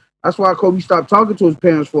shit. That's why Kobe stopped talking to his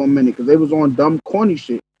parents for a minute, because they was on dumb, corny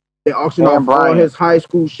shit. They auctioned Damn, off all Brian. his high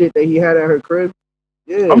school shit that he had at her crib.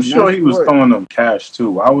 Yeah, I'm sure he Nasty was Work. throwing them cash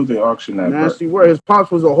too. Why would they auction that? Nasty Work. His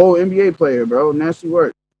pops was a whole NBA player, bro. Nasty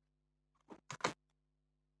Work.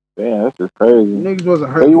 Damn, this is crazy. Niggas wasn't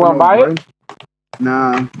So hurt you for want to no buy bread. it?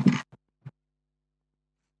 Nah.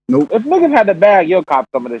 Nope. If niggas had the bag, you'll cop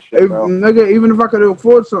some of this shit, bro. Nigga, even if I could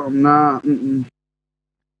afford something, nah.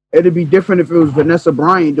 It'd be different if it was Vanessa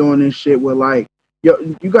Bryant doing this shit with like, yo,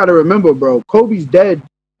 you gotta remember, bro, Kobe's dead.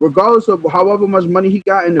 Regardless of however much money he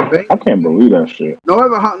got in the bank. I can't believe that shit. No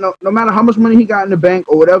matter how much money he got in the bank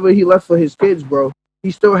or whatever he left for his kids, bro, he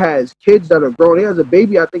still has kids that are grown. He has a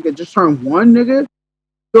baby, I think it just turned 1, nigga.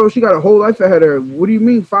 So she got a whole life ahead of her. What do you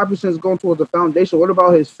mean 5% is going towards the foundation? What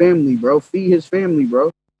about his family, bro? Feed his family, bro.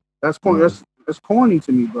 That's corny. That's corny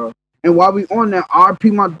to me, bro. And while we on that,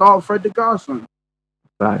 RP my dog Fred the Godson.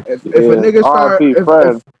 If a nigga start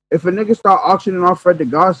if a nigga start auctioning off Fred the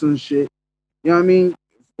Godson shit, you know what I mean?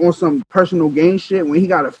 On some personal gain shit when he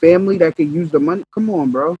got a family that could use the money. Come on,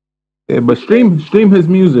 bro. Yeah, but stream his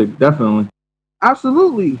music, definitely.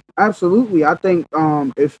 Absolutely. I think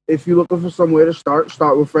if you're looking for somewhere to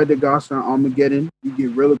start with Fred the Godson Armageddon. You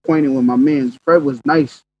get real acquainted with my man. Fred was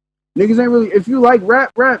nice. Niggas ain't really, if you like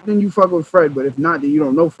rap, then you fuck with Fred. But if not, then you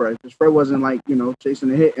don't know Fred. Because Fred wasn't like, chasing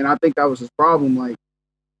a hit. And I think that was his problem. Like,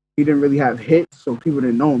 he didn't really have hits, so people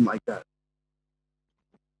didn't know him like that.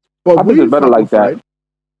 But I think it's better like that. Fred.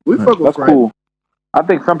 We fuck with That's Fred. cool. I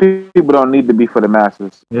think some people don't need to be for the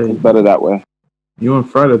masses. Yeah, it's better that way. You and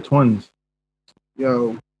Fred are twins.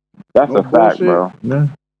 Yo. That's a fact, bro. Yeah.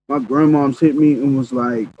 My grandmom's hit me and was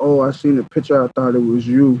like, "Oh, I seen a picture. I thought it was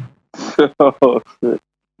you." Oh, shit.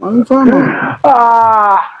 What are you talking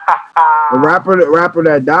about? A rapper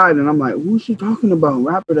that died, and I'm like, who's she talking about?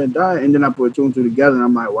 Rapper that died, and then I put two and two together, and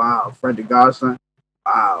I'm like, wow, Fred the Godson,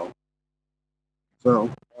 wow. So,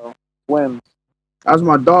 twins. That's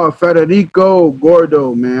my dog, Federico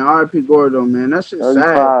Gordo, man. R.I.P. Gordo, man. That shit's 35.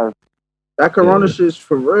 sad. That Corona shit's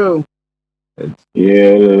for real.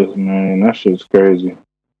 Yeah, it is, man. That shit's crazy.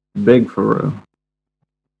 Big for real.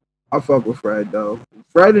 I fuck with Fred, though.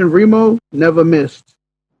 Fred and Remo never missed.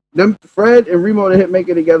 Fred and Remo, the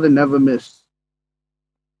Hitmaker together, never missed.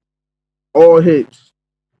 All hits.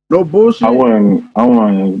 No bullshit. I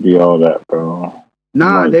wouldn't be all that, bro.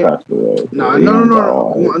 Nah,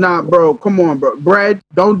 nah, bro. Come on, bro. Brad,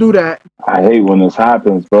 don't do that. I hate when this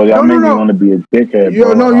happens, bro. Y'all make me want to be a dickhead,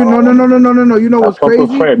 bro. No. You know what's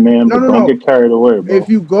crazy? Fred, man, don't get carried away, bro. If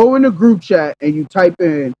you go in the group chat and you type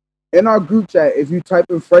in our group chat, if you type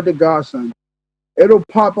in Fred the Godson, it'll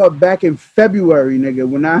pop up back in February,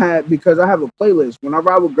 nigga. Because I have a playlist. When I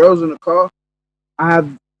ride with girls in the car, I have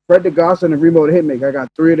Fred the Godson and Remo the Hitmaker. I got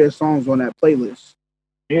 3 of their songs on that playlist.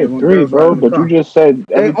 Yeah, 3, bro. But you just said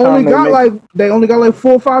they only got like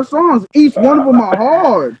 4 or 5 songs. Each one of them are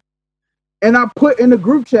hard. And I put in the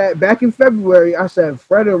group chat back in February. I said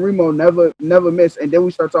Fred and Remo never miss. And then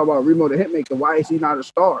we start talking about Remo the Hitmaker. Why is he not a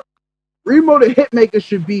star? Remo the Hitmaker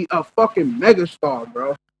should be a fucking megastar,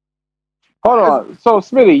 bro. Hold on. So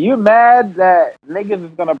Smitty, you mad that niggas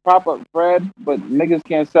is gonna prop up Fred, but niggas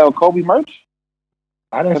can't sell Kobe merch?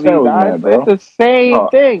 I didn't say it was mad, bro. It's the same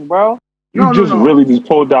thing, bro. You really just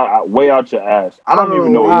pulled that way out your ass. I don't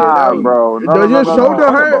even know what bro. Does your shoulder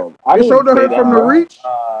hurt? Your shoulder hurt from the reach?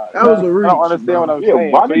 That was a reach. I don't understand what I'm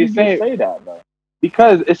saying. Why did you say that, though?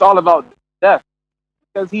 Because it's all about death.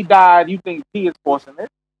 Because he died, you think he is forcing it?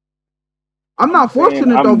 I'm not forcing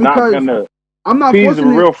it, though, because I'm not he's forcing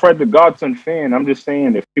a real Fred the Godson fan. I'm just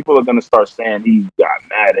saying, if people are gonna start saying he got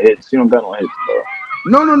mad hits, he don't got no hits, bro.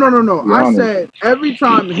 No. I said every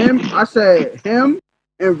time him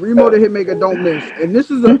and Remo the Hitmaker don't miss. And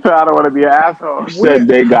this is I don't want to be an asshole. You said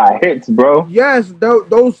they got hits, bro. Yes,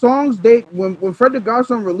 those songs, when Fred the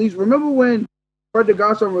Godson released, remember when Fred the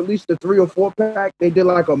Godson released the 3 or 4 pack, they did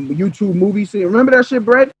like a YouTube movie scene. Remember that shit,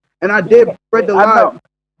 Brett? And I did Fred the Live.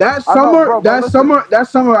 That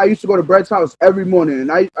summer I used to go to Brett's house every morning.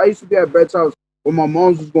 And I used to be at Brett's house when my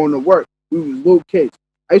mom was going to work. We was little kids.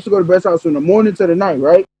 I used to go to Brett's house from the morning to the night,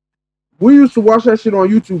 right? We used to watch that shit on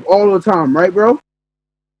YouTube all the time, right, bro?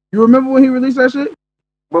 You remember when he released that shit?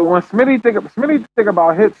 But when Smitty think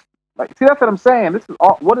about hits, like, see, that's what I'm saying. This is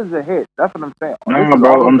all. What is a hit? That's what I'm saying. No,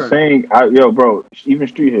 bro. I'm saying, bro. Even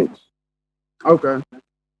street hits. Okay.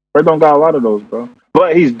 Fred don't got a lot of those, bro.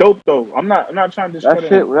 But he's dope though. I'm not trying to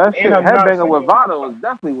discredit him. That shit. Headbanger with Vado was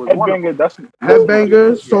definitely Headbanger. That's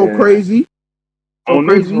Headbanger. So crazy. So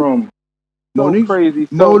crazy. Monique's crazy.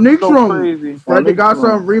 Monique's room. Crazy. Fred the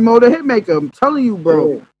Godson, Remo the Hitmaker. I'm telling you,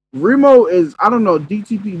 bro. Yeah. Remo is, I don't know,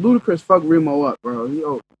 DTP Ludacris fucked Remo up, bro.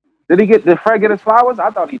 Did Fred get his flowers?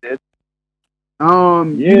 I thought he did.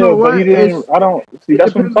 You know what? He didn't, I don't see.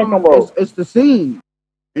 That's what I'm talking about. It's the scene.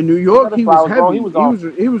 In New York, he was flowers, bro. heavy. He was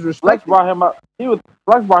He was Flex respected. brought him up.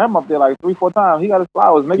 Flex brought him up there like 3-4 times. He got his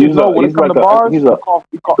flowers. Niggas He's know when it come to bars. he's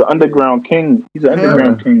the underground king. He's an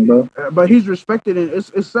underground king, bro. But he's respected, and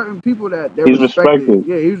it's certain people that they're He's respected. respected.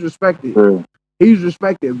 Yeah, he's respected. Sure. He's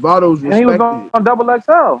respected. Vado's And he was respected. on Double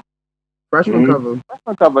XL. Freshman Mhm. cover.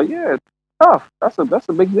 Freshman cover. Yeah, tough. That's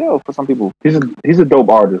a big deal for some people. He's a dope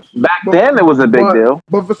artist. Back then, it was a big deal.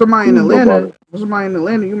 But for somebody in He's a dope Atlanta,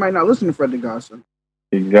 artist. you might not listen to Fred DeGossa.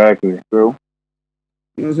 Exactly. True.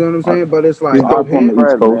 You know what I'm saying? But it's like He's up dope on the here,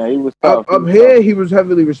 East Coast. Man, he was tough. up here, he was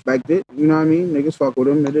heavily respected. You know what I mean? Niggas fuck with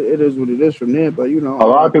him. It is what it is from there. But you know, A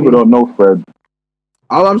lot of people don't know Fred.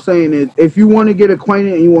 All I'm saying is, if you want to get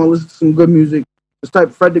acquainted and you want to listen to some good music, just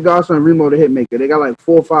type Fred DeGossa and Remo the Hitmaker. They got like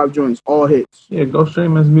 4 or 5 joints, all hits. Yeah, go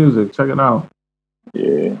stream his music. Check it out.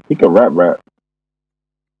 Yeah, he can rap.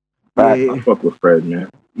 I Yeah, fuck with Fred, man.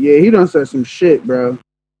 yeah, he done said some shit, bro.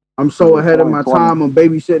 I'm so ahead of my 2020. time. I'm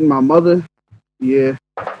babysitting my mother. Yeah,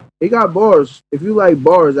 he got bars. If you like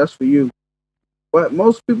bars, that's for you. But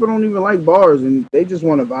most people don't even like bars, and they just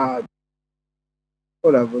want to vibe.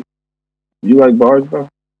 Whatever. You like bars, bro?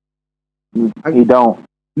 He don't.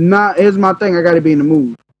 Nah, here's my thing. I got to be in the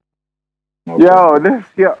mood. Okay. All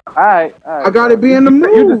right. I got to be in the mood.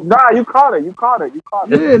 You caught it.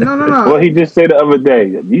 Yeah, no. Well, he just said the other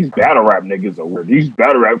day, these battle rap niggas are weird. These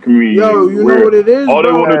battle rap comedians Yo, are you weird. know what it is, All they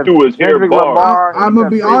bro? want to do is hear bars. I'ma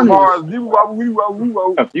be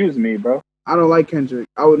honest. Confuse me, bro. I don't like Kendrick.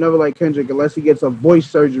 I would never like Kendrick unless he gets a voice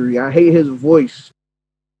surgery. I hate his voice.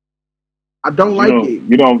 I don't like it.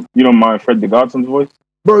 You don't mind Fred DeGosson's voice?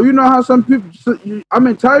 Bro, you know how some people... I'm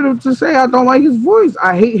entitled to say I don't like his voice.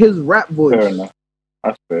 I hate his rap voice. Fair enough.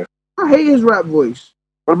 That's fair. I hate his rap voice.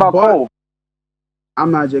 What about Cole?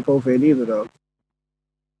 I'm not a J. Cole fan either, though.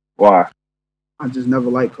 Why? I just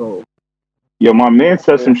never liked Cole. Yo, my man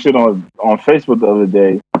said some shit on Facebook the other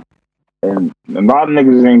day, and a lot of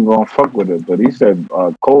niggas ain't gonna fuck with it, but he said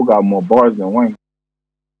Cole got more bars than Wayne.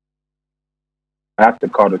 After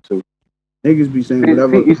Carter 2. Niggas be saying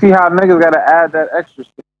whatever. You see how niggas got to add that extra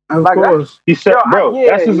shit? Of like course. He said, Yo, bro,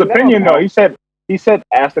 that's his opinion, though. He said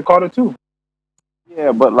after Carter 2.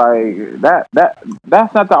 Yeah, but like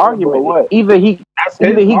that's not the argument. what? Either he got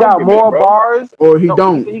argument, more bro. bars, Or he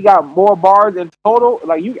don't. Either he got more bars in total.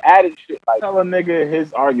 Like you added shit. Like Tell a nigga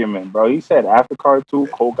his argument, bro. He said after Carter 2,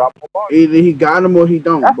 Cole got more bars. Either he got him or he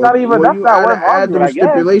don't. That's not even- when that's you not gotta what I'm add arguing, them I guess.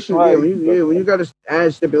 stipulations. Like- When you got to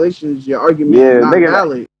add stipulations, your argument Yeah, is not nigga,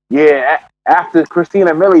 valid. after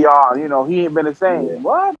Christina Milian, he ain't been the same. Yeah.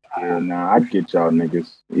 What? Yeah, nah, I get y'all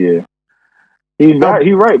niggas. Yeah. He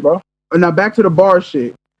right, bro. Now back to the bar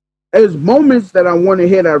shit. There's moments that I want to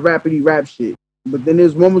hear that rapidy rap shit, but then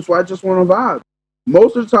there's moments where I just want to vibe.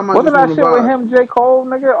 Most of the time, I Wasn't just that want shit to with vibe. him, J. Cole,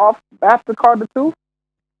 nigga, off after Carter 2?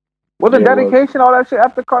 Wasn't Yeah, it was. dedication all that shit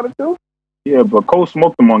after Carter 2? Yeah, but Cole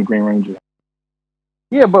smoked him on Green Ranger.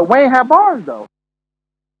 Yeah, but Wayne had bars though.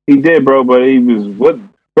 He did, bro, but he was what?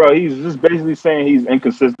 Bro, he's just basically saying he's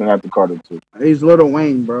inconsistent after Carter 2. He's Lil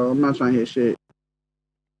Wayne, bro. I'm not trying to hear shit.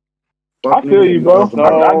 I feel you, bro.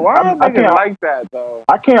 I can't like that though.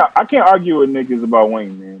 I can't argue with niggas about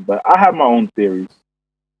Wayne, man. But I have my own theories.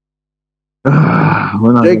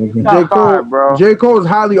 We're not J. gonna get- Top five, bro. J. Cole is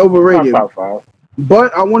highly overrated. Top 5.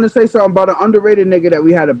 But I want to say something about an underrated nigga that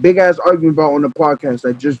we had a big ass argument about on the podcast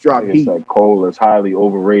that just dropped Like I heat. said, Cole is highly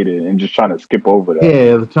overrated and just trying to skip over that.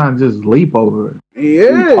 Yeah, they're trying to just leap over it. He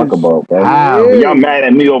What you is. talk about, bro? How? Yeah. Y'all mad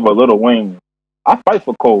at me over Lil Wayne. I fight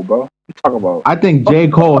for Cole, bro. What you talk about? I think J.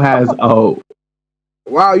 Cole has a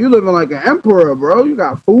Wow, you living like an emperor, bro. You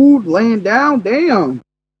got food laying down. Damn.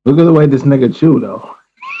 look at the way this nigga chew though.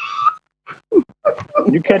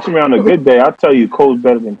 You catch me on a good day, I'll tell you Cole's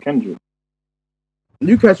better than Kendrick.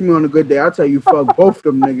 You catch me on a good day, I'll tell you fuck both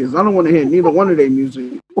them niggas. I don't want to hear neither one of their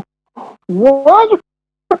music. What?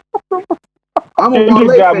 I'm a Kendrick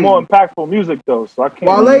Wale got fan. more impactful music though, so I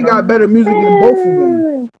can't. Wale got better music than both of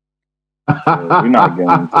them. We're not getting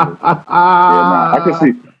into this. Yeah, nah,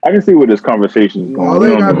 I can see where this conversation is going. We Wale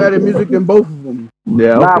don't got know better what- music than both of them.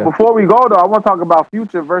 Yeah, Nah, okay. before we go though, I want to talk about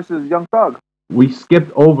Future versus Young Thug. We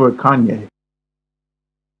skipped over Kanye.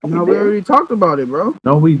 No, we already talked about it, bro.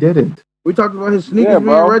 No, we didn't. We talked about his sneakers Yeah, being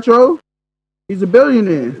bro. retro. He's a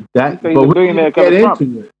billionaire. That, He's a but we billionaire didn't get because of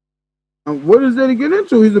into it. What is there to get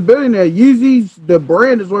into? He's a billionaire. Yeezy's the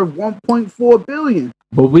brand is worth $1.4 billion.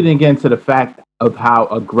 But we didn't get into the fact of how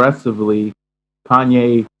aggressively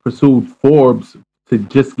Kanye pursued Forbes to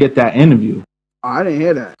just get that interview. Oh, I didn't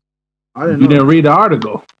hear that. I didn't You know. didn't read the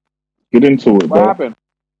article. Get into it, What bro. happened?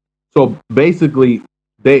 So basically,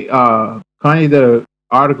 they Kanye did an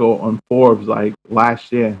article on Forbes like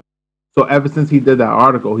last year. So ever since he did that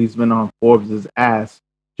article, he's been on Forbes' ass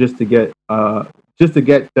just to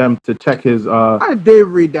get them to check his I did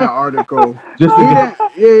read that article. just to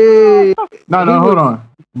get, Yeah. no, hold on.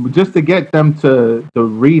 Just to get them to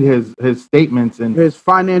read his statements and His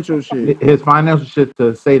financial shit. his financial shit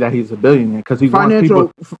to say that he's a billionaire because he wants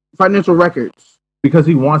people Financial records. because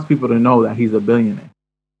he wants people to know that he's a billionaire.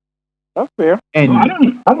 That's fair. And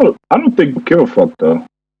I don't think we give a fuck though.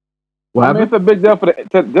 what I mean, happened? it's a big deal for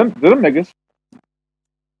them niggas.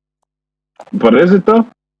 But is it though?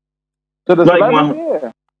 To the Like celebrity,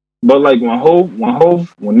 yeah. But like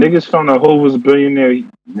when niggas found out Hov was a billionaire,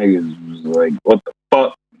 niggas was like, what the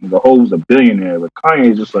fuck? The Hov's a billionaire. But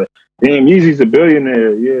Kanye's just like, damn, Yeezy's a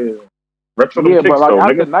billionaire. Yeah. Retro Yeah, kicks but like though,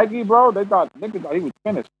 after nigga. Nike, bro, niggas thought he was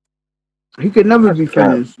finished. He could never be That's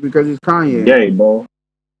cap. finished because he's Kanye. Gay, bro.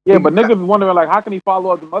 Yeah, but niggas was wondering like, how can he follow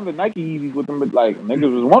up the other Nike Yeezys with them? Like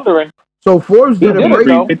niggas was wondering. So Forbes did He a did it, break.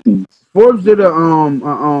 though. 350s. Forbes did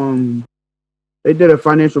they did a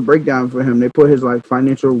financial breakdown for him. They put his like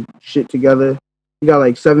financial shit together. He got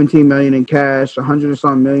like 17 million in cash, 100 or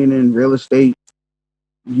something million in real estate.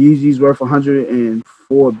 Yeezy's worth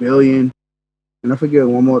 104 billion. And I forget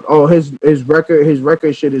one more. Oh, his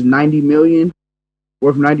record shit is 90 million.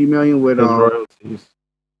 Worth 90 million with His royalties.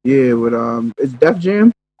 yeah, with it's Def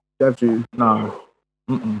Jam? Def Jam. No.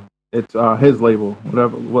 It's his label.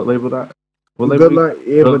 What label that? What Good label? luck.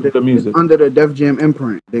 Yeah, but The music. it's under the Def Jam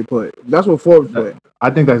imprint they put. That's what Forbes put. I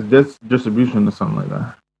think that's distribution or something like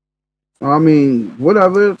that. I mean,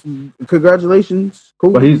 whatever. Congratulations.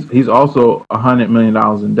 Cool. But he's also $100 million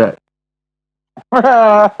in debt.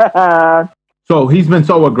 So he's been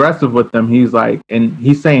so aggressive with them. He's like, and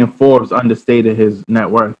he's saying Forbes understated his net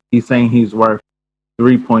worth. He's saying he's worth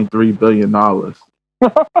 $3.3 billion off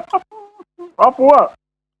Off what?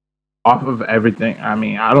 of everything. I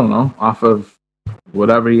mean, I don't know, off of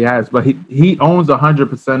whatever he has. But he owns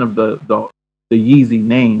 100% of the Yeezy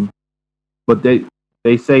name. But they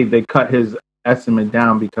say they cut his estimate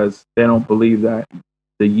down because they don't believe that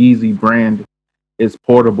the Yeezy brand is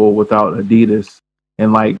portable without Adidas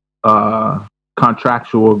and like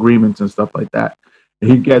contractual agreements and stuff like that.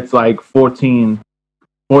 He gets like 14%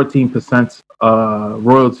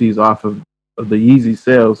 royalties off of the Yeezy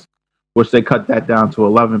sales, which they cut that down to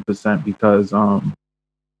 11% because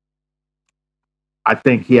I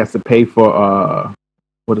think he has to pay for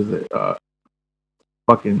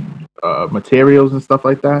materials and stuff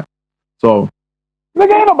like that. So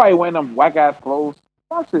Nigga, ain't nobody wearing them whack ass clothes.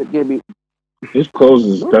 That shit give me. His clothes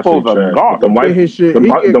is Those definitely clothes are trash. garbage. The white, his shit. the He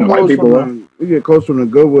white, get the white close people. from he get close from the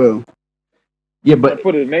Goodwill. yeah, but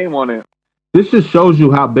Put his name on it. this just shows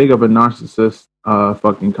you how big of a narcissist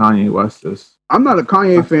fucking Kanye West is. I'm not a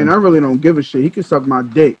Kanye fan. I really don't give a shit. He can suck my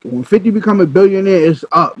dick. When 50 become a billionaire, it's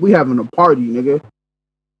up. We having a party, nigga.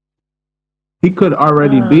 He could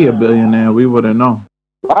already be a billionaire. We wouldn't know.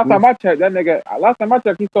 Last time I checked,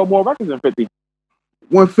 he sold more records than 50.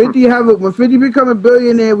 When 50 become a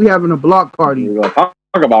billionaire, we having a block party. We gonna talk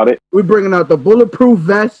about it. We bringing out the bulletproof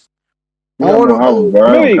vest. All the old,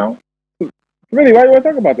 Really? Really, why you want to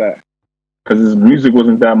talk about that? Because his music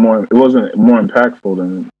wasn't more impactful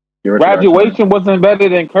than Get Rich or Die Graduation wasn't better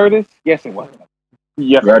than Curtis? Yes, it was.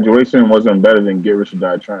 Yes. Trying. Graduation wasn't better than Get Rich or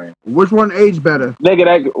Die Trying. which one aged better?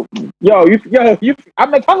 Nigga,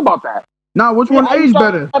 I'm not talking about that. Nah, which one aged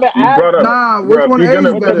better? You brought up, Nah, which one you're aged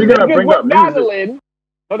gonna, better? you gotta Niggas bring were up music. battling.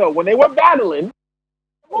 No, when they were battling,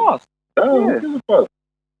 lost. Oh, Yeah. who gives a fuck?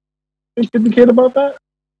 You 50 kid about that?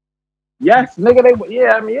 Yes, nigga,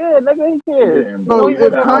 nigga, he cares. Yeah, So bro,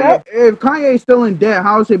 if that- Kanye's still in debt,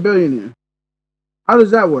 how is he a billionaire? How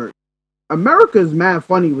does that work? America's mad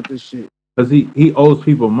funny with this shit. Because he owes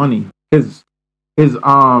people money. His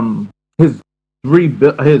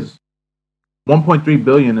 1.3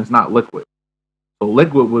 billion is not liquid. So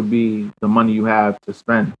liquid would be the money you have to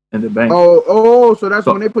spend in the bank. So that's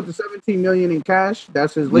So- when they put the 17 million in cash.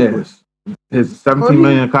 That's his liquid. Yes. His 17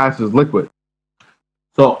 million cash is liquid.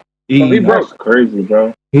 So he broke. Crazy,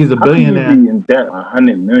 bro. he's a How can you billionaire. be in debt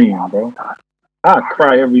 100 million, bro? I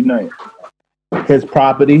cry every night. His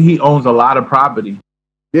property, he owns a lot of property.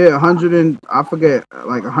 Yeah, 100 and I forget,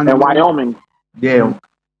 like 100. In Wyoming. Yeah,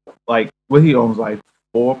 like what he owns, like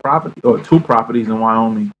 4 properties or 2 properties in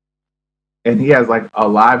Wyoming, and he has like a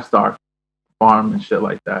livestock farm and shit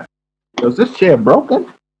like that. So is this chair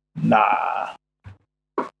broken? Nah,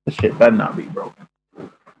 this shit better not be broken.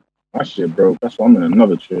 My shit broke. That's why I'm in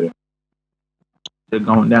another chair. They're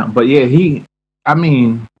going down, but yeah,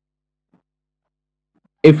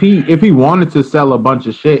 if he wanted to sell a bunch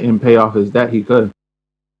of shit and pay off his debt, he could.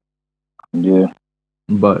 Yeah.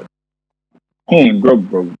 But he ain't broke,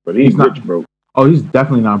 but he's not rich broke. Oh, he's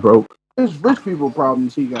definitely not broke. It's rich people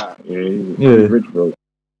problems he got. Yeah, he's rich broke.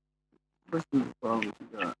 Christmas is all what you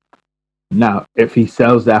got. Now, if he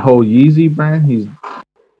sells that whole Yeezy brand,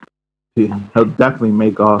 he'll definitely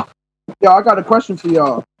make off. Yo, I got a question for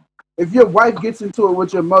y'all. If your wife gets into it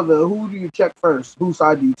with your mother, who do you check first? Whose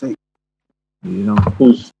side do you take? You know,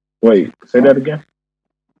 Wait, say that again.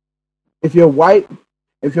 If your wife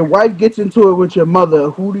gets into it with your mother,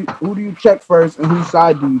 who do you check first, and whose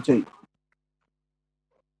side do you take?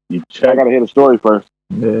 You I check. gotta hear the story first.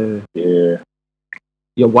 Yeah.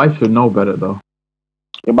 Your wife should know better though.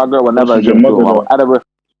 Yeah, my girl would This never is get your into mother, it.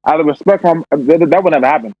 Out of respect for that would never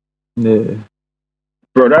happen. Yeah.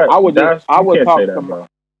 Bro, that I would that's, I you would can't talk say to that, my, bro.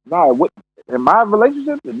 no, in my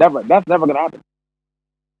relationship, that's never gonna happen.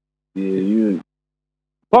 Yeah, you.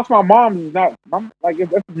 Plus, my mom is not.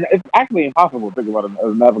 It's actually impossible to think about it.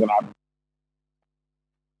 It's never gonna happen.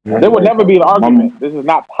 Yeah. There would never be an argument. Mom, This is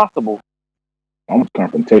not possible. I'm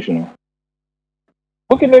confrontational.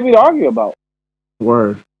 What can there be to argue about?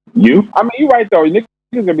 Word. You? I mean, you're right though. Niggas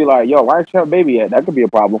gonna be like, "Yo, why ain't you have a baby yet?" That could be a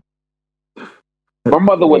problem. My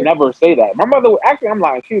mother would never say that. My mother would actually. I'm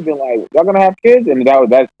lying. She'd be like, "Y'all gonna have kids?" And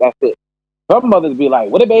that's it. Some mothers be like,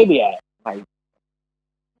 "Where the baby at?" Like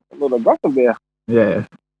a little aggressive there. Yeah.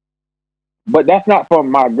 But that's not for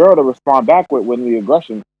my girl to respond back with the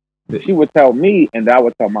aggression. She would tell me, and I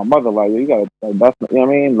would tell my mother, like, you gotta, that's, you know what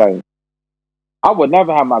I mean? Like, I would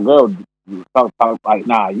never have my girl talk like,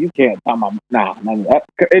 nah, you can't tell my, nah.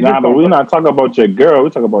 But we're not talking about your girl. We're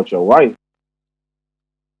talking about your wife.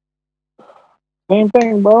 Same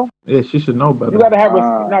thing, bro. Yeah, she should know better. You gotta have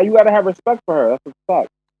you gotta have respect for her. That's a fact.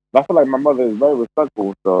 I feel like my mother is very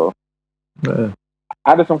respectful, so Yeah.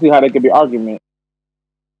 I just don't see how there could be argument.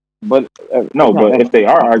 But No, but if they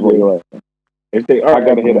are arguing, if they are, I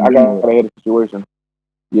gotta hit the situation.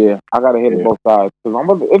 Yeah, I gotta hit both sides because my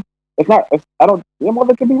mother. Your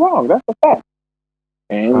mother could be wrong. That's a fact,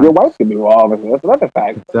 and your wife could be wrong. That's another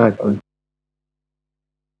fact. Exactly.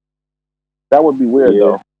 That would be weird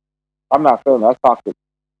though. I'm not feeling that's toxic.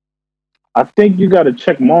 I think you gotta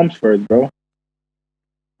check moms first, bro.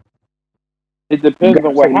 It depends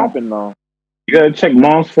on what happened though. You gotta check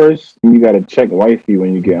moms first, and you gotta check wifey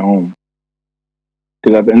when you get home.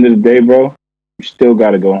 Because at the end of the day, bro, you still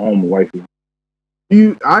gotta go home with wifey.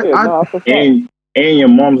 And your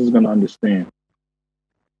mom's is gonna understand.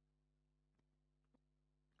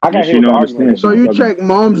 I got hear the argument. So you check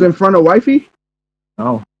moms in front of wifey?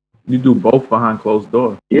 No, you do both behind closed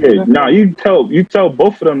doors. Yeah, nah, you tell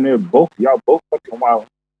both of them y'all both fucking wild.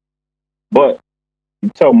 But you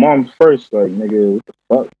tell moms first, like, nigga, what the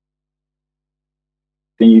fuck?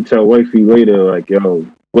 Then you tell wifey later, like, yo,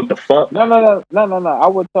 what the fuck? No. I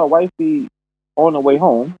would tell wifey on the way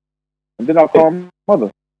home, and then I'll call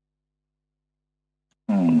mother.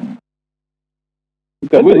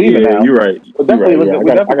 Because we're leaving now. You're right. We're definitely leaving.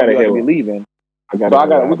 We're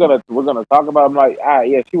gonna talk about. I'm like,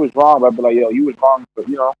 yeah, she was wrong. But I'd be like, yo, you was wrong. But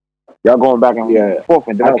y'all going back and forth,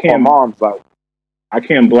 and then I'll call mom's like, I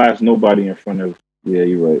can't blast nobody in front of. Yeah,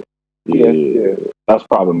 you're right. Yeah. That's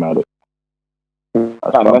problematic.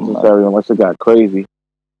 That's not necessary unless it got crazy.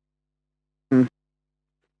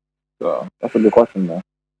 So that's a good question, though.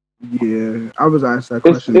 Yeah, I was asked that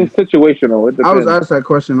question. It's situational. I was asked that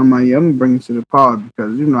question. I'm like, I'm gonna bring it to the pod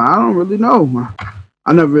because I don't really know.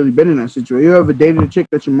 I never really been in that situation. You ever dated a chick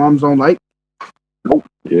that your moms don't like? Nope.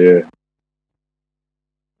 Yeah.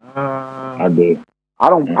 I did.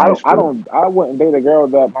 I wouldn't date a girl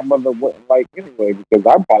that my mother wouldn't like anyway because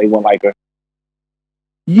I probably wouldn't like her.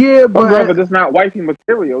 Yeah, but it's not wifey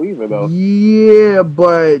material either, though. Yeah,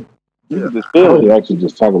 but I was actually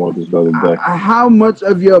just talking about this the other day. How much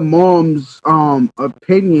of your mom's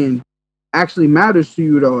opinion actually matters to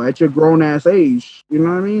you though at your grown ass age? You know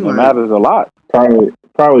what I mean? It matters a lot. Probably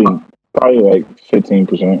like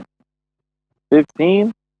 15%.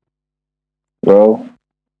 15? Well,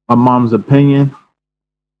 my mom's opinion.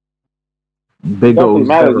 Big old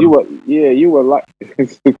matters. You were like.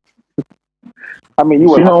 I mean,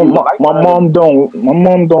 my mom don't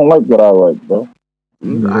like what I like, bro.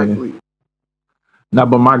 Exactly. Yeah. Now,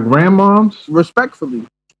 but my grandmom's respectfully.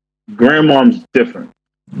 Grandmom's different.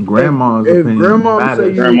 Grandma's if opinion grandmom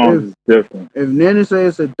matters. say is different. If Nana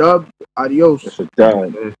says it's a dub, adios. It's a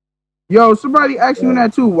dub. Yo, somebody asked me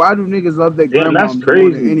that too. Why do niggas love their grandmoms that's crazy.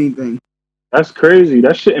 more than anything? That's crazy.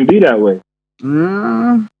 That shouldn't be that way.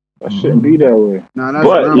 That shouldn't be that way. Nah, that's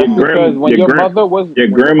but your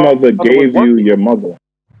grandmother gave you your mother.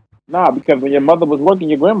 Nah, because when your mother was working,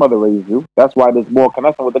 your grandmother raised you. That's why there's more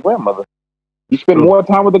connection with the grandmother. You spend more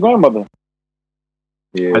time with the grandmother.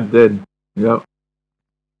 Yeah, I did. Yep.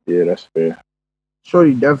 Yeah, that's fair.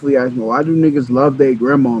 Shorty definitely asked me, why do niggas love their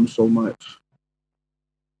grandmom so much?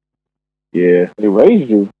 Yeah. They raised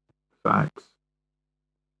you. Facts.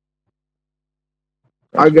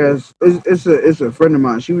 I guess it's a friend of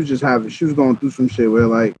mine. She was going through some shit where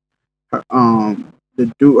like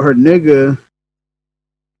the dude her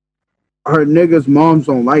nigga's moms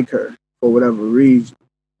don't like her for whatever reason.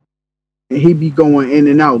 And he be going in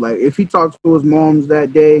and out. Like if he talks to his moms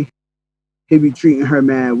that day, he be treating her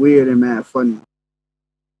mad weird and mad funny.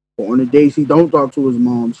 But on the days he don't talk to his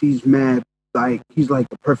moms, he's mad like he's like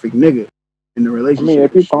the perfect nigga in the I relationship. mean,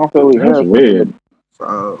 if you constantly That's hear weird.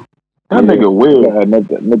 So That nigga weird. yeah,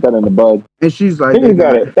 nip that in the bud. and she's like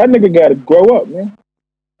That nigga got to grow up, man.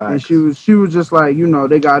 and she was just like, you know,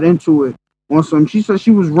 they got into it on some. She said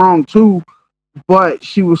she was wrong too, but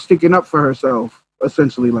she was sticking up for herself.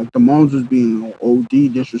 Essentially, like the moms was being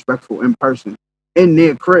OD disrespectful in person in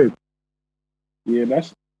their crib. Yeah,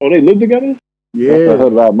 that's. Oh, they live together? That's the Yeah,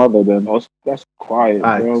 hood rat mother. Then Oh, that's quiet,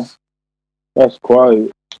 bro. Facts. That's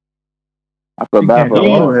quiet. I feel You bad can't for go the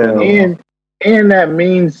over mom. here. And that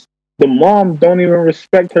means the mom don't even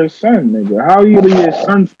respect her son, nigga. How you leave his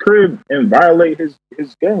son's crib and violate his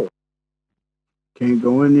girl? can't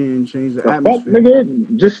go in there and change the The fuck, atmosphere.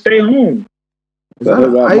 nigga? Just stay home. Is The that, hood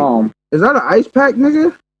an rat ice, mom. is that an ice pack,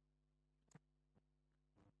 nigga?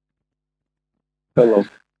 Pillow.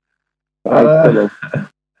 Uh, Pillow.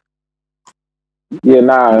 Yeah,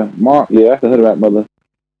 nah, mom. Yeah, that's the hood rat mother.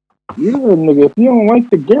 Yeah, nigga. If you don't like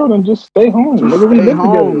the girl, then just stay home. Just Nigga, we stay live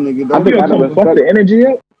home, together. nigga. I Don't think You out don't of come fuck respect, the energy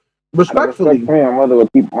up. out of respect respectfully. for me, my mother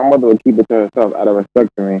would keep it to herself out of respect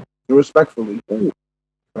for me. Respectfully.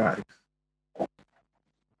 facts.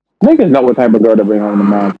 Niggas know what type of girl to bring home to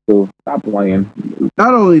mom too. Stop playing.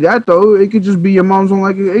 Not only that though, it could just be your mom's on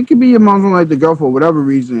like it could be your mom's on like the girl for whatever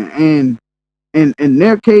reason. And in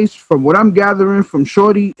their case, from what I'm gathering from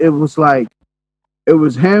Shorty, it was like it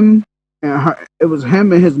was him and her. It was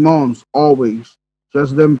him and his mom's always,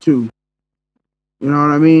 just them two. You know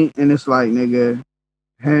what I mean? And it's like nigga,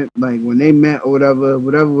 like when they met or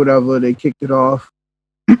whatever, they kicked it off.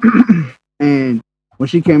 And when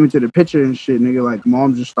she came into the picture and shit, nigga, like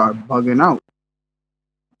mom just started bugging out.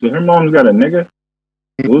 So her mom's got a nigga.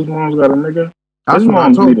 Whose mom's got a nigga? That's His what I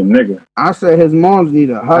mom's told need a nigga. I said his mom's need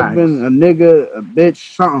a husband, a nigga, a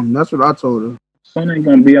bitch, something. That's what I told her. Son ain't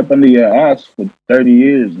gonna be up under your ass for 30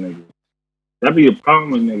 years, nigga. That be a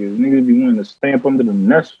problem with niggas. Niggas be wanting to stay up under the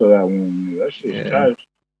nest for that one, nigga. That shit's Yeah. trash.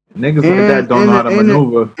 Niggas like that don't know how to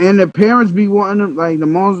maneuver. And the parents be wanting them, like the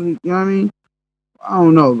moms, you know what I mean? I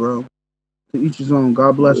don't know, bro. To each his own.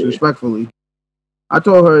 God bless, Yeah. respectfully. I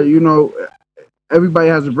told her, you know, everybody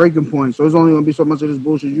has a breaking point, so it's only gonna be so much of this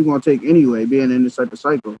bullshit you're gonna take anyway, being in this type of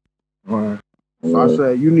cycle. Right. So I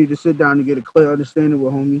said, you need to sit down and get a clear understanding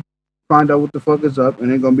with homie, find out what the fuck is up,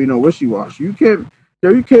 and ain't gonna be no wishy-washy. You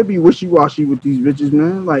can't be wishy-washy with these bitches,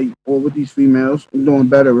 man, like, or with these females. I'm doing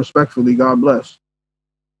better, respectfully, God bless.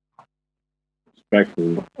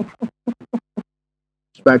 Respectfully.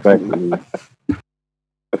 Respectfully.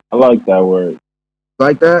 I like that word.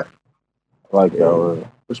 Like that? I like that word.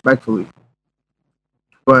 Respectfully.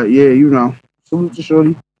 But yeah, you know, salute to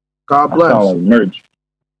Shorty. God That bless. sound like merch.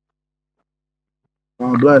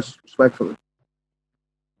 God bless, respectfully.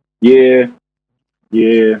 Yeah.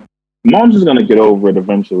 Mom's just gonna get over it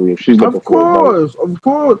eventually if she's looking Of for advice.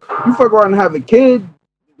 course. You fuck around and have a kid.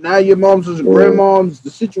 Now your mom's is Yeah. grandmoms. The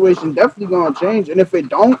situation definitely gonna change. And if it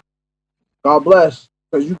don't, God bless,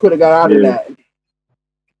 because you could have got out of Yeah. that.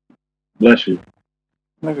 Bless you.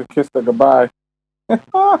 Nigga kissed her goodbye.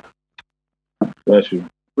 Bless you.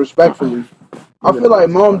 Respectfully, I feel like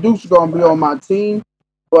Mom Duke's gonna be on my team,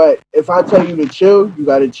 but if I tell you to chill, you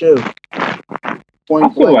gotta chill. Point I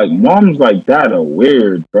feel blank. like moms like that are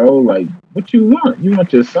weird, bro. Like, what you want? You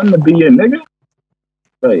want your son to be your nigga?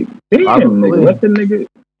 Like, damn, Probably. nigga,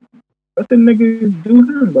 let the nigga do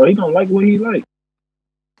him, bro. He gonna like what he like.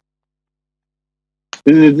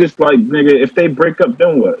 This is just like, nigga, if they break up,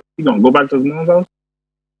 then what? He gonna go back to his mom's house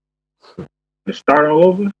and start all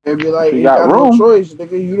over? And be like, You you got got no room. choice,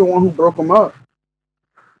 nigga. You the one who broke them up.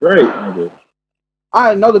 Right, nigga. I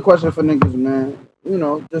had another question for niggas, man. You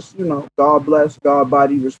know, just, you know, God bless, God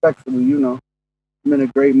body, respectfully, you know. I'm in a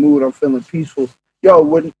great mood. I'm feeling peaceful. Yo,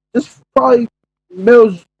 when this probably,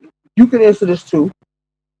 Mills, you can answer this too.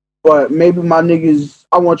 But maybe my niggas,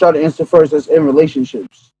 I want y'all to answer first as in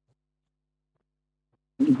relationships.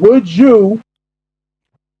 Would you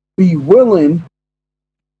be willing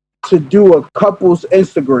to do a couple's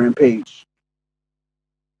Instagram page?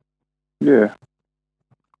 Yeah.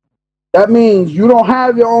 That means you don't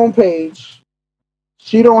have your own page.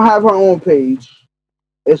 She don't have her own page.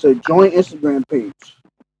 It's a joint Instagram page.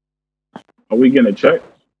 Are we getting a check?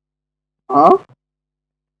 Huh?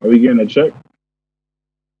 Are we getting a check?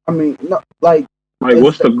 I mean, no, like Like,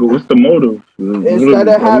 what's the motive? Instead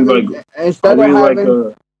of having,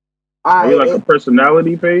 Are we like a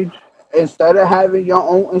personality page? Instead of having your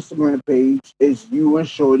own Instagram page, it's you and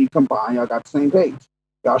Shorty combined. Y'all got the same page.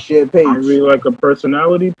 Y'all share page. Are we like a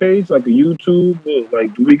personality page, like a YouTube?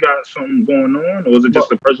 Like, do we got something going on, or is it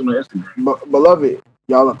just a personal Instagram? Beloved,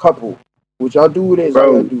 y'all a couple. What y'all do with it is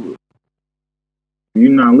how y'all do it. You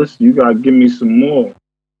not listen. You gotta give me some more.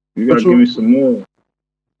 You gotta give me some more.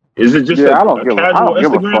 Is it just a casual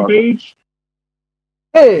Instagram page?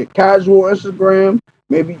 Yeah, casual Instagram.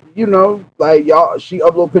 Maybe, you know, like y'all, she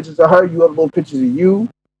upload pictures of her, you upload pictures of you.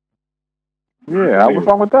 Yeah, what's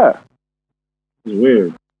wrong with that? It's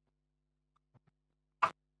weird.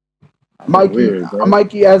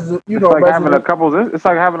 Mikey, as you know, it's like having a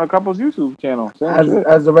couple's YouTube channel.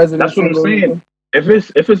 As a resident, that's what I'm saying. If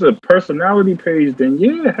it's a personality page, then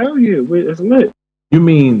yeah, hell yeah, it's lit. You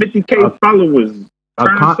mean 50K followers?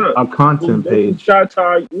 A content page? Yeah,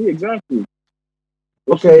 exactly.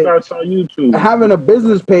 Okay. On YouTube. Having a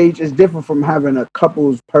business page is different from having a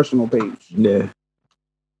couple's personal page. Yeah.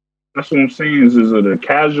 That's what I'm saying. Is it a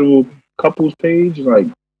casual couples page, like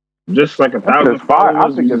just like 1,000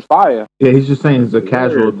 followers? I think it's fire. Yeah, he's just saying it's a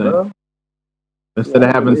casual thing. Bro. Instead of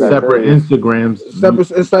having separate Instagrams.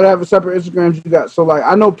 Instead of having separate Instagrams, you got like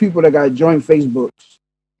I know people that got joint Facebooks,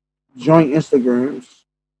 joint Instagrams.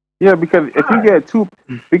 Yeah, because if you get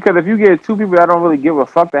two people that don't really give a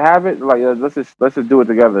fuck to have it, like let's just do it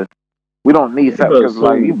together. We don't need separate because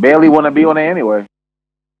like you barely want to be on it anyway.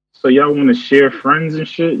 So y'all want to share friends and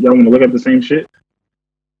shit? Y'all want to look at the same shit?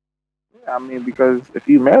 Yeah, I mean, because if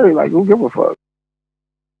you married, like, who give a fuck?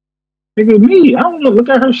 Nigga, me. I don't want to look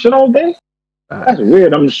at her shit all day. That's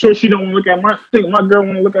weird. I'm sure she don't want to look at my girl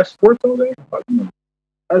want to look at sports all day.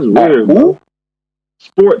 That's weird, bro.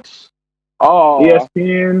 Sports. Oh.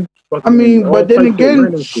 ESPN. I mean, but then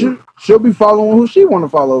again, she'll be following who she want to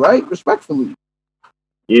follow, right? Respectfully.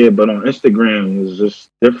 Yeah, but on Instagram it's just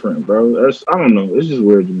different, bro. I don't know. It's just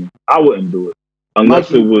weird to me. I wouldn't do it unless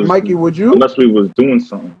Mikey, would you? Unless we was doing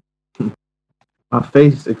something. My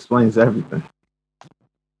face explains everything.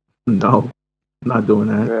 No, I'm not doing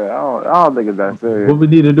that. Yeah, I don't think it's that serious. What we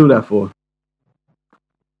need to do that for?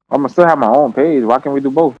 I'm gonna still have my own page. Why can't we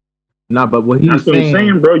do both? Nah, but what I'm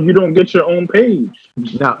saying, bro, you don't get your own page.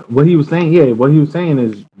 Now, what he was saying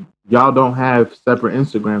is y'all don't have separate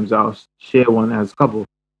Instagrams. Y'all share one as a couple.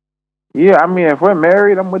 Yeah, I mean, if we're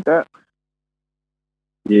married, I'm with that.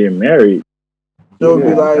 Yeah, married. So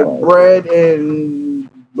it'd be like bread and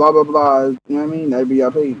blah blah blah. You know what I mean? That'd be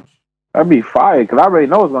our page. That'd be fire because I already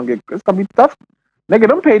know it's gonna be tough. Nigga,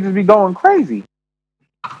 them pages be going crazy.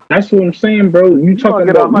 That's what I'm saying, bro. You talking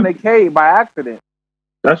about 100K by accident.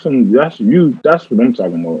 That's what I'm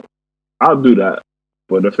talking about. I'll do that.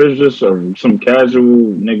 But if it's just some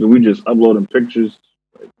casual nigga, we just uploading pictures.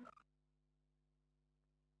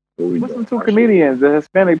 What's some two comedians, the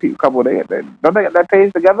Hispanic couple? Don't they got that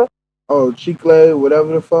page together? Oh, Chicle,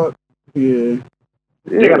 whatever the fuck. Yeah.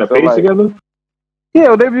 They got a page together? Yeah,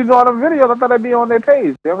 well, they be doing other videos. I thought they'd be on their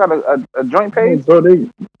page. They don't got a joint page? Bro,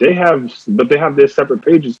 they have their separate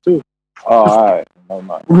pages too. Oh, all right. No,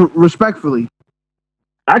 not. Respectfully.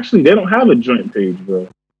 Actually, they don't have a joint page, bro.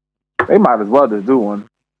 They might as well just do one.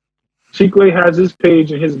 Chicle has his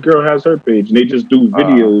page and his girl has her page, and they just do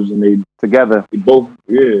videos and they together. They both,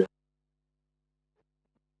 yeah.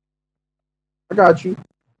 I got you.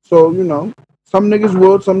 So, you know, some niggas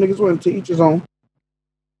will, some niggas wouldn't. To each his own.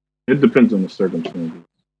 It depends on the circumstances.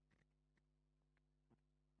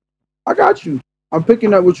 I got you. I'm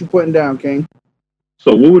picking up what you're putting down, King.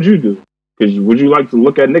 So what would you do? Because would you like to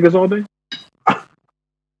look at niggas all day?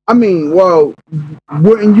 I mean, well,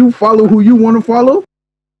 wouldn't you follow who you want to follow?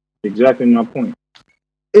 Exactly my point.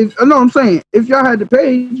 I'm saying, if y'all had the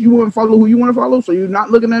page, you wouldn't follow who you want to follow, so you're not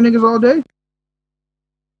looking at niggas all day?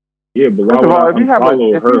 Yeah, but if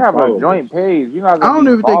you have a joint page, you're not gonna I don't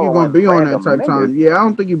even think you're gonna be on that type time. Yeah, I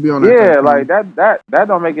don't think you'd be on that. Yeah, like that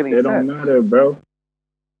don't make any sense. It don't matter, bro.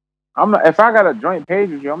 I'm not. If I got a joint page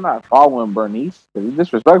with you, I'm not following Bernice because he's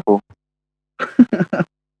disrespectful.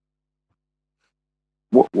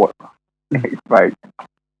 What? Like,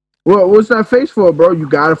 what's that face for, bro? You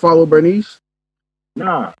gotta follow Bernice.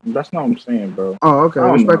 Nah, that's not what I'm saying, bro. Oh, okay.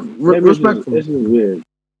 Respectful. This is weird.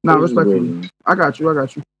 Nah, respectfully. I got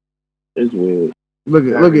you. It's weird. Look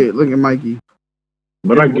at Mikey.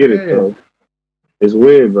 But I get it, though. It's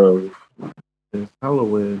weird, bro. It's hella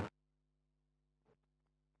weird.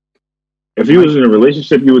 If you was in a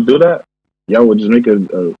relationship, you would do that? Y'all would just make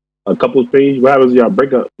a couple's page? What happens if y'all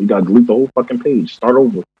break up? You gotta delete the whole fucking page. Start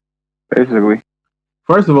over. Basically.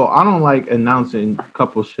 First of all, I don't like announcing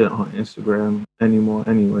couple shit on Instagram anymore.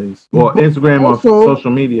 Anyways, well, Instagram or Also-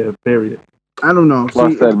 social media. Period. I don't know. If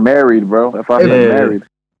I See, said married, bro. If I Yeah. said married.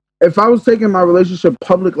 if I was taking my relationship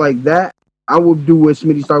public like that, I would do what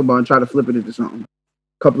Smitty's talking about and try to flip it into something.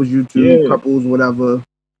 Couples YouTube, Yeah. couples whatever,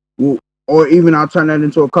 or even I'll turn that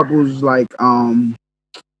into a couples like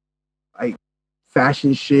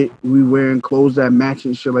fashion shit. We wearing clothes that match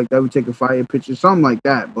and shit like that. We take a fire picture, something like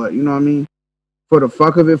that. But you know what I mean? For the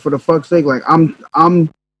fuck of it, for the fuck's sake, like I'm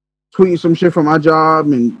tweeting some shit from my job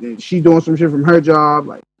and she doing some shit from her job.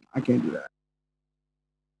 Like I can't do that.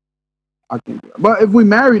 I can't do that. But if we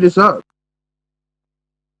married, it's up.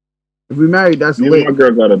 If we married, that's Me lit. and my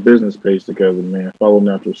girl got a business page together, man. Follow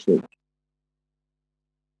Natural Slick.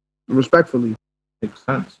 Respectfully. Makes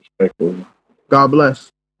sense. Respectfully. God bless.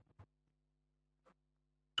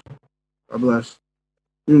 God bless.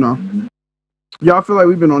 You know. Mhm. Y'all feel like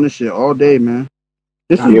we've been on this shit all day, man.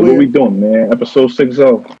 This is Yeah, what we weird. doing, man? Episode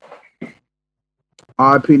 60.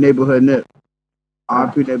 RIP Neighborhood Nip.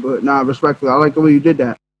 RIP Neighborhood. Nah, respectfully. I like the way you did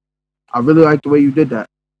that. I really like the way you did that.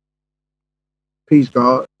 Peace,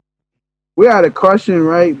 God. We had a question,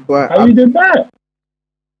 right? But How you did that?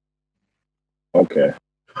 Okay.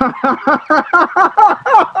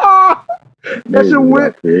 That shit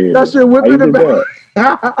whip. That shit How whipping you the did back.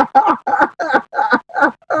 that?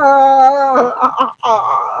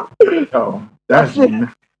 Yo, that's shit-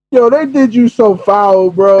 Yo, they did you so foul,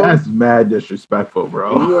 bro. that's mad disrespectful,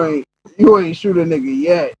 bro. You ain't shoot a nigga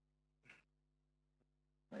yet.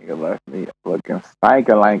 Nigga left me looking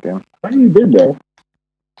stankin'. How you did that?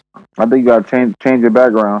 I think you gotta change your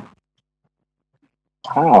background.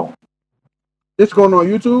 How? This going on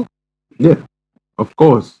YouTube. Yeah, of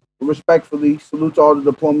course. Respectfully, salute to all the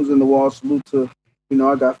diplomas in the wall. Salute to,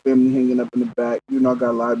 I got family hanging up in the back. I got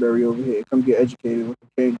a library over here. Come get educated with the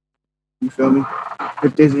king. You feel me?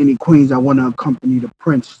 If there's any queens, I want to accompany the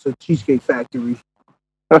prince to Cheesecake Factory.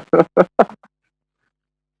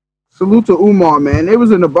 Salute to Umar, man. They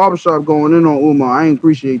was in the barbershop going in on Umar. I ain't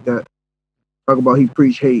appreciate that. Talk about he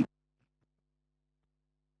preach hate.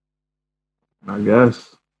 I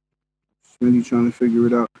guess. Smitty trying to figure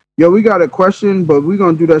it out. Yo, we got a question, but we're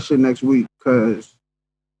going to do that shit next week because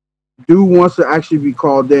dude wants to actually be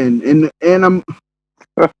called in. And I'm...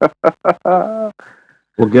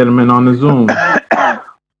 We'll get him in on the Zoom. Yeah,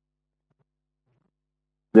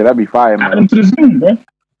 that'd be fire, Add man. him to the Zoom, bro.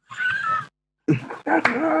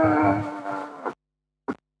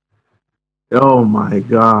 Oh my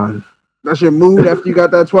God. That's your mood after you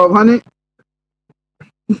got that 1200?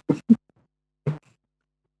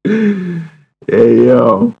 Hey,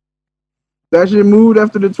 yo. That's your mood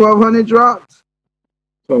after the 1200 drops?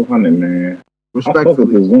 1200, man. I fuck with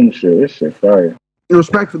Respectfully. the Zoom shit. This shit fire.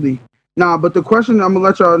 Respectfully. Nah, but the question, I'm going to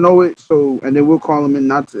let y'all know it, and then we'll call them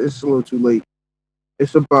in. It's a little too late.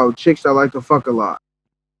 It's about chicks that like to fuck a lot.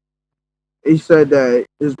 He said that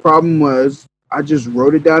his problem was, I just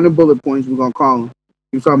wrote it down in bullet points. We're going to call him.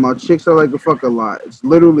 He was talking about chicks that like to fuck a lot. It's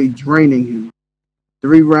literally draining him.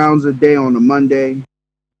 3 rounds a day on a Monday.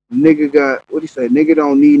 Nigga got, what he said? Nigga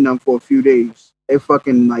don't need none for a few days. They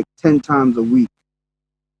fucking like 10 times a week.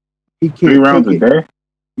 He can't 3 rounds a take it. day?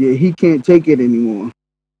 Yeah, he can't take it anymore.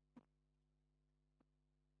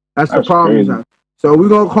 That's the problem. he's crazy. having. So we're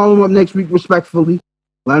going to call him up next week respectfully.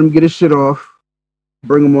 Let him get his shit off.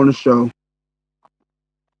 Bring him on the show.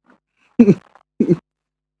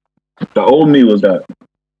 The old me was that.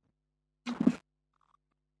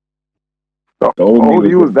 The old old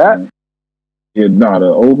you was that? Yeah, nah, the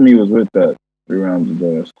old me was with that. 3 rounds a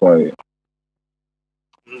day. That's quiet.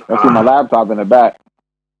 I see my laptop in the back.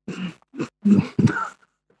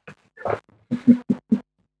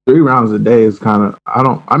 3 rounds a day is kind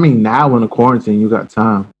of, I mean, now in the quarantine, you got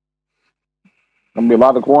time. Gonna be a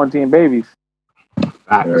lot of quarantine babies.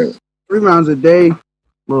 Facts. Right. 3 rounds a day, a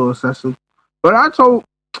little excessive. But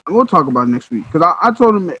we'll talk about it next week. Because I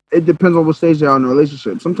told him it depends on what stage they are in the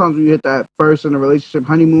relationship. Sometimes when you hit that first in the relationship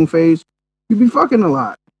honeymoon phase, you be fucking a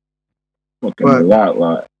lot. Fucking But- a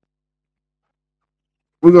lot.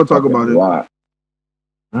 We're going to talk Fucking about a it. lot.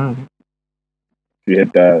 Alright. You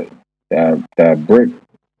hit that brick,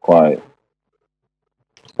 quiet.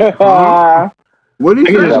 What do you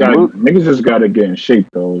say? Niggas just gotta get in shape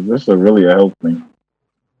though. This is really a health thing.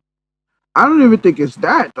 I don't even think it's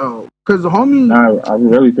that, though. Because the homie... Nah, I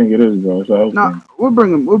really think it is, bro. It's a health Nah, thing. we'll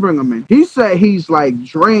bring him in. He said he's like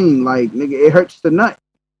drained, like nigga, it hurts the nut.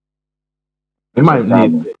 They might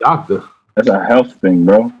need a doctor. That's a health thing,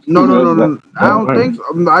 bro. No. I don't Right. think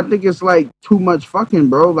so. I think it's like too much fucking,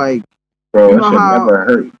 bro. Like Bro, You that know shit how- never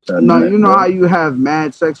hurt. No, you know how you have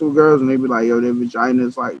mad sex with girls and they be like, yo, their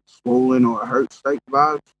vagina's like swollen or hurts like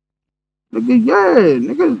vibes. Nigga,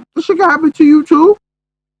 yeah, nigga, this shit can happen to you too.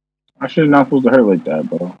 I should not supposed to hurt like that,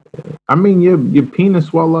 bro. I mean, your penis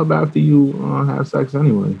swell up after you have sex,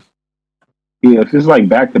 anyways. Yeah, if it's like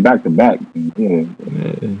back to back to back, yeah.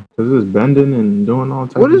 Because it's bending and doing all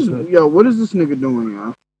types What of is shit. what is this nigga doing,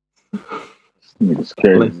 yo? This nigga's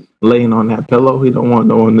crazy. Laying on that pillow, he don't want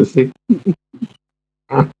no one to see.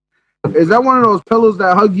 Is that one of those pillows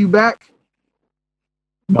that hug you back?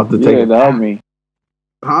 About to Yeah, take to hug me.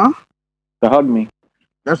 Huh? To hug me.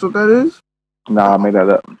 That's what that is? Nah, I made that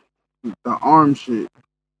up. The arm shit.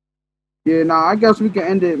 Yeah, nah, I guess we can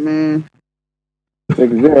end it, man.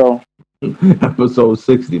 6-0. Episode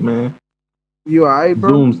 60, man. You alright, bro?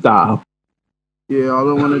 Zoom style. Yeah, all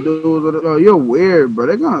I want to do is, oh, you're weird, bro.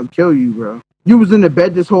 They're gonna kill you, bro. You was in the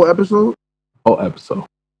bed this whole episode? Whole episode.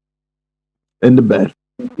 In the bed.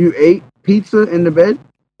 You ate pizza in the bed?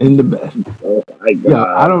 In the bed. Oh my God. Yeah,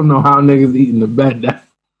 I don't know how niggas eat in the bed. Don't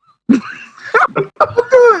do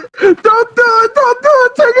it! Don't do it! Don't do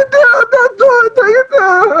it! Take it down! Don't do it! Take it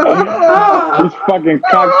down! These fucking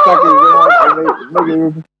cocksuckers.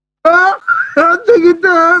 Nigga. Take it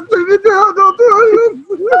down! Take it down! Don't do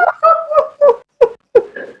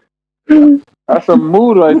it! That's a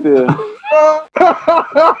mood right there.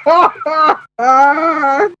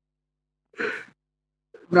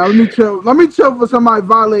 Now let me chill. Let me chill for somebody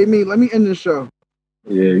violate me. Let me end the show.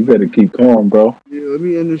 Yeah, you better keep calm, bro. Yeah, let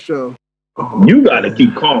me end the show. You gotta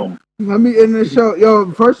keep calm. Let me end the show.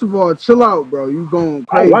 Yo, first of all, chill out, bro. You going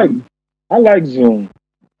crazy. I like Zoom.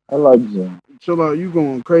 I like Zoom. Chill out. You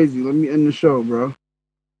going crazy. Let me end the show, bro.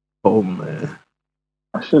 Oh, man.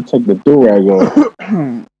 I should take the do-rag off.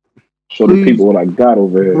 Show the Please. people what I got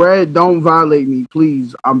over here. Brad, don't violate me,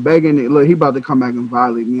 please. I'm begging it. Look, he about to come back and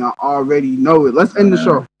violate me. I already know it. Let's end the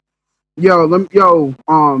show. Yo,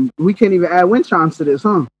 we can't even add wind chimes to this,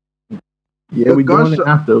 huh? Yeah, The we doing it gunshot-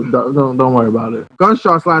 after. Don't worry about it.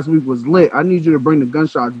 Gunshots last week was lit. I need you to bring the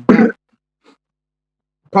gunshots back.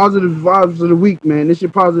 Positive vibes of the week, man. This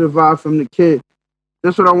your positive vibe from the kid.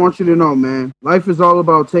 That's what I want you to know, man. Life is all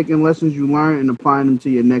about taking lessons you learn and applying them to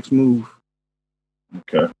your next move.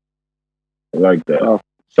 Okay. I like that. Oh.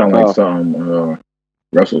 Sound like something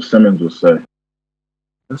Russell Simmons would say.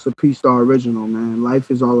 That's a P-Star original, man. Life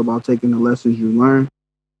is all about taking the lessons you learn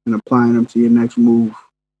and applying them to your next move.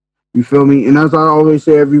 You feel me? And as I always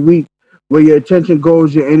say every week, where your attention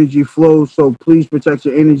goes, your energy flows. So please protect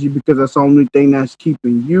your energy because that's the only thing that's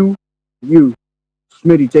keeping you.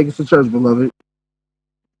 Smitty, take us to church, beloved.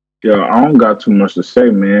 Yo, I don't got too much to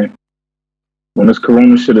say, man. When this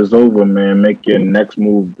corona shit is over, man, make your next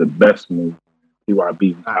move the best move.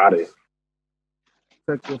 PYB, got it.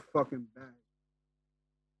 Check your fucking bag.